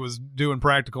when she was doing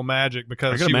Practical Magic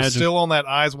because she was still on that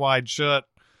Eyes Wide Shut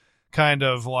kind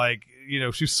of like,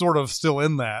 she's sort of still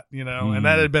in that, and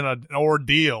that had been an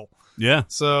ordeal. Yeah.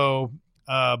 So,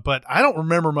 but I don't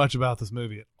remember much about this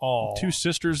movie at all. Two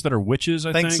sisters that are witches,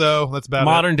 I think. so. That's about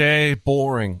Modern day,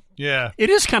 boring. it. Yeah. It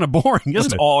is kind of boring, isn't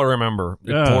That's it? all I remember.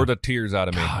 It Yeah. poured the tears out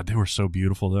of me. God, they were so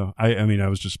beautiful, though. I mean, I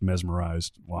was just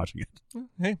mesmerized watching it.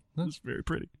 Hey, It was very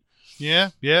pretty. Yeah.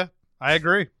 I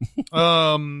agree.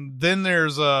 Then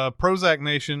there's Prozac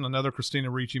Nation, another Christina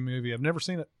Ricci movie. I've never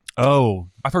seen it. Oh,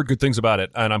 I've heard good things about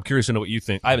it, and I'm curious to know what you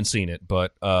think. I haven't seen it,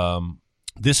 but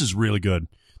this is really good.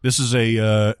 This is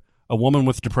a woman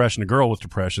with depression, a girl with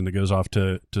depression that goes off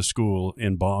to school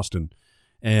in Boston,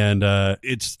 and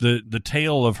it's the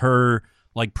tale of her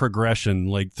like progression,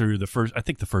 like through the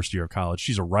first year of college.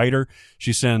 She's a writer.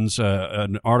 She sends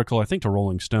an article, I think, to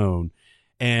Rolling Stone,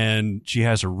 and she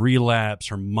has a relapse.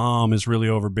 Her mom is really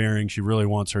overbearing. She really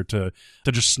wants her to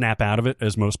just snap out of it,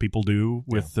 as most people do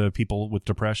with people with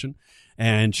depression,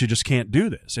 and she just can't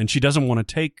do this, and she doesn't want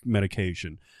to take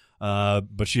medication.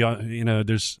 But she,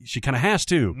 she kind of has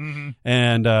to,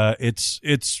 and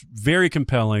it's very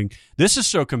compelling. This is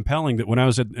so compelling that when I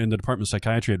was in the Department of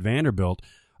Psychiatry at Vanderbilt,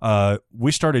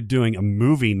 we started doing a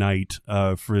movie night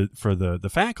for the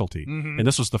faculty, and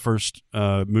this was the first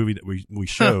movie that we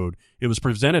showed. It was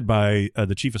presented by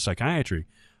the chief of psychiatry,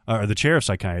 or The Chair of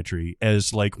Psychiatry,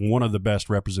 as like one of the best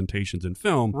representations in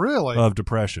film Really? of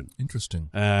depression. Interesting.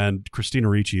 And Christina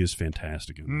Ricci is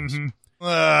fantastic in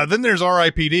this. Then there's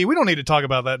R.I.P.D. We don't need to talk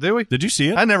about that, do we? Did you see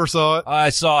it? I never saw it. I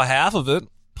saw half of it.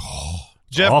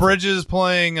 Jeff awful. Bridges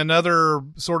playing another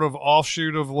sort of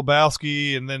offshoot of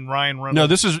Lebowski, and then Ryan Reynolds. No,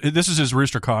 this is his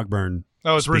Rooster Cogburn.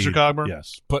 Oh, it's Richard speed. Cogburn?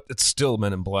 Yes. But it's still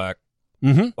Men in Black.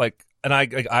 Mm-hmm. Like, and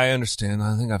I understand.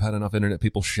 I think I've had enough internet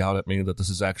people shout at me that this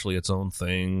is actually its own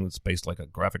thing. It's based like a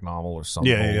graphic novel or some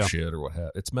bullshit or what have.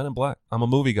 It's Men in Black. I'm a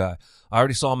movie guy. I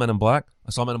already saw Men in Black.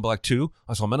 I saw Men in Black 2.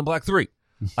 I saw Men in Black 3.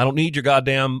 I don't need your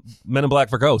goddamn Men in Black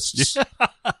for ghosts.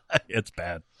 It's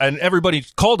bad. And everybody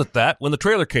called it that when the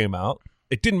trailer came out.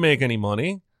 It didn't make any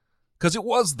money because it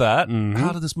was that. Mhm.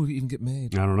 How did this movie even get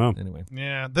made? I don't know. Anyway.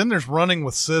 Yeah. Then there's Running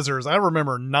with Scissors. I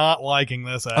remember not liking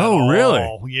this at Oh, all.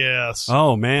 really? Yes.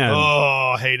 Oh, man.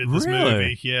 Oh, I hated this Really?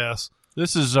 movie. Yes.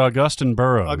 This is Augustin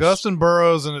Burroughs. Augustin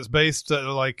Burroughs, and it's based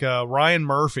Ryan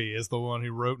Murphy is the one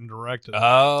who wrote and directed it.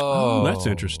 Oh, that's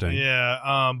interesting.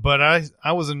 Yeah, but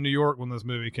I was in New York when this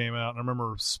movie came out, and I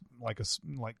remember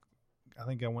I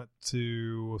think I went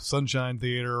to Sunshine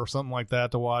Theater or something like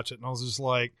that to watch it, and I was just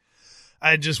like,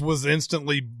 I just was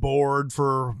instantly bored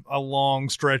for a long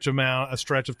stretch of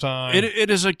time. It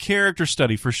is a character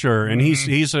study for sure, and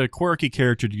he's a quirky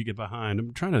character to get behind.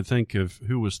 I'm trying to think of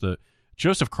who was the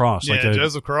Joseph Cross. Yeah, like a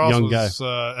Joseph Cross young was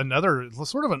guy. Another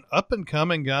sort of an up and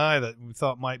coming guy that we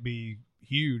thought might be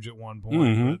huge at one point.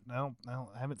 Mhm. But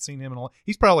I haven't seen him in a long.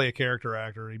 He's probably a character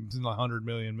actor. He's in 100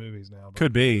 million movies now. But.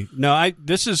 Could be. No,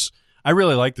 I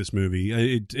really like this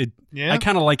movie. Yeah? I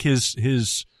kind of like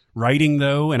his writing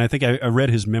though, and I think I read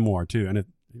his memoir too, and it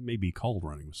may be called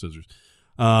Running with Scissors.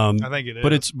 I think it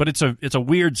is. But it's a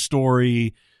weird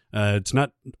story. It's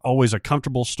not always a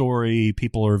comfortable story.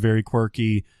 People are very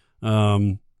quirky.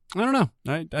 I don't know.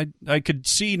 I could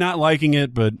see not liking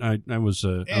it, but I was.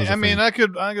 I mean, I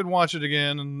could watch it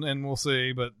again, and we'll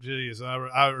see. But geez,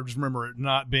 I just remember it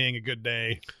not being a good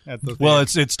day at the. Well,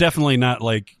 it's definitely not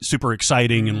like super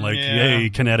exciting and like Yeah. yay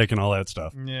kinetic and all that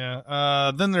stuff.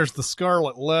 Yeah. Then there's the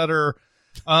Scarlet Letter.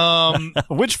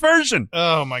 Which version?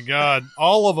 Oh my God,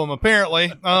 all of them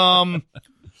apparently.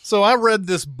 So I read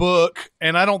this book,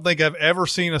 and I don't think I've ever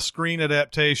seen a screen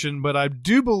adaptation, but I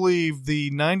do believe the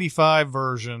 95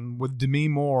 version with Demi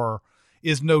Moore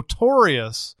is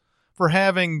notorious for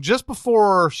having, just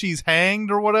before she's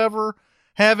hanged or whatever,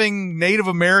 having Native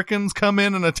Americans come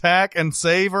in and attack and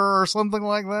save her or something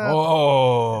like that.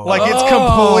 Oh. Like it's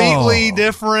completely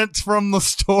different from the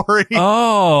story.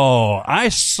 Oh, I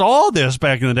saw this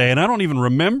back in the day, and I don't even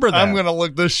remember that. I'm going to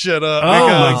look this shit up. Oh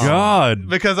because- my God!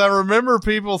 Because I remember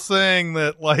people saying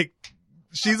that, like,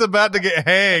 she's about to get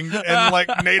hanged and, like,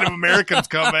 Native Americans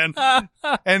come in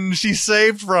and she's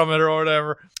saved from it or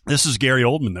whatever. This is Gary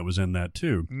Oldman that was in that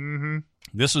too. Mm-hmm.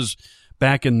 This is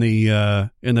back in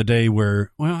the day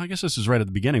where, well, I guess this is right at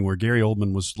the beginning where Gary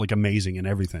Oldman was like amazing in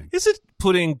everything. Is it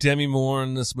putting Demi Moore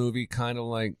in this movie kind of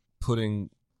like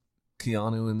putting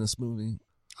Keanu in this movie?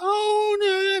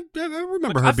 Oh, no, I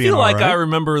remember her I being feel all like right. I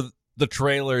remember the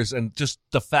trailers, and just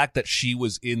the fact that she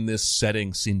was in this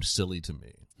setting seemed silly to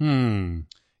me.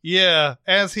 Yeah,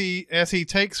 as he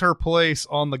takes her place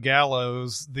on the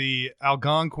gallows, the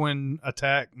Algonquin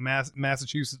attack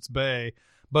Massachusetts Bay.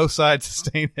 Both sides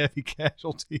sustain heavy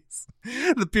casualties.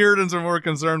 The Puritans are more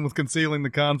concerned with concealing the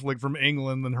conflict from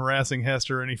England than harassing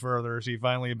Hester any further. She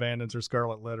finally abandons her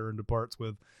Scarlet Letter and departs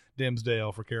with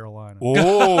Dimsdale for Carolina.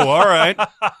 Oh, all right.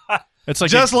 It's like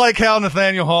Just like how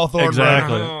Nathaniel Hawthorne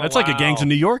exactly. wrote it. That's like a Gangs of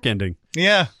New York ending.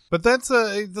 Yeah, but that's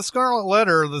the Scarlet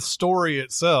Letter. The story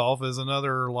itself is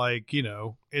another, like, you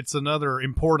know, it's another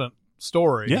important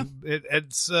story. Yeah.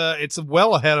 It's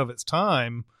well ahead of its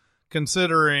time,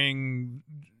 considering,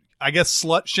 I guess,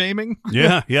 slut shaming.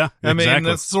 Yeah, yeah. I mean, exactly.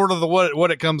 that's sort of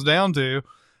what it comes down to.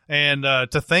 And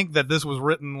to think that this was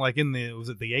written like in the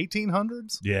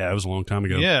 1800s? Yeah, it was a long time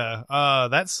ago. Yeah,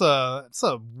 that's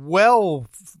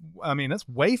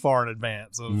way far in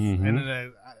advance of, Mhm.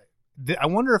 and I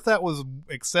wonder if that was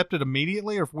accepted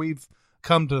immediately, or if we've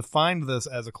come to find this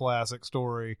as a classic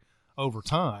story over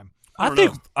time. I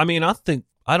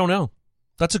don't know.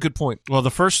 That's a good point. Well,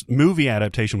 the first movie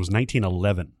adaptation was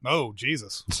 1911, Oh,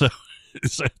 Jesus! so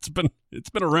it's been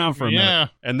around for a Yeah. minute.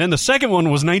 And then the second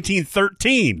one was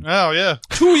 1913. Oh, yeah.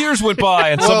 2 years went by,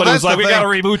 and Well, somebody was that's like, the "We got to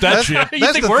thing. reboot that That's- shit." that's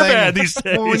You think the we're thing. bad these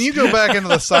days? Well, when you go back into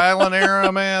the silent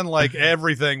era, man, like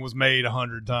everything was made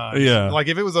 100 times. Yeah. Like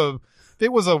if it was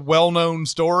a well-known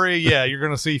story, yeah, you're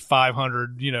going to see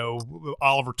 500,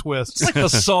 Oliver Twists. It's like the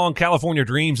song California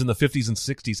Dreams in the 50s and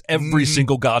 60s. Every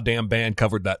single goddamn band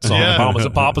covered that song. Yeah. Mamas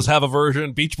and Papas have a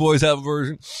version. Beach Boys have a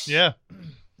version. Yeah.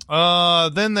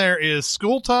 Then there is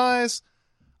School Ties,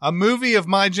 a movie of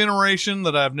my generation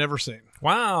that I've never seen.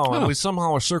 Wow. Oh. And we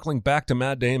somehow are circling back to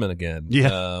Matt Damon again.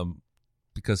 Yeah.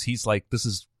 Because he's like, this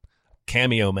is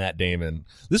cameo Matt Damon.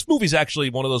 This movie's actually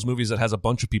one of those movies that has a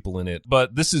bunch of people in it,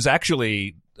 but this is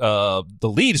actually, the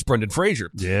lead is Brendan Fraser.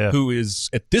 Yeah. Who is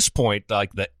at this point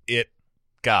like the it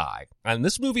guy. And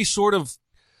this movie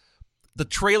the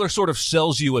trailer sort of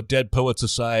sells you a Dead Poet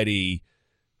Society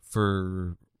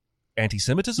for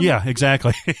anti-Semitism. Yeah,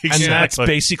 exactly. And that's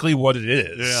basically what it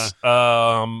is.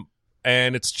 Yeah.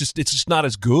 And it's just not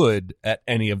as good at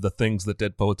any of the things that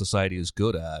Dead Poet Society is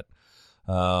good at.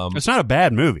 It's not a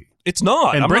bad movie. It's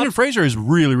not. And Brendan Fraser is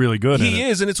really, really good at it. He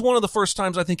is, and it's one of the first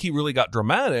times I think he really got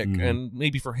dramatic, and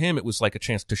maybe for him it was like a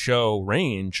chance to show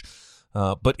range.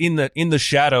 But in the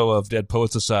shadow of Dead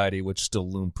Poet Society, which still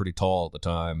loomed pretty tall at the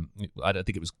time, I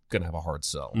think it was going to have a hard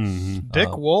sell.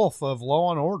 Dick Wolf of Law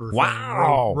and Order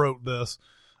Wow. wrote this.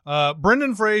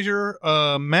 Brendan Fraser,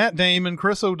 Matt Damon,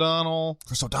 Chris O'Donnell,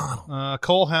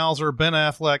 Cole Hauser, Ben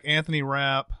Affleck, Anthony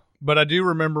Rapp. But I do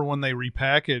remember when they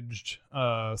repackaged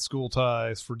School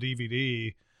Ties for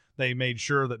DVD, they made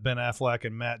sure that Ben Affleck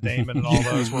and Matt Damon and all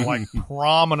those were like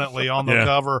prominently on the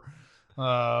cover.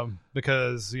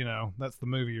 Because, you know, that's the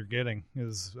movie you're getting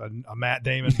is a Matt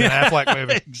Damon, Ben Affleck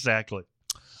movie. Exactly.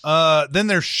 Then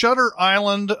there's Shutter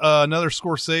Island, another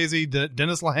Scorsese,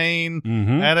 Dennis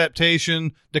Lehane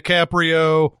adaptation,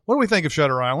 DiCaprio. What do we think of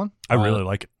Shutter Island? I really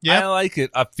like it. Yeah. I like it.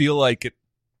 I feel like it.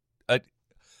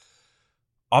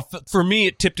 For me,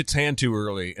 it tipped its hand too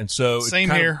early, and so Same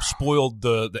it kind here. of spoiled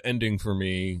the ending for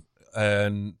me.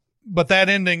 But that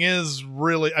ending is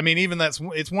really, I mean, even it's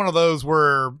one of those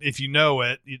where if you know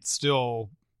it, it's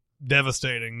still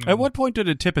devastating. At what point did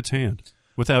it tip its hand?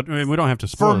 I mean, we don't have to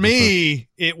spoil For it, me,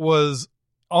 it was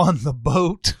on the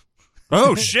boat. but-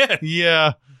 Oh, shit.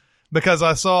 Yeah, because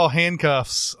I saw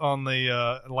handcuffs on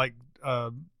the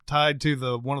tied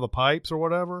to one of the pipes or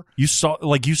whatever. You saw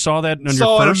that on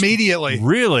Saw your it first? immediately.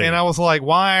 Really? And I was like,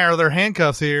 why are there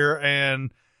handcuffs here?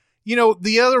 And you know,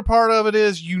 the other part of it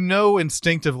is, you know,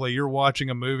 instinctively you're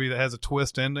watching a movie that has a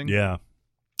twist ending. Yeah.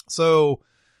 So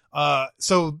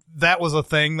that was a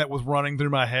thing that was running through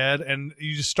my head, and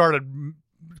you just started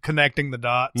connecting the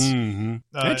dots.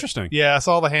 Interesting. Yeah, I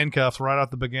saw the handcuffs right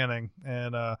at the beginning,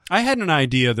 and I had an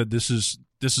idea that this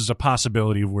is a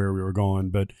possibility of where we were going,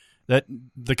 but that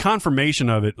the confirmation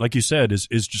of it, like you said, is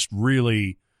just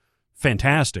really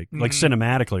fantastic. Like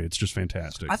cinematically, it's just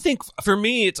fantastic. I think for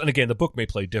me, and again, the book may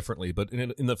play differently, but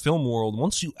in the film world,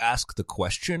 once you ask the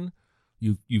question,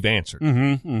 you've answered.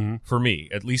 For me,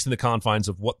 at least in the confines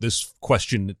of what this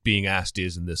question being asked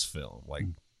is in this film. Like,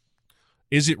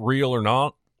 is it real or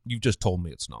not? You've just told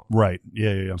me it's not. Right.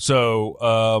 Yeah.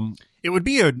 So, It would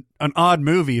be an odd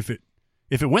movie if it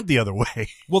went the other way.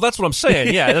 well, that's what I'm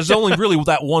saying. Yeah, there's only really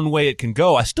that one way it can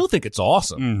go. I still think it's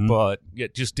awesome, but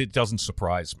it doesn't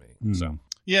surprise me. So,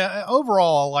 yeah,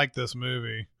 overall, I like this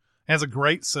movie. It has a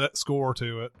great score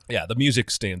to it. yeah, the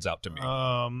music stands out to me.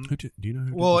 Do you know who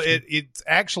did Well, this one? it's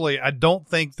actually, I don't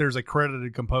think there's a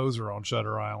credited composer on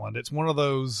Shutter Island. It's one of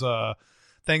those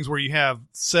things where you have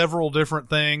several different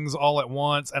things all at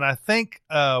once, and I think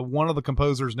one of the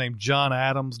composers named John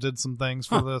Adams did some things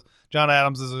for this. John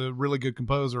Adams is a really good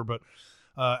composer, but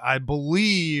I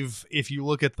believe if you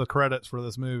look at the credits for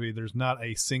this movie, there's not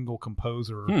a single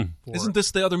composer. For Isn't it.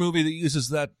 this the other movie that uses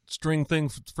that string thing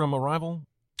from Arrival?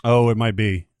 Oh, it might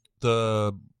be.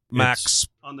 The Max It's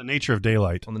on the Nature of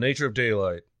Daylight. on the Nature of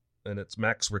Daylight, and it's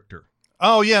Max Richter.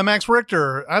 Oh yeah, Max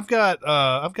Richter. I've got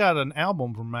an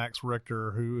album from Max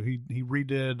Richter who he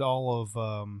redid all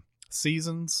of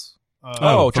Seasons.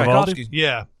 Tchaikovsky.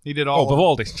 Yeah, he did all.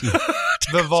 Vivaldi.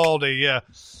 Vivaldi. Yeah,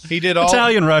 he did all.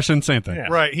 Italian, Russian, same thing. Yeah.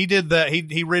 Right, he did that. He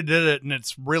redid it, and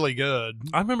it's really good.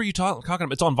 I remember you talking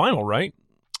about it's on vinyl, right?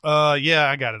 Yeah,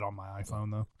 I got it on my iPhone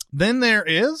though. Then there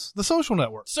is The Social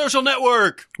Network. Social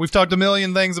Network. We've talked a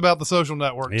million things about The Social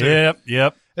Network too.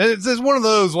 Yep. It's one of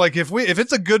those, like, if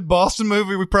it's a good Boston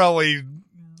movie, we probably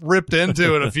ripped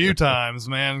into it a few times,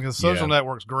 man, because Social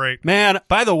Network's great. Man,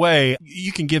 by the way,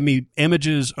 you can give me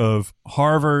images of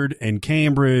Harvard and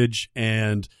Cambridge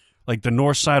and like the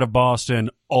north side of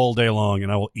Boston all day long,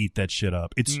 and I will eat that shit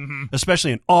up. It's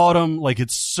especially in autumn, like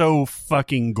it's so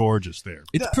fucking gorgeous there.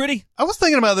 It's pretty. I was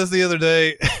thinking about this the other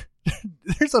day.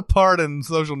 There's a part in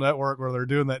Social Network where they're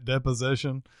doing that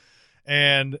deposition,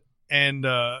 and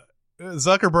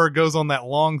Zuckerberg goes on that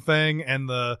long thing, and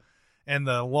the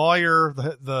lawyer,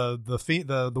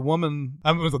 the woman,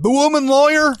 the woman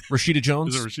lawyer. Rashida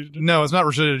Jones. No, it's not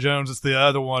Rashida Jones. It's the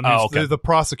other one. Oh, Who's okay. the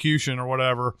prosecution or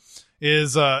whatever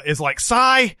is like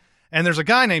Cy, and there's a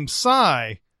guy named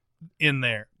Cy in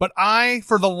there. But I,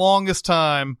 for the longest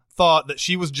time, thought that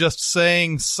she was just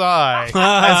saying sigh,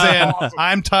 as in,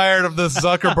 I'm tired of this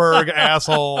Zuckerberg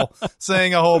asshole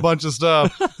saying a whole bunch of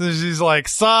stuff. So she's like,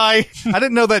 sigh. I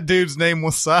didn't know that dude's name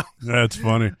was Sigh. That's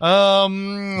funny.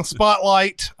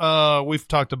 Spotlight. We've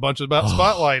talked a bunch about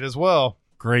Spotlight as well.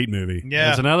 Great movie. Yeah.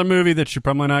 It's another movie that you're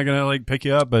probably not going to like pick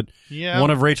you up, but Yeah.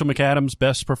 one of Rachel McAdams'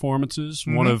 best performances.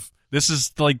 One of, this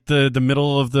is like the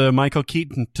middle of the Michael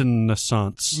Keaton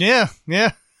renaissance. Yeah,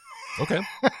 yeah. Okay.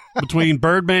 Between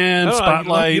Birdman, No,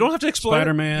 Spotlight, you don't have to explain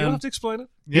Spider-Man. it. You don't have to explain it.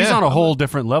 He's Yeah. on a whole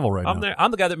different level right I'm now. there.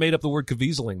 I'm the guy that made up the word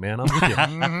caviezeling, man. I'm with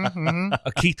you.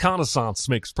 A Keith Renaissance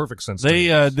makes perfect sense. They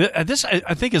to me. this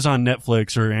I think is on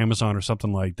Netflix or Amazon or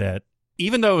something like that.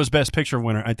 Even though it was Best Picture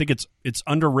winner, I think it's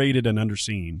underrated and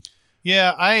underseen.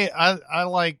 Yeah, I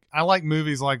like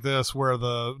movies like this where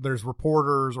there's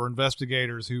reporters or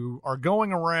investigators who are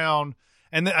going around,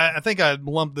 and I think I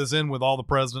lumped this in with All the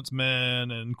President's Men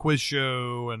and Quiz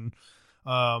Show and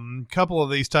a couple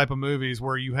of these type of movies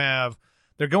where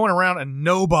they're going around and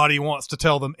nobody wants to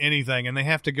tell them anything, and they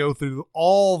have to go through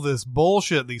all this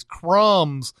bullshit, these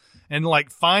crumbs, and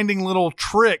like finding little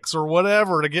tricks or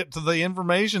whatever to get to the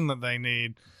information that they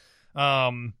need.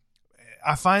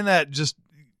 I find that just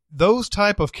those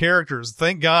type of characters,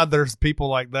 thank God there's people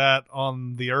like that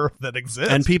on the earth that exist.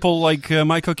 And people like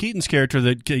Michael Keaton's character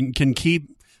that can keep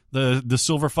the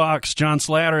Silver Fox, John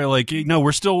Slatter, like, no,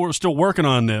 we're still working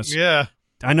on this. Yeah.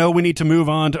 I know we need to move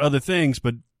on to other things,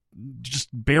 but just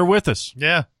bear with us.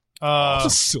 Yeah. The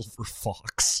Silver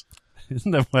Fox.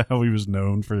 Isn't that how he was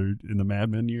known for in the Mad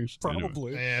Men years?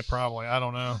 Probably. Yeah, probably. I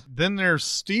don't know. Then there's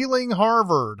Stealing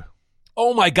Harvard.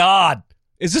 Oh my God!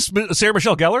 Is this Sarah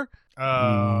Michelle Gellar?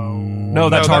 No,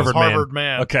 that's Harvard Man. Harvard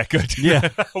Man. Okay, good. Yeah.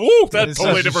 Woo, that's It's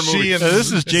totally just different she movie. and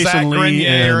This is Zach Jason Lee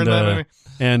Grenier in that movie.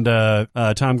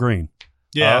 and Tom Green.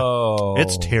 Yeah. Oh,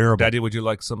 It's terrible. Daddy, would you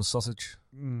like some sausage?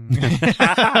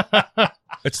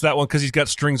 It's that one because he's got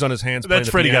strings on his hands. That's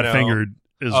playing Freddie the Got piano. Fingered.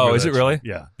 Oh, is it really?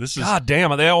 Yeah. This is God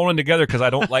damn, they all run together because I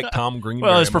don't like Tom Green.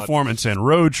 well, very his much. performance in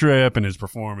Road Trip and his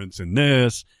performance in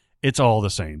this, it's all the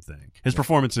same thing. His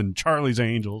performance in Charlie's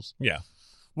Angels. Yeah.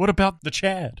 What about the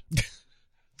Chad?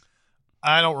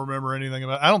 I don't remember anything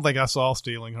about. I don't think I saw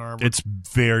Stealing Harvard. It's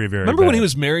very, very. Remember when bad. he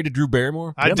was married to Drew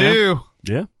Barrymore? I Yeah, do.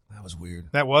 Yeah. That was weird.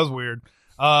 That was weird.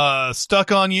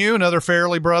 Stuck on You, another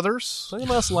Farrelly Brothers. So they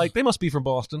must be from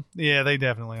Boston. Yeah, they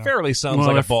definitely are. Fairly sounds Well,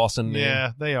 like a if- Boston name.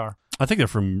 Yeah, they are. I think they're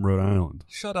from Rhode Island,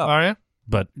 Shut up. Are you?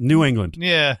 but New England.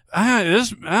 Yeah. I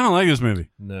don't like this movie.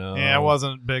 No. Yeah, I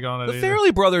wasn't big on it The either.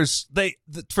 Farrelly Brothers,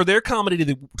 for their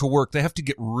comedy to work, they have to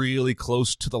get really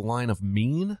close to the line of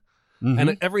mean. Mhm.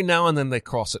 And every now and then they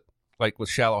cross it, like with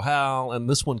Shallow Hal, and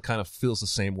this one kind of feels the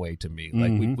same way to me.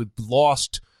 Like we've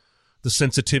lost the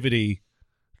sensitivity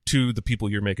to the people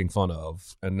you're making fun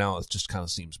of, and now it just kind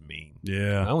of seems mean. I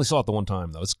Yeah. only saw it the one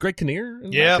time, though. It's Greg Kinnear.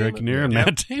 and Yeah. Matt Greg Damon? Kinnear and Yeah.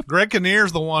 Matt Damon. Greg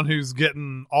Kinnear's the one who's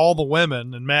getting all the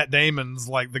women, and Matt Damon's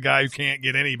like the guy who can't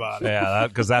get anybody. Yeah,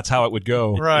 because that's how it would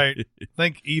go. Right. I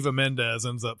think Eva Mendes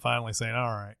ends up finally saying, all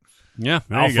right. Yeah.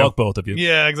 There I'll you go. fuck both of you.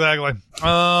 Yeah, exactly.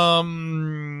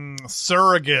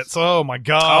 Surrogates. Oh my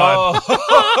God.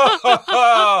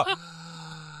 Oh.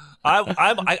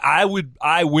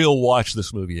 I will watch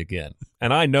this movie again,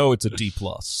 and I know it's a D+.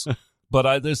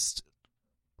 But there's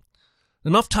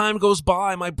enough time goes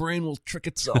by, my brain will trick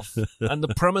itself, and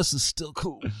the premise is still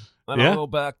cool. And Yeah. I'll go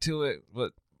back to it,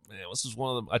 but man, this is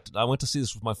one of them. I went to see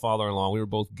this with my father-in-law. We were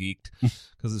both geeked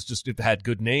because it had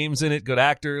good names in it, good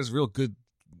actors, real good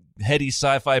heady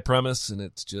sci-fi premise, and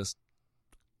it's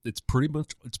pretty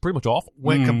much awful.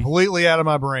 Went completely out of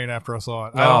my brain after I saw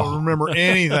it. I Oh. don't remember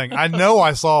anything. I know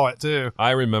I saw it too.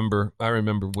 I remember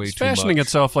way It's too much. fashioning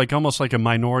itself like almost like a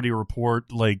Minority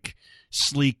Report, like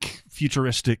sleek,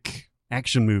 futuristic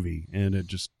action movie, and it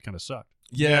just kind of sucked.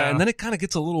 Yeah, Yeah. and then it kind of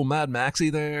gets a little Mad Maxy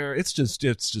there. It's just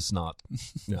not.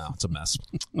 No, it's a mess.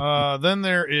 Then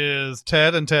there is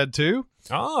Ted and Ted 2.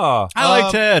 Ah, I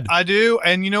like Ted. I do.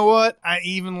 And you know what? I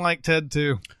even like Ted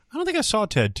 2. I don't think I saw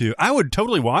Ted 2. I would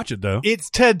totally watch it though. It's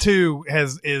Ted 2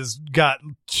 is got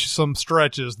some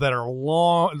stretches that are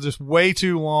long, just way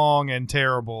too long and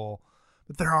terrible.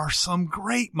 But there are some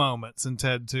great moments in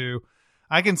Ted 2.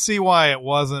 I can see why it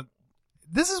wasn't.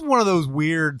 This is one of those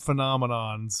weird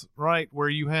phenomenons, right? Where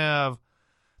you have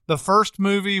the first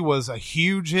movie was a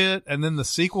huge hit, and then the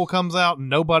sequel comes out and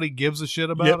nobody gives a shit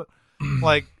about Yep. it.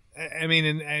 Like, I mean,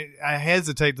 and I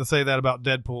hesitate to say that about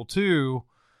Deadpool 2,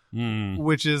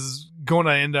 which is going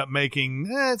to end up making,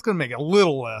 it's going to make a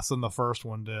little less than the first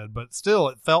one did, but still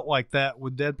it felt like that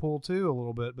with Deadpool 2 a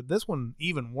little bit, but this one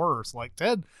even worse. Like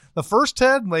the first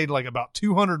Ted made like about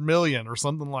 200 million or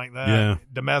something like that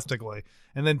domestically.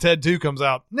 And then Ted 2 comes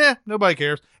out, nobody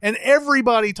cares. And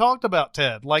everybody talked about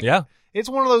Ted. Like, it's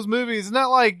one of those movies, it's not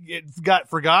like it got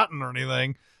forgotten or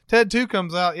anything. Ted 2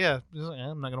 comes out, I'm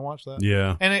not going to watch that.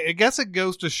 Yeah. And I guess it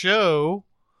goes to show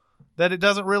that it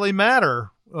doesn't really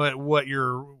matter if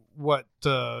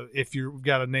you've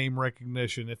got a name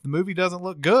recognition. If the movie doesn't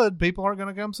look good, people aren't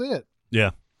going to come see it. Yeah.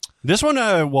 This one,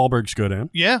 Wahlberg's good in.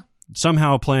 Yeah.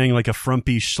 Somehow playing like a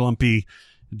frumpy, schlumpy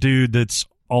dude that's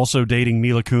also dating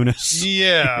Mila Kunis.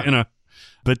 Yeah.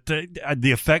 But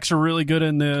the effects are really good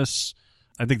in this.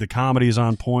 I think the comedy is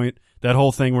on point. That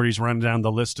whole thing where he's running down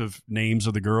the list of names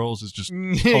of the girls is just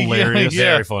hilarious.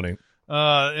 Very funny.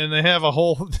 And they have a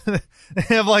whole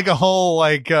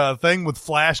thing with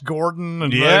Flash Gordon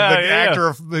and the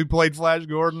actor who played Flash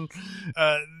Gordon.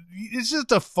 It's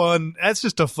just a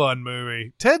fun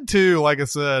movie. Ted 2, like I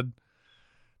said,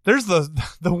 there's the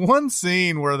one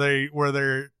scene where they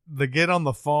get on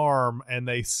the farm and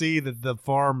they see that the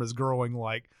farm is growing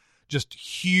like just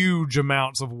huge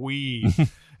amounts of weed.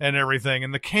 And everything,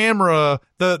 and the camera,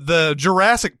 the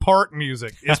Jurassic Park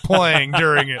music is playing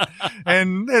during it,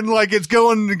 and like it's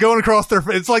going across their.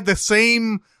 It's like the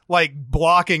same like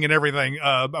blocking and everything.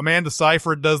 Amanda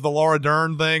Seyfried does the Laura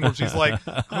Dern thing where she's like,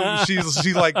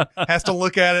 she like has to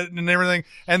look at it and everything,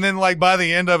 and then like by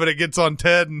the end of it, it gets on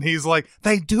Ted, and he's like,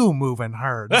 they do move in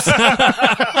herds.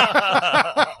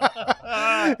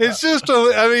 It's just,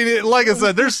 like I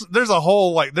said, there's a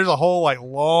whole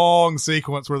long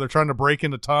sequence where they're trying to break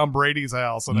into Tom Brady's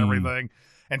house and everything,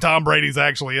 and Tom Brady's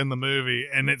actually in the movie,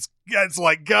 and it's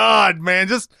like, God, man,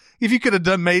 just if you could have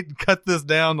cut this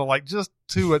down to like just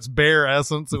to its bare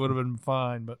essence, it would have been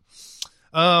fine. But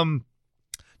to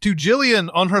Jillian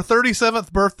on her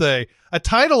 37th birthday, a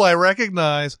title I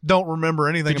recognize, don't remember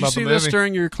anything about the movie. Did you see this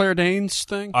during your Claire Danes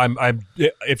thing?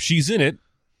 If she's in it.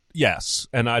 Yes,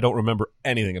 and I don't remember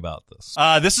anything about this.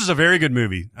 This is a very good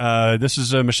movie. This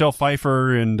is Michelle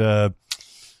Pfeiffer and the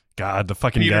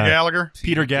fucking Peter guy. Gallagher.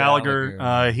 Peter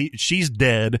Gallagher. She's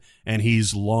dead, and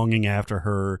he's longing after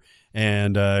her.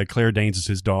 And Claire Danes is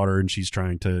his daughter, and she's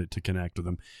trying to connect with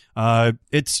him.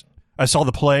 I saw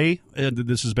the play that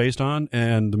this is based on,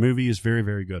 and the movie is very,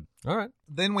 very good. All right.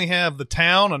 Then we have The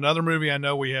Town, another movie I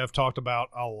know we have talked about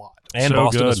a lot. And So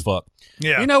Boston good. as fuck.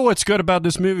 Yeah. You know what's good about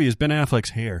this movie is Ben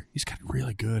Affleck's hair. He's got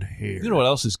really good hair. You know what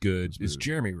else is good? Is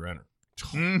Jeremy Renner.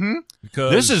 Mm-hmm.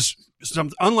 Because This is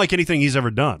unlike anything he's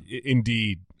ever done.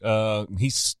 Indeed.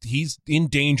 He's in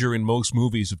danger in most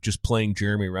movies of just playing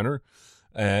Jeremy Renner.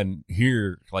 And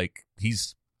here, like,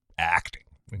 he's acting.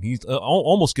 And he's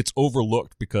almost gets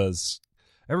overlooked because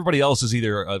everybody else is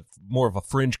either more of a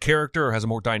fringe character or has a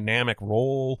more dynamic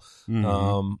role.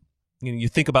 Mhm. You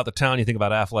think about The Town, you think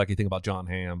about Affleck, you think about John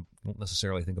Hamm. You don't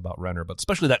necessarily think about Renner, but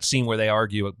especially that scene where they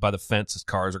argue by the fence as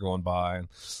cars are going by, and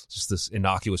it's just this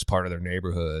innocuous part of their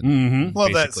neighborhood. Mm-hmm.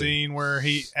 Love that basically. scene where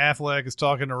Affleck is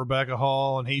talking to Rebecca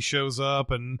Hall and he shows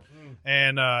up and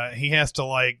he has to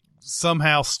like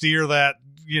somehow steer that,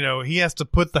 he has to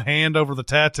put the hand over the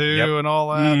tattoo and all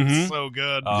that. Mhm. It's so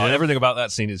good. Everything about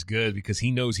that scene is good because he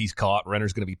knows he's caught.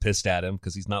 Renner's going to be pissed at him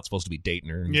because he's not supposed to be dating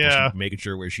her. He's supposed to be making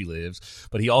sure where she lives.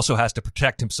 But he also has to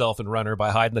protect himself and Renner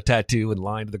by hiding the tattoo and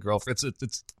lying to the girlfriend.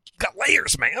 It's got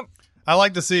layers, man. I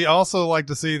also like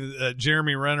to see that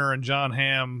Jeremy Renner and John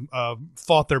Hamm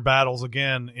fought their battles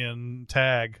again in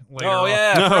Tag later on. Oh,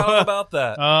 yeah. I forgot about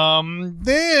that.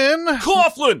 Then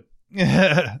Coughlin!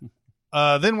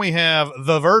 Then we have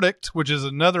The Verdict, which is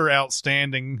another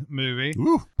outstanding movie.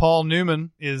 Ooh. Paul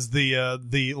Newman is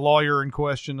the lawyer in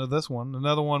question of this one.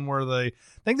 Another one where they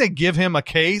give him a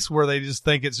case where they just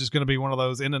think it's just going to be one of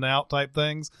those in and out type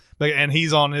things, and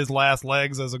he's on his last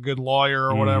legs as a good lawyer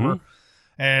or whatever.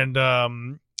 And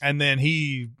then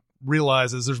he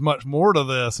realizes there's much more to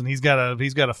this, and he's got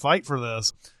to fight for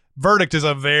this. Verdict is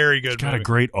a very good He's got movie. a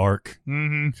great arc.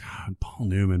 Mm-hmm. God, Paul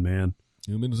Newman, man.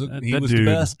 Newman was That the dude.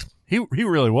 best. He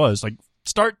really was, like,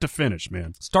 start to finish,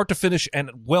 man. Start to finish and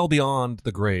well beyond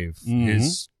the grave. Mhm.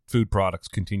 His food products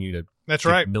continue to That's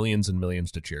give right. millions and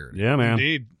millions to charity. Yeah, man.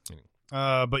 Indeed.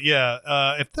 But yeah,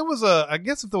 if there was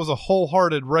a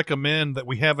wholehearted recommend that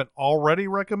we haven't already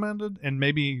recommended, and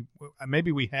maybe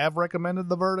we have recommended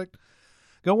The Verdict,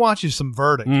 go watch you some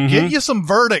Verdict. Mhm. Get you some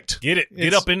Verdict. Get it. Get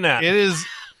It's- up in that.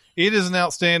 It is an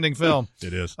outstanding film.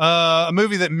 It is. A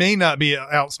movie that may not be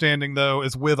outstanding though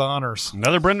is With Honors.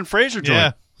 Another Brendan Fraser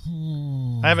joint.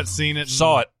 Yeah, I haven't seen it.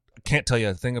 Saw it. Can't tell you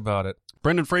a thing about it.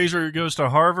 Brendan Fraser goes to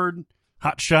Harvard,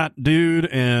 hotshot dude,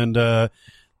 and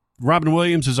Robin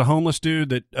Williams is a homeless dude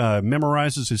that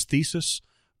memorizes his thesis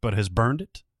but has burned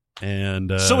it.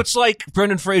 And So it's like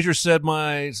Brendan Fraser said,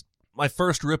 my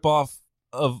first ripoff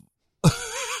of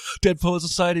Dead Poets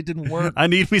Society didn't work. I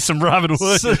need me some Robin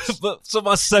Williams. So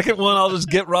my second one, I'll just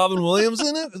get Robin Williams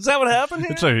in it? Is that what happened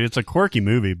here? It's a quirky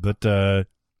movie, but I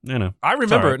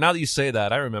remember all right. it. Now that you say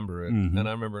that, I remember it. Mhm. And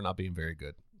I remember it not being very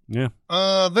good. Yeah.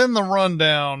 Then the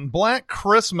rundown. Black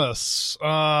Christmas.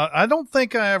 I don't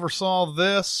think I ever saw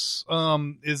this.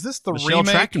 Is this the Michelle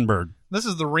remake? Trachtenberg. This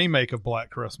is the remake of Black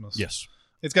Christmas. Yes.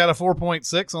 It's got a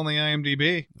 4.6 on the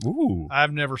IMDb. Ooh.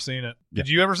 I've never seen it. Yeah. Did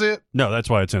you ever see it? No, that's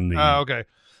why it's in the. Oh, okay.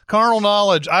 Carnal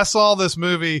Knowledge. I saw this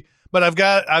movie, but I've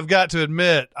got to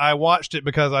admit, I watched it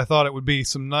because I thought it would be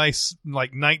some nice,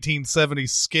 like 1970s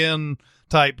skin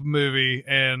type movie,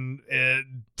 and it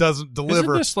doesn't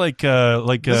deliver. Isn't this like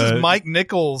This is Mike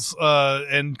Nichols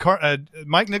and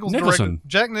Mike Nichols Nicholson. directed.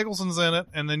 Jack Nicholson's in it,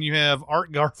 and then you have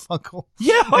Art Garfunkel,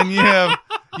 Yeah. and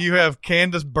you have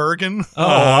Candace Bergen. Oh,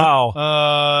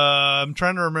 wow. I'm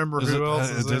trying to remember who else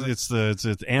is in it.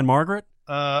 it's Anne Margaret.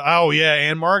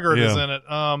 Anne Margaret is Yeah. in it.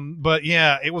 But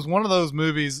yeah, it was one of those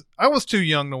movies. I was too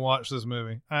young to watch this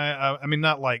movie. I mean,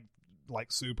 not like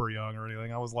super young or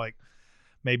anything. I was like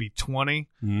maybe 20,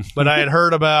 but I had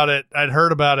heard about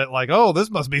it. Like, oh,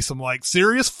 this must be some like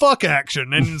serious fuck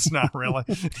action, and it's not really.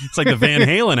 It's like the Van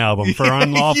Halen album for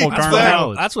unlawful Yeah, carnal that's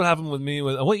knowledge. That's what happened with me.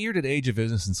 What year did Age of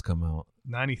Innocence come out?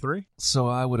 93. So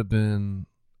I would have been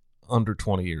under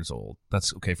 20 years old.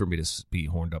 That's okay for me to be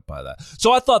horned up by that.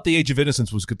 So I thought the Age of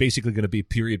Innocence was basically going to be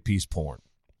period piece porn.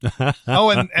 Oh,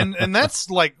 and that's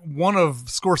like one of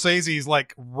Scorsese's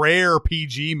like rare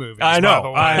PG movies. I by the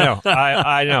know. way.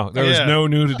 I know. There was Yeah. no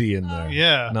nudity in there.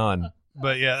 Yeah. None.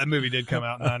 But yeah, that movie did come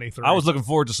out in 93. I was looking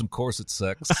forward to some corset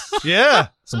sex, yeah.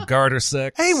 some garter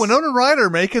sex. Hey, Winona Ryder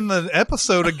making the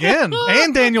episode again,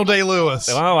 and Daniel Day-Lewis.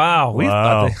 Oh, wow.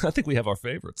 Wow. I think we have our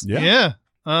favorites. Yeah.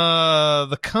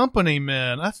 The Company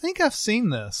Men. I think I've seen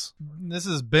this. This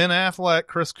is Ben Affleck,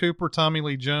 Chris Cooper, Tommy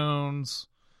Lee Jones.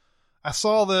 I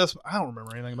saw this. I don't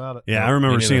remember anything about it. Yeah, I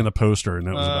remember Me seeing neither. the poster, and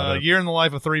that was about A it. year in the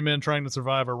life of three men trying to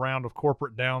survive a round of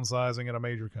corporate downsizing at a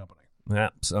major company. Yeah,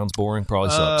 sounds boring. Probably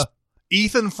sucks.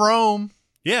 Ethan Frome.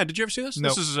 Yeah, did you ever see this?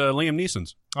 Nope. This is Liam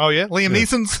Neeson's. Oh yeah, Liam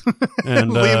Neeson's.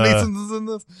 And, Liam Neeson's is in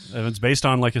this. And it's based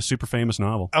on like a super famous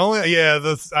novel.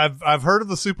 I've heard of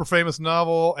the super famous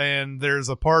novel, and there's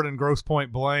a part in Grosse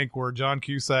Point Blank where John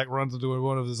Cusack runs into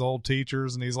one of his old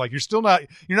teachers, and he's like,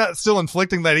 "You're not still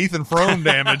inflicting that Ethan Frome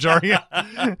damage, are you?"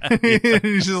 And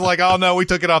he's just like, "Oh no, we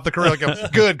took it off the curriculum.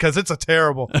 Good, because it's a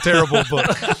terrible, terrible book."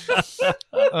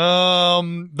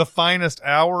 The Finest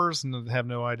Hours. Have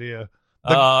no idea.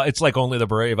 It's like Only the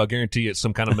Brave. I'll guarantee it's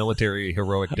some kind of military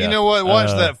heroic death. You know what?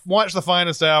 Watch The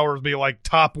Finest Hours be like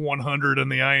top 100 in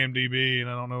the IMDb, and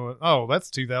I don't know what. Oh,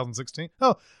 that's 2016.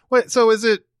 Oh, wait. So is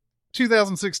it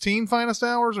 2016 Finest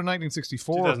Hours or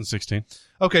 1964? 2016.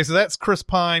 Okay, so that's Chris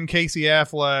Pine, Casey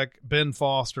Affleck, Ben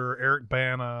Foster, Eric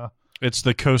Bana. It's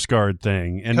the Coast Guard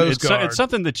thing, and Coast Guard. it's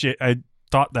something that I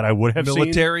thought that I would have seen.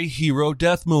 military hero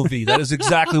death movie. That is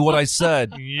exactly what I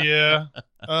said. Yeah.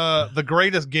 The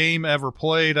Greatest Game Ever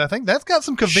Played. I think that's got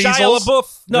some Shia Caviezel's.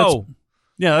 LaBeouf. No.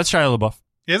 Yeah, that's Shia LaBeouf.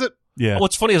 Is it? Yeah.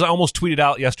 What's funny is I almost tweeted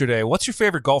out yesterday, what's your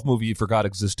favorite golf movie you forgot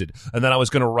existed? And then I was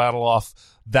going to rattle off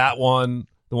that one,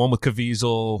 the one with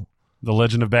Caviezel, The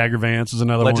Legend of Bagger Vance is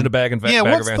another Legend one. of Bagger Vance. Yeah,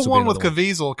 what's Vance the would be one with another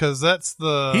Caviezel? Because that's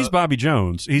the. He's Bobby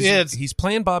Jones. He's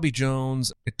playing Bobby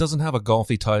Jones. It doesn't have a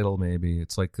golfy title, maybe.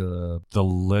 It's like the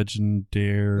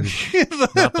legendary.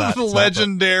 Not that. the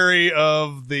legendary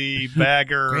of the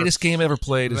bagger. greatest game ever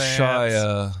played is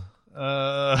Vance.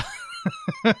 Shia.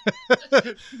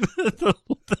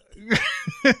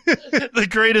 The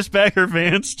greatest Bagger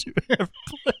Vance to ever.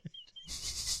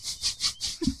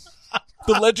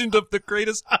 The legend of the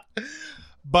greatest.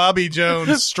 Bobby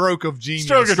Jones' Stroke of Genius.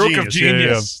 Stroke of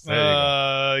Genius. There you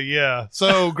go. Yeah.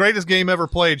 So, greatest game ever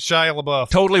played, Shia LaBeouf.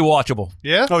 Totally watchable.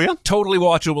 Yeah? Oh yeah. Totally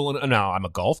watchable. And now I'm a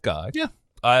golf guy. Yeah.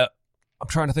 I'm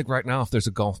trying to think right now if there's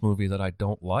a golf movie that I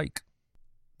don't like.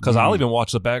 Because I'll even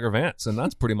watch the Bagger Vance, and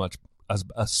that's pretty much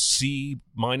a C-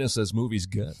 as movies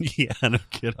get. Yeah, no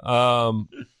kidding.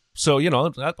 So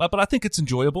but I think it's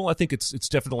enjoyable. I think it's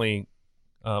definitely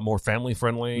more family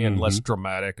friendly and less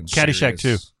dramatic and Caddyshack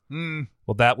serious. Mm.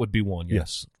 Well, that would be one.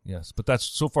 Yes. But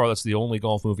that's the only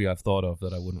golf movie I've thought of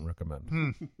that I wouldn't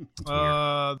recommend.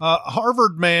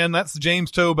 Harvard Man, that's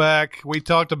James Toback. We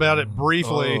talked about it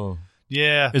briefly. Oh.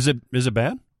 Yeah. Is it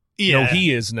bad? Yeah. No,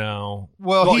 he is now.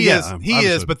 Well, he yeah, is. He is,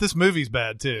 obviously. but this movie's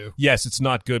bad too. Yes, it's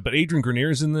not good, but Adrian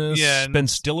Grenier's in this. Yeah, and Ben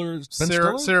Stiller.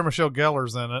 Sarah Michelle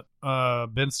Gellar's in it.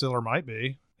 Ben Stiller might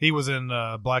be. He was in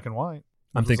Black and White.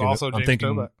 I'm It was thinking. also I'm James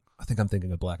thinking. Toback. I think I'm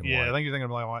thinking of Black and Yeah, White. I think you're thinking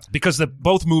of Black and White. Because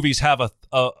both movies have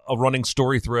a running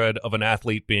story thread of an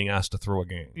athlete being asked to throw a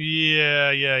game.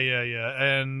 Yeah.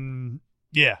 And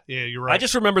yeah, you're right. I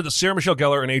just remember that Sarah Michelle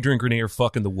Gellar and Adrian Grenier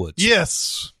fuck in the woods.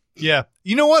 Yes. Yeah.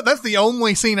 You know what? That's the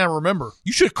only scene I remember.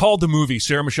 You should have called the movie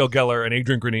Sarah Michelle Gellar and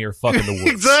Adrian Grenier fuck in the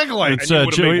woods. Exactly. It's And you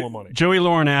would've made more money. Joey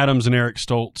Lauren Adams and Eric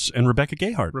Stoltz and Rebecca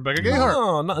Gayheart. Rebecca Gayheart.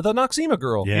 Oh, the Noxema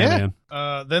girl. Yeah,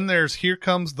 man. Then there's Here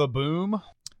Comes the Boom.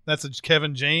 That's a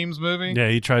Kevin James movie. Yeah,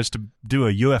 he tries to do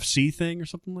a UFC thing or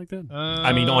something like that.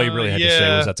 I mean, all you really had to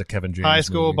say was that's a Kevin James high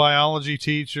school movie. biology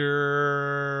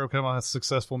teacher, come on, a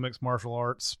successful mixed martial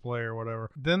arts player, whatever.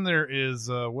 Then there is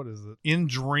what is it? In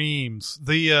Dreams.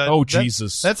 The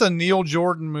Jesus. That's a Neil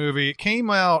Jordan movie. It came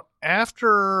out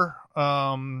after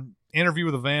Interview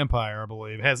with a Vampire, I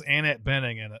believe. It has Annette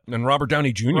Bening in it. And Robert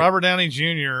Downey Jr. Robert Downey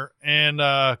Jr. And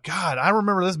God, I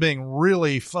remember this being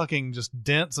really fucking just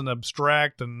dense and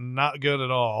abstract and not good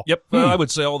at all. Yep, I would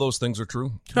say all those things are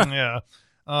true. Yeah.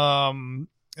 And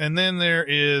then there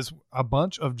is a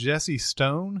bunch of Jesse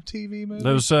Stone TV movies.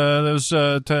 Those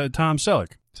Tom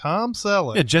Selleck. Tom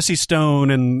Selleck. Yeah, Jesse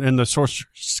Stone and the Sorcerer's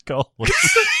Skull.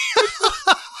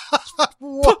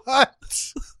 What?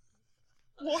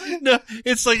 No,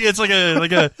 it's like he's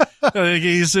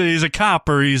a cop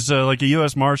or he's like a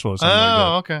U.S. Marshal or something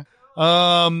like that.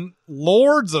 Okay.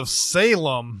 Lords of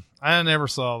Salem. I never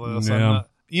saw this. Yeah.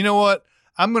 You know what?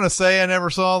 I'm going to say I never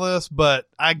saw this, but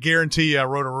I guarantee you I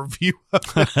wrote a review of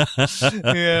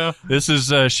it. Yeah. This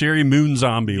is Sherry Moon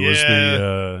Zombie was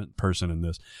the person in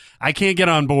this. I can't get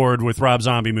on board with Rob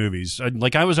Zombie movies.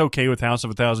 I was okay with House of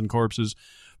a Thousand Corpses,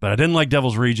 but I didn't like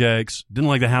Devil's Rejects. Didn't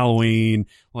like the Halloween.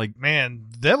 Man,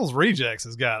 Devil's Rejects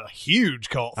has got a huge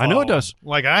cult I know it following.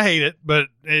 does. I hate it, but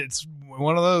it's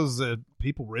one of those that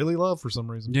people really love for some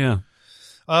reason. Yeah.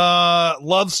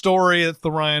 Love Story. It's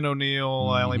the Ryan O'Neal,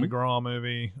 Ally McGraw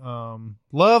movie.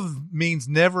 Love means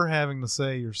never having to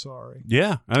say you're sorry.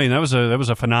 Yeah. I mean, that was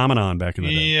a phenomenon back in the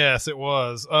day. Yes, it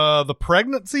was. The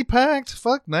Pregnancy Pact.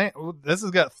 Fuck, this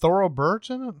has got Thora Birch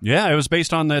in it. Yeah, it was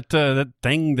based on that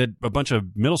thing that a bunch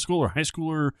of middle school or high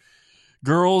schooler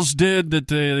girls did that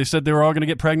they said they were all going to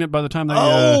get pregnant by the time they.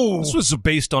 This was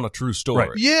based on a true story.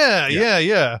 Right.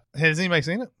 Yeah. Has anybody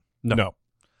seen it? No.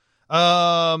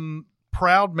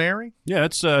 Proud Mary. Yeah,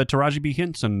 it's Taraji B.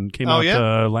 Henson came Oh, out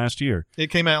yeah? last year. It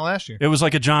came out last year. It was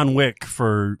like a John Wick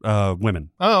for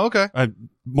women. Oh, okay.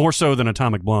 More so than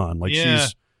Atomic Blonde. Like Yeah.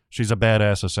 she's a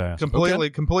badass assassin.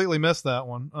 Completely missed that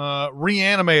one.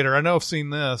 Reanimator. I know I've seen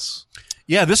this.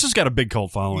 Yeah, this has got a big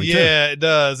cult following too. Yeah, it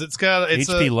does. It's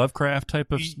H.P. Lovecraft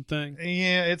type of thing.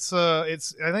 Yeah, it's I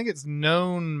think it's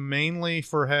known mainly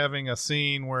for having a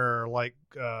scene where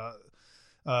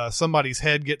somebody's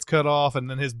head gets cut off and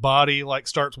then his body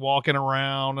starts walking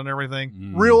around and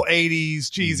everything. Real 80s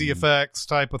cheesy effects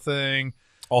type of thing.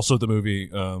 Also, the movie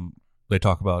they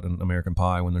talk about in American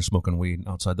Pie when they're smoking weed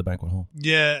outside the banquet hall.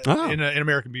 Yeah, Oh. in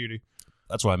American Beauty.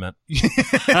 That's what I meant.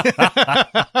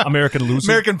 American Loser.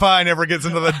 American Pie never gets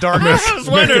into the darkness. I was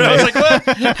wondering. I was like,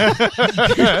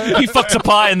 what? He fucks a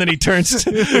pie and then he turns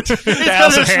to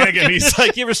Allison Hannigan. He's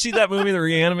like, you ever see that movie, The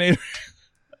Reanimator?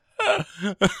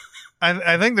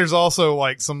 I think there's also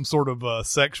some sort of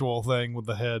sexual thing with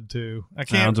the head too. I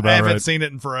Sounds about haven't right. seen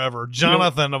it in forever.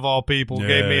 Jonathan of all people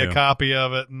gave me a Yeah. copy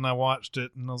of it and I watched it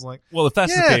and I was like, Well, if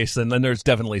that's Yeah. the case, then there's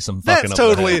definitely some fucking that's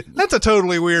up the head. a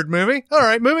totally weird movie. All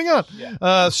right, moving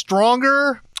on.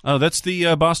 Stronger. Oh, that's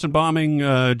the Boston bombing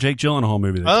Jake Gyllenhaal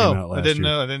movie that came out last I didn't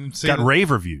year. know. I didn't see Got it. rave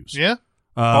reviews. Yeah.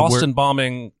 Boston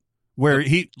bombing. Where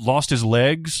he lost his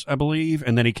legs, I believe,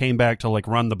 and then he came back to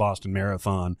run the Boston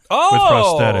Marathon Oh, with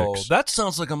prosthetics. that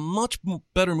sounds like a much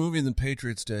better movie than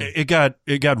Patriots Day. It got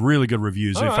really good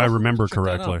reviews, All if right, I remember check that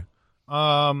correctly.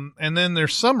 And then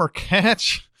there's Summer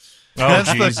Catch. Oh,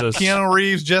 That's Jesus. the Keanu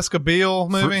Reeves, Jessica Biel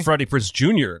movie. Freddie Prinze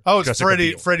Jr. Oh, it's Jessica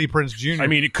Biel. Freddie Prinze Jr. I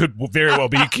mean, it could very well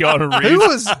be Keanu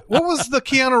Reeves. what was the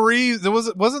Keanu Reeves?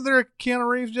 Wasn't there a Keanu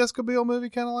Reeves Jessica Biel movie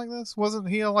kind of like this? Wasn't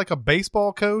he like a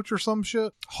baseball coach or some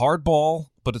shit? Hardball,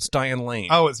 but it's Diane Lane.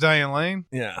 Oh, it's Diane Lane.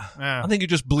 Yeah. Yeah. I think you're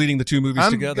just bleeding the two movies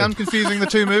together. I'm confusing the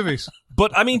two movies.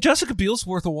 But, I mean, Jessica Biel's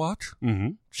worth a watch.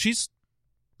 Mm-hmm. She's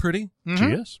pretty. Mhm. She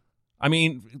is. I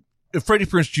mean, Freddie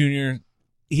Prinze Jr.,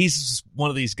 he's one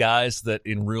of these guys that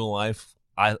in real life,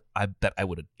 I bet I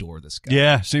would adore this guy.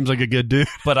 Yeah, seems like a good dude.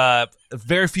 But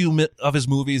very few of his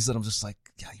movies that I'm just like,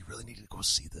 yeah, you really need to go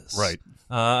see this. Right.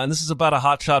 And this is about a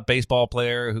hotshot baseball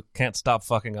player who can't stop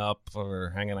fucking up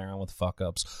or hanging around with fuck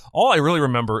ups. All I really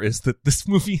remember is that this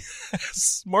movie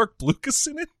has Mark Blucas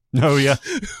in it. Oh yeah,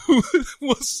 who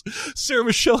was Sarah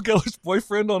Michelle Gellar's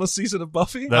boyfriend on a season of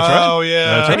Buffy. That's right. Oh yeah.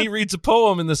 That's And right. he reads a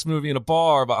poem in this movie in a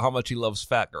bar about how much he loves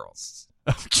fat girls.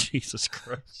 Oh, Jesus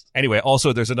Christ. Anyway,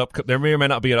 also there's there may or may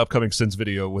not be an upcoming Sins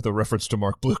video with a reference to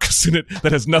Mark Blucas in it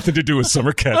that has nothing to do with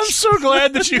Summer Catch. I'm so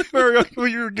glad that you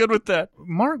were good with that.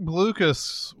 Mark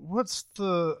Blucas.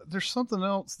 There's something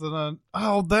else that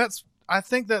I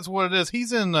think that's what it is.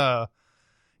 He's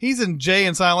in Jay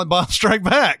and Silent Bob Strike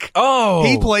Back. Oh,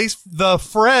 He plays the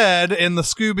Fred in the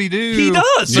Scooby-Doo. He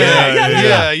does.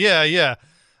 Yeah.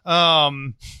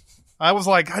 I was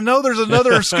like, I know there's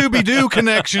another Scooby-Doo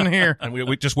connection here. And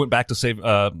we just went back to save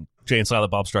Jay and Silent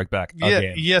Bob Strike Back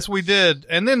again. Yes, we did.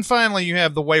 And then finally you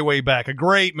have The Way, Way Back, a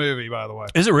great movie, by the way.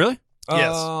 Is it really?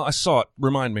 Yes. I saw it.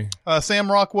 Remind me.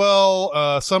 Sam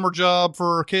Rockwell, summer job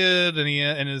for a kid,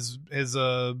 and his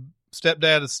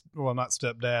stepdad is, well, not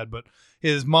stepdad, but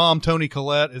his mom, Toni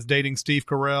Collette, is dating Steve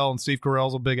Carell, and Steve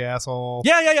Carell's a big asshole.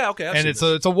 Yeah. Okay. I've And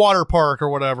seen it's a water park or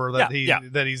whatever that Yeah.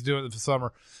 that he's doing for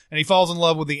summer. And he falls in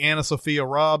love with the Anna Sophia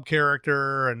Robb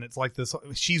character, and it's like this,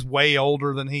 she's way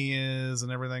older than he is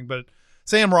and everything, but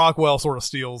Sam Rockwell sort of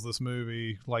steals this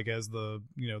movie, like as the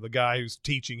guy who's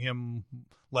teaching him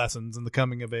lessons and the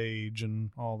coming of age and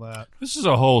all that. This is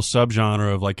a whole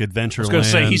subgenre of like Adventureland. I was going to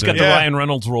say he's got the Yeah. Ryan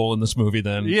Reynolds role in this movie.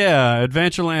 Then Yeah,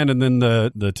 Adventureland, and then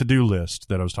the to-do list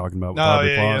that I was talking about with Oh,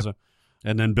 Aubrey yeah, Plaza.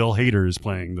 And then Bill Hader is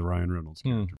playing the Ryan Reynolds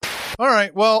character. All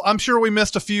right. Well, I'm sure we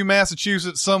missed a few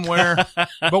Massachusetts somewhere,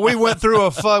 but we went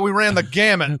through we ran the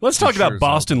gamut. Let's talk sure about as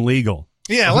Boston Legal.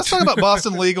 Yeah, let's talk about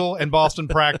Boston Legal and Boston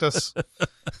Practice.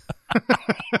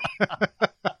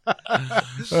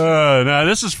 No,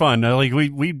 this is fun. Like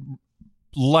we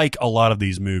like a lot of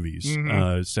these movies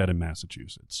Mhm. set in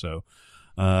Massachusetts. So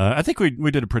I think we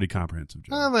did a pretty comprehensive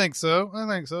job. I think so.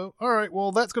 All right.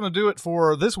 Well, that's going to do it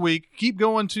for this week. Keep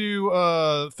going to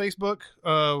Facebook,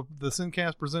 the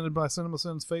Sincast presented by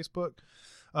CinemaSins Facebook.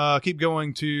 Keep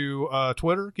going to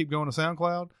Twitter. Keep going to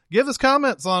SoundCloud. Give us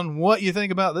comments on what you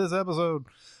think about this episode.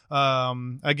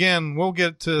 Again, we'll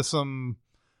get to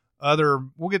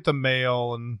we'll get to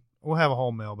mail, and we'll have a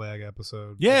whole mailbag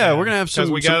episode. Yeah, again, we're gonna have 'cause some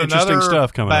we got interesting another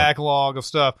stuff coming up. backlog of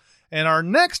stuff. And our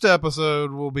next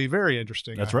episode will be very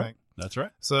interesting. That's I right. think. That's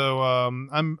right. So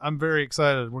I'm very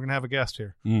excited. We're gonna have a guest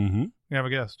here. Mm-hmm. We have a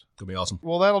guest. It'll be awesome.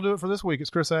 Well, that'll do it for this week. It's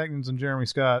Chris Atkins and Jeremy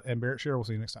Scott and Barrett Sher. We'll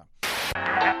see you next time.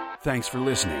 Thanks for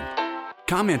listening.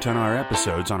 Comment on our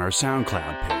episodes on our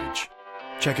SoundCloud page.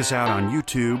 Check us out on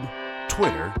YouTube,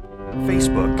 Twitter,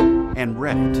 Facebook, and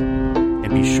Reddit.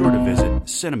 And be sure to visit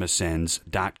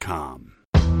cinemasins.com.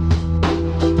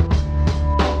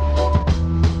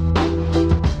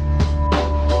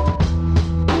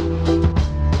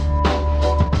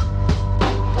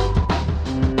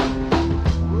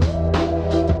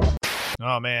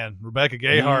 Oh man, Rebecca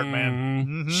Gayheart,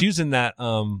 man. Mhm. She was in that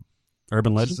Urban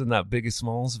She's Legend. in that Biggie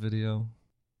Smalls video.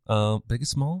 Biggie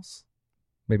Smalls?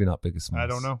 Maybe not Biggie Smalls. I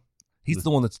don't know. He's the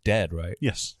one that's dead, right?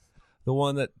 Yes. The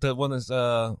one that's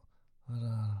I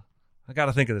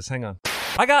gotta think of this. Hang on.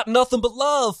 I got nothing but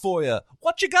love for you.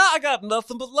 What you got? I got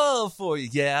nothing but love for you.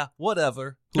 Yeah,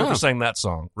 whatever. Whoever Oh. sang that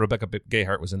song, Rebecca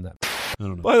Gayheart was in that. I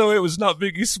don't know. By the way, it was not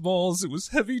Biggie Smalls. It was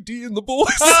Heavy D and the Boys.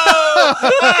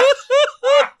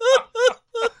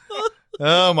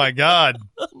 Oh my God.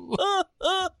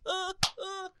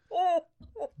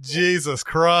 Jesus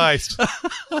Christ.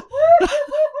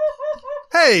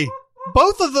 Hey,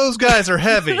 both of those guys are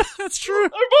heavy. That's true.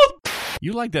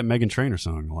 You like that Meghan Trainor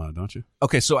song a lot, don't you?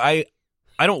 Okay, so I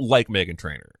don't like Meghan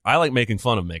Trainor. I like making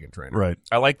fun of Meghan Trainor. Right.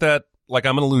 I like that, like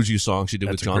I'm Gonna Lose You song she did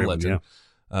That's with a John great one, Legend.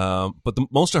 But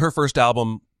most of her first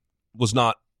album was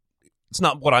not. It's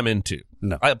not what I'm into.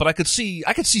 No. But I could see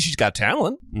she's got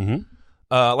talent. Mm-hmm.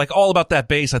 Like All About That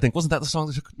Bass, I think wasn't that the song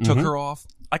that took Mhm. her off?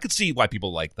 I could see why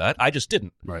people like that. I just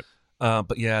didn't. Right.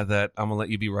 But yeah, that I'm Gonna Let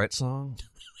You Be Right song.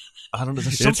 I don't know.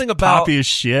 There's It's something about poppy as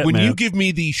shit, when man. you give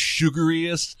me the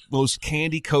sugariest, most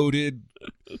candy coated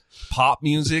pop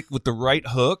music with the right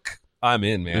hook. I'm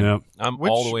in, man. Yeah. I'm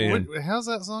all the way in. How's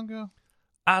that song go?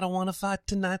 I don't want to fight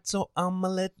tonight, so I'ma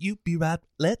let you be right.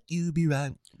 Let you be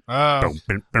right.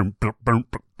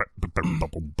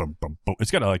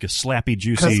 It's got like a slappy, Because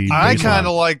juicy. I bass line. kind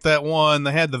of like that one.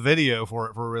 They had the video for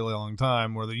it for a really long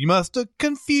time where you must have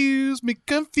confused me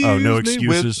Oh, no with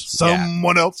excuses.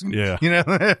 someone else. Yeah. You know?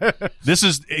 This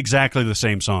is exactly the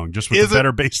same song, just with Is a it?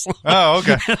 better bass line. Oh,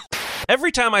 okay.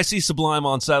 Every time I see Sublime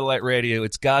on satellite radio,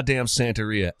 it's goddamn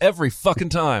Santeria. Every fucking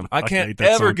time. I hate can't that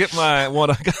ever song. get my what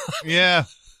I got. Yeah.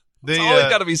 It's always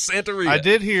got to be Santeria. I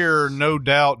did hear No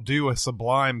Doubt do a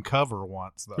Sublime cover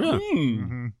once, though. Yeah.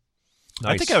 Hmm.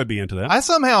 I think I would be into that. I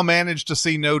somehow managed to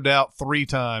see No Doubt 3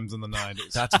 times in the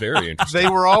 90s. That's very interesting. They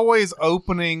were always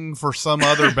opening for some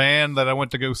other band that I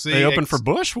went to go see. They opened for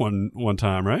Bush one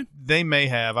time, right? They may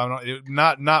have. I'm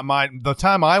not my. The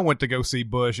time I went to go see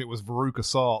Bush, it was Veruca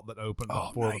Salt that opened.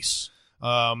 Nice.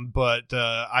 But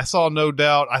I saw No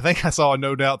Doubt. I think I saw a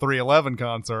No Doubt 311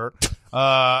 concert.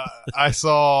 I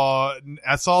saw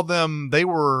them. They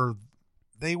were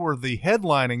the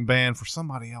headlining band for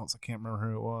somebody else. I can't remember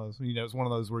who it was. You know, it's one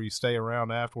of those where you stay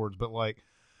around afterwards. But like,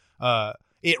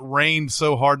 it rained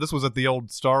so hard. This was at the old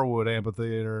Starwood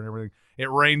Amphitheater and everything. It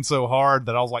rained so hard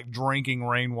that I was like drinking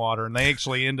rainwater, and they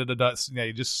actually ended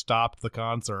they just stopped the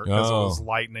concert because it was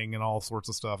lightning and all sorts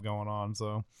of stuff going on.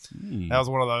 So that was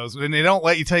one of those. And they don't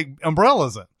let you take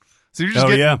umbrellas in. So you're just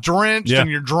getting drenched and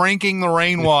you're drinking the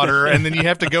rainwater, and then you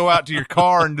have to go out to your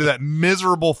car and do that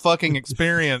miserable fucking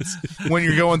experience when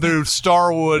you're going through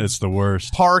Starwood. It's the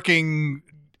worst. Parking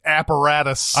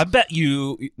apparatus. I bet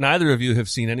neither of you have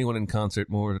seen anyone in concert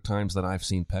more times than I've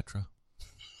seen Petra.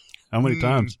 How many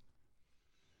times?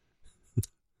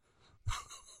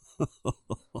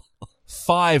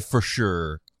 5 for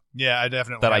sure. Yeah, I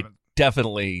definitely That haven't. I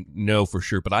definitely know for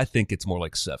sure, but I think it's more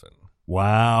like 7.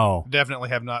 Wow. Definitely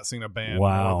have not seen a band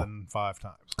more than 5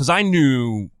 times. Because I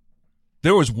knew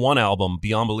there was one album,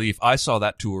 Beyond Belief. I saw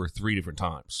that tour 3 different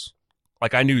times.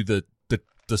 Like I knew the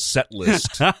set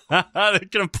list.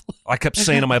 I kept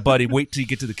saying to my buddy, "Wait till you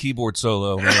get to the keyboard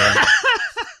solo." Man.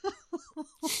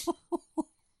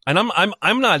 And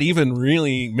I'm not even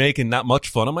really making that much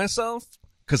fun of myself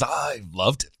because I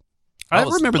loved it. I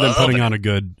remember them putting on a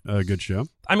good show.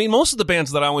 I mean, most of the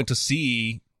bands that I went to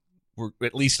see were,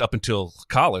 at least up until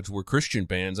college, were Christian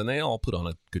bands, and they all put on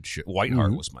a good show.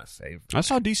 Whiteheart was my favorite. I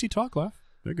saw DC Talk live.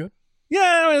 They're good.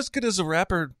 Yeah, as good as a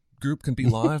rapper group can be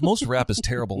live. Most rap is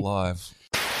terrible live.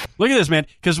 Look at this, man.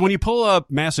 Because when you pull up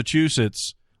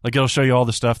Massachusetts, like it'll show you all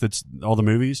the stuff that's all the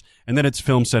movies, and then it's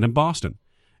film set in Boston.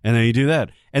 And then you do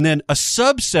that. And then a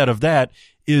subset of that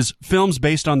is films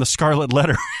based on the Scarlet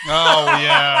Letter. Oh,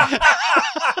 yeah.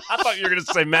 I thought you were going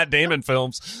to say Matt Damon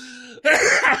films.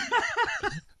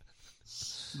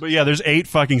 But yeah, there's 8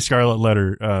 fucking Scarlet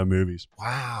Letter movies.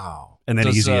 Wow. And then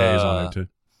Easy A is on there too.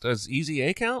 Does Easy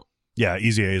A count? Yeah,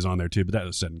 Easy A is on there too, but that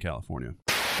was set in California.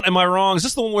 Am I wrong? Is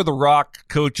this the one where The Rock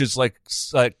coaches like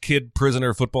a kid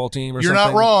prisoner football team or You're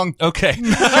something? not wrong. Okay.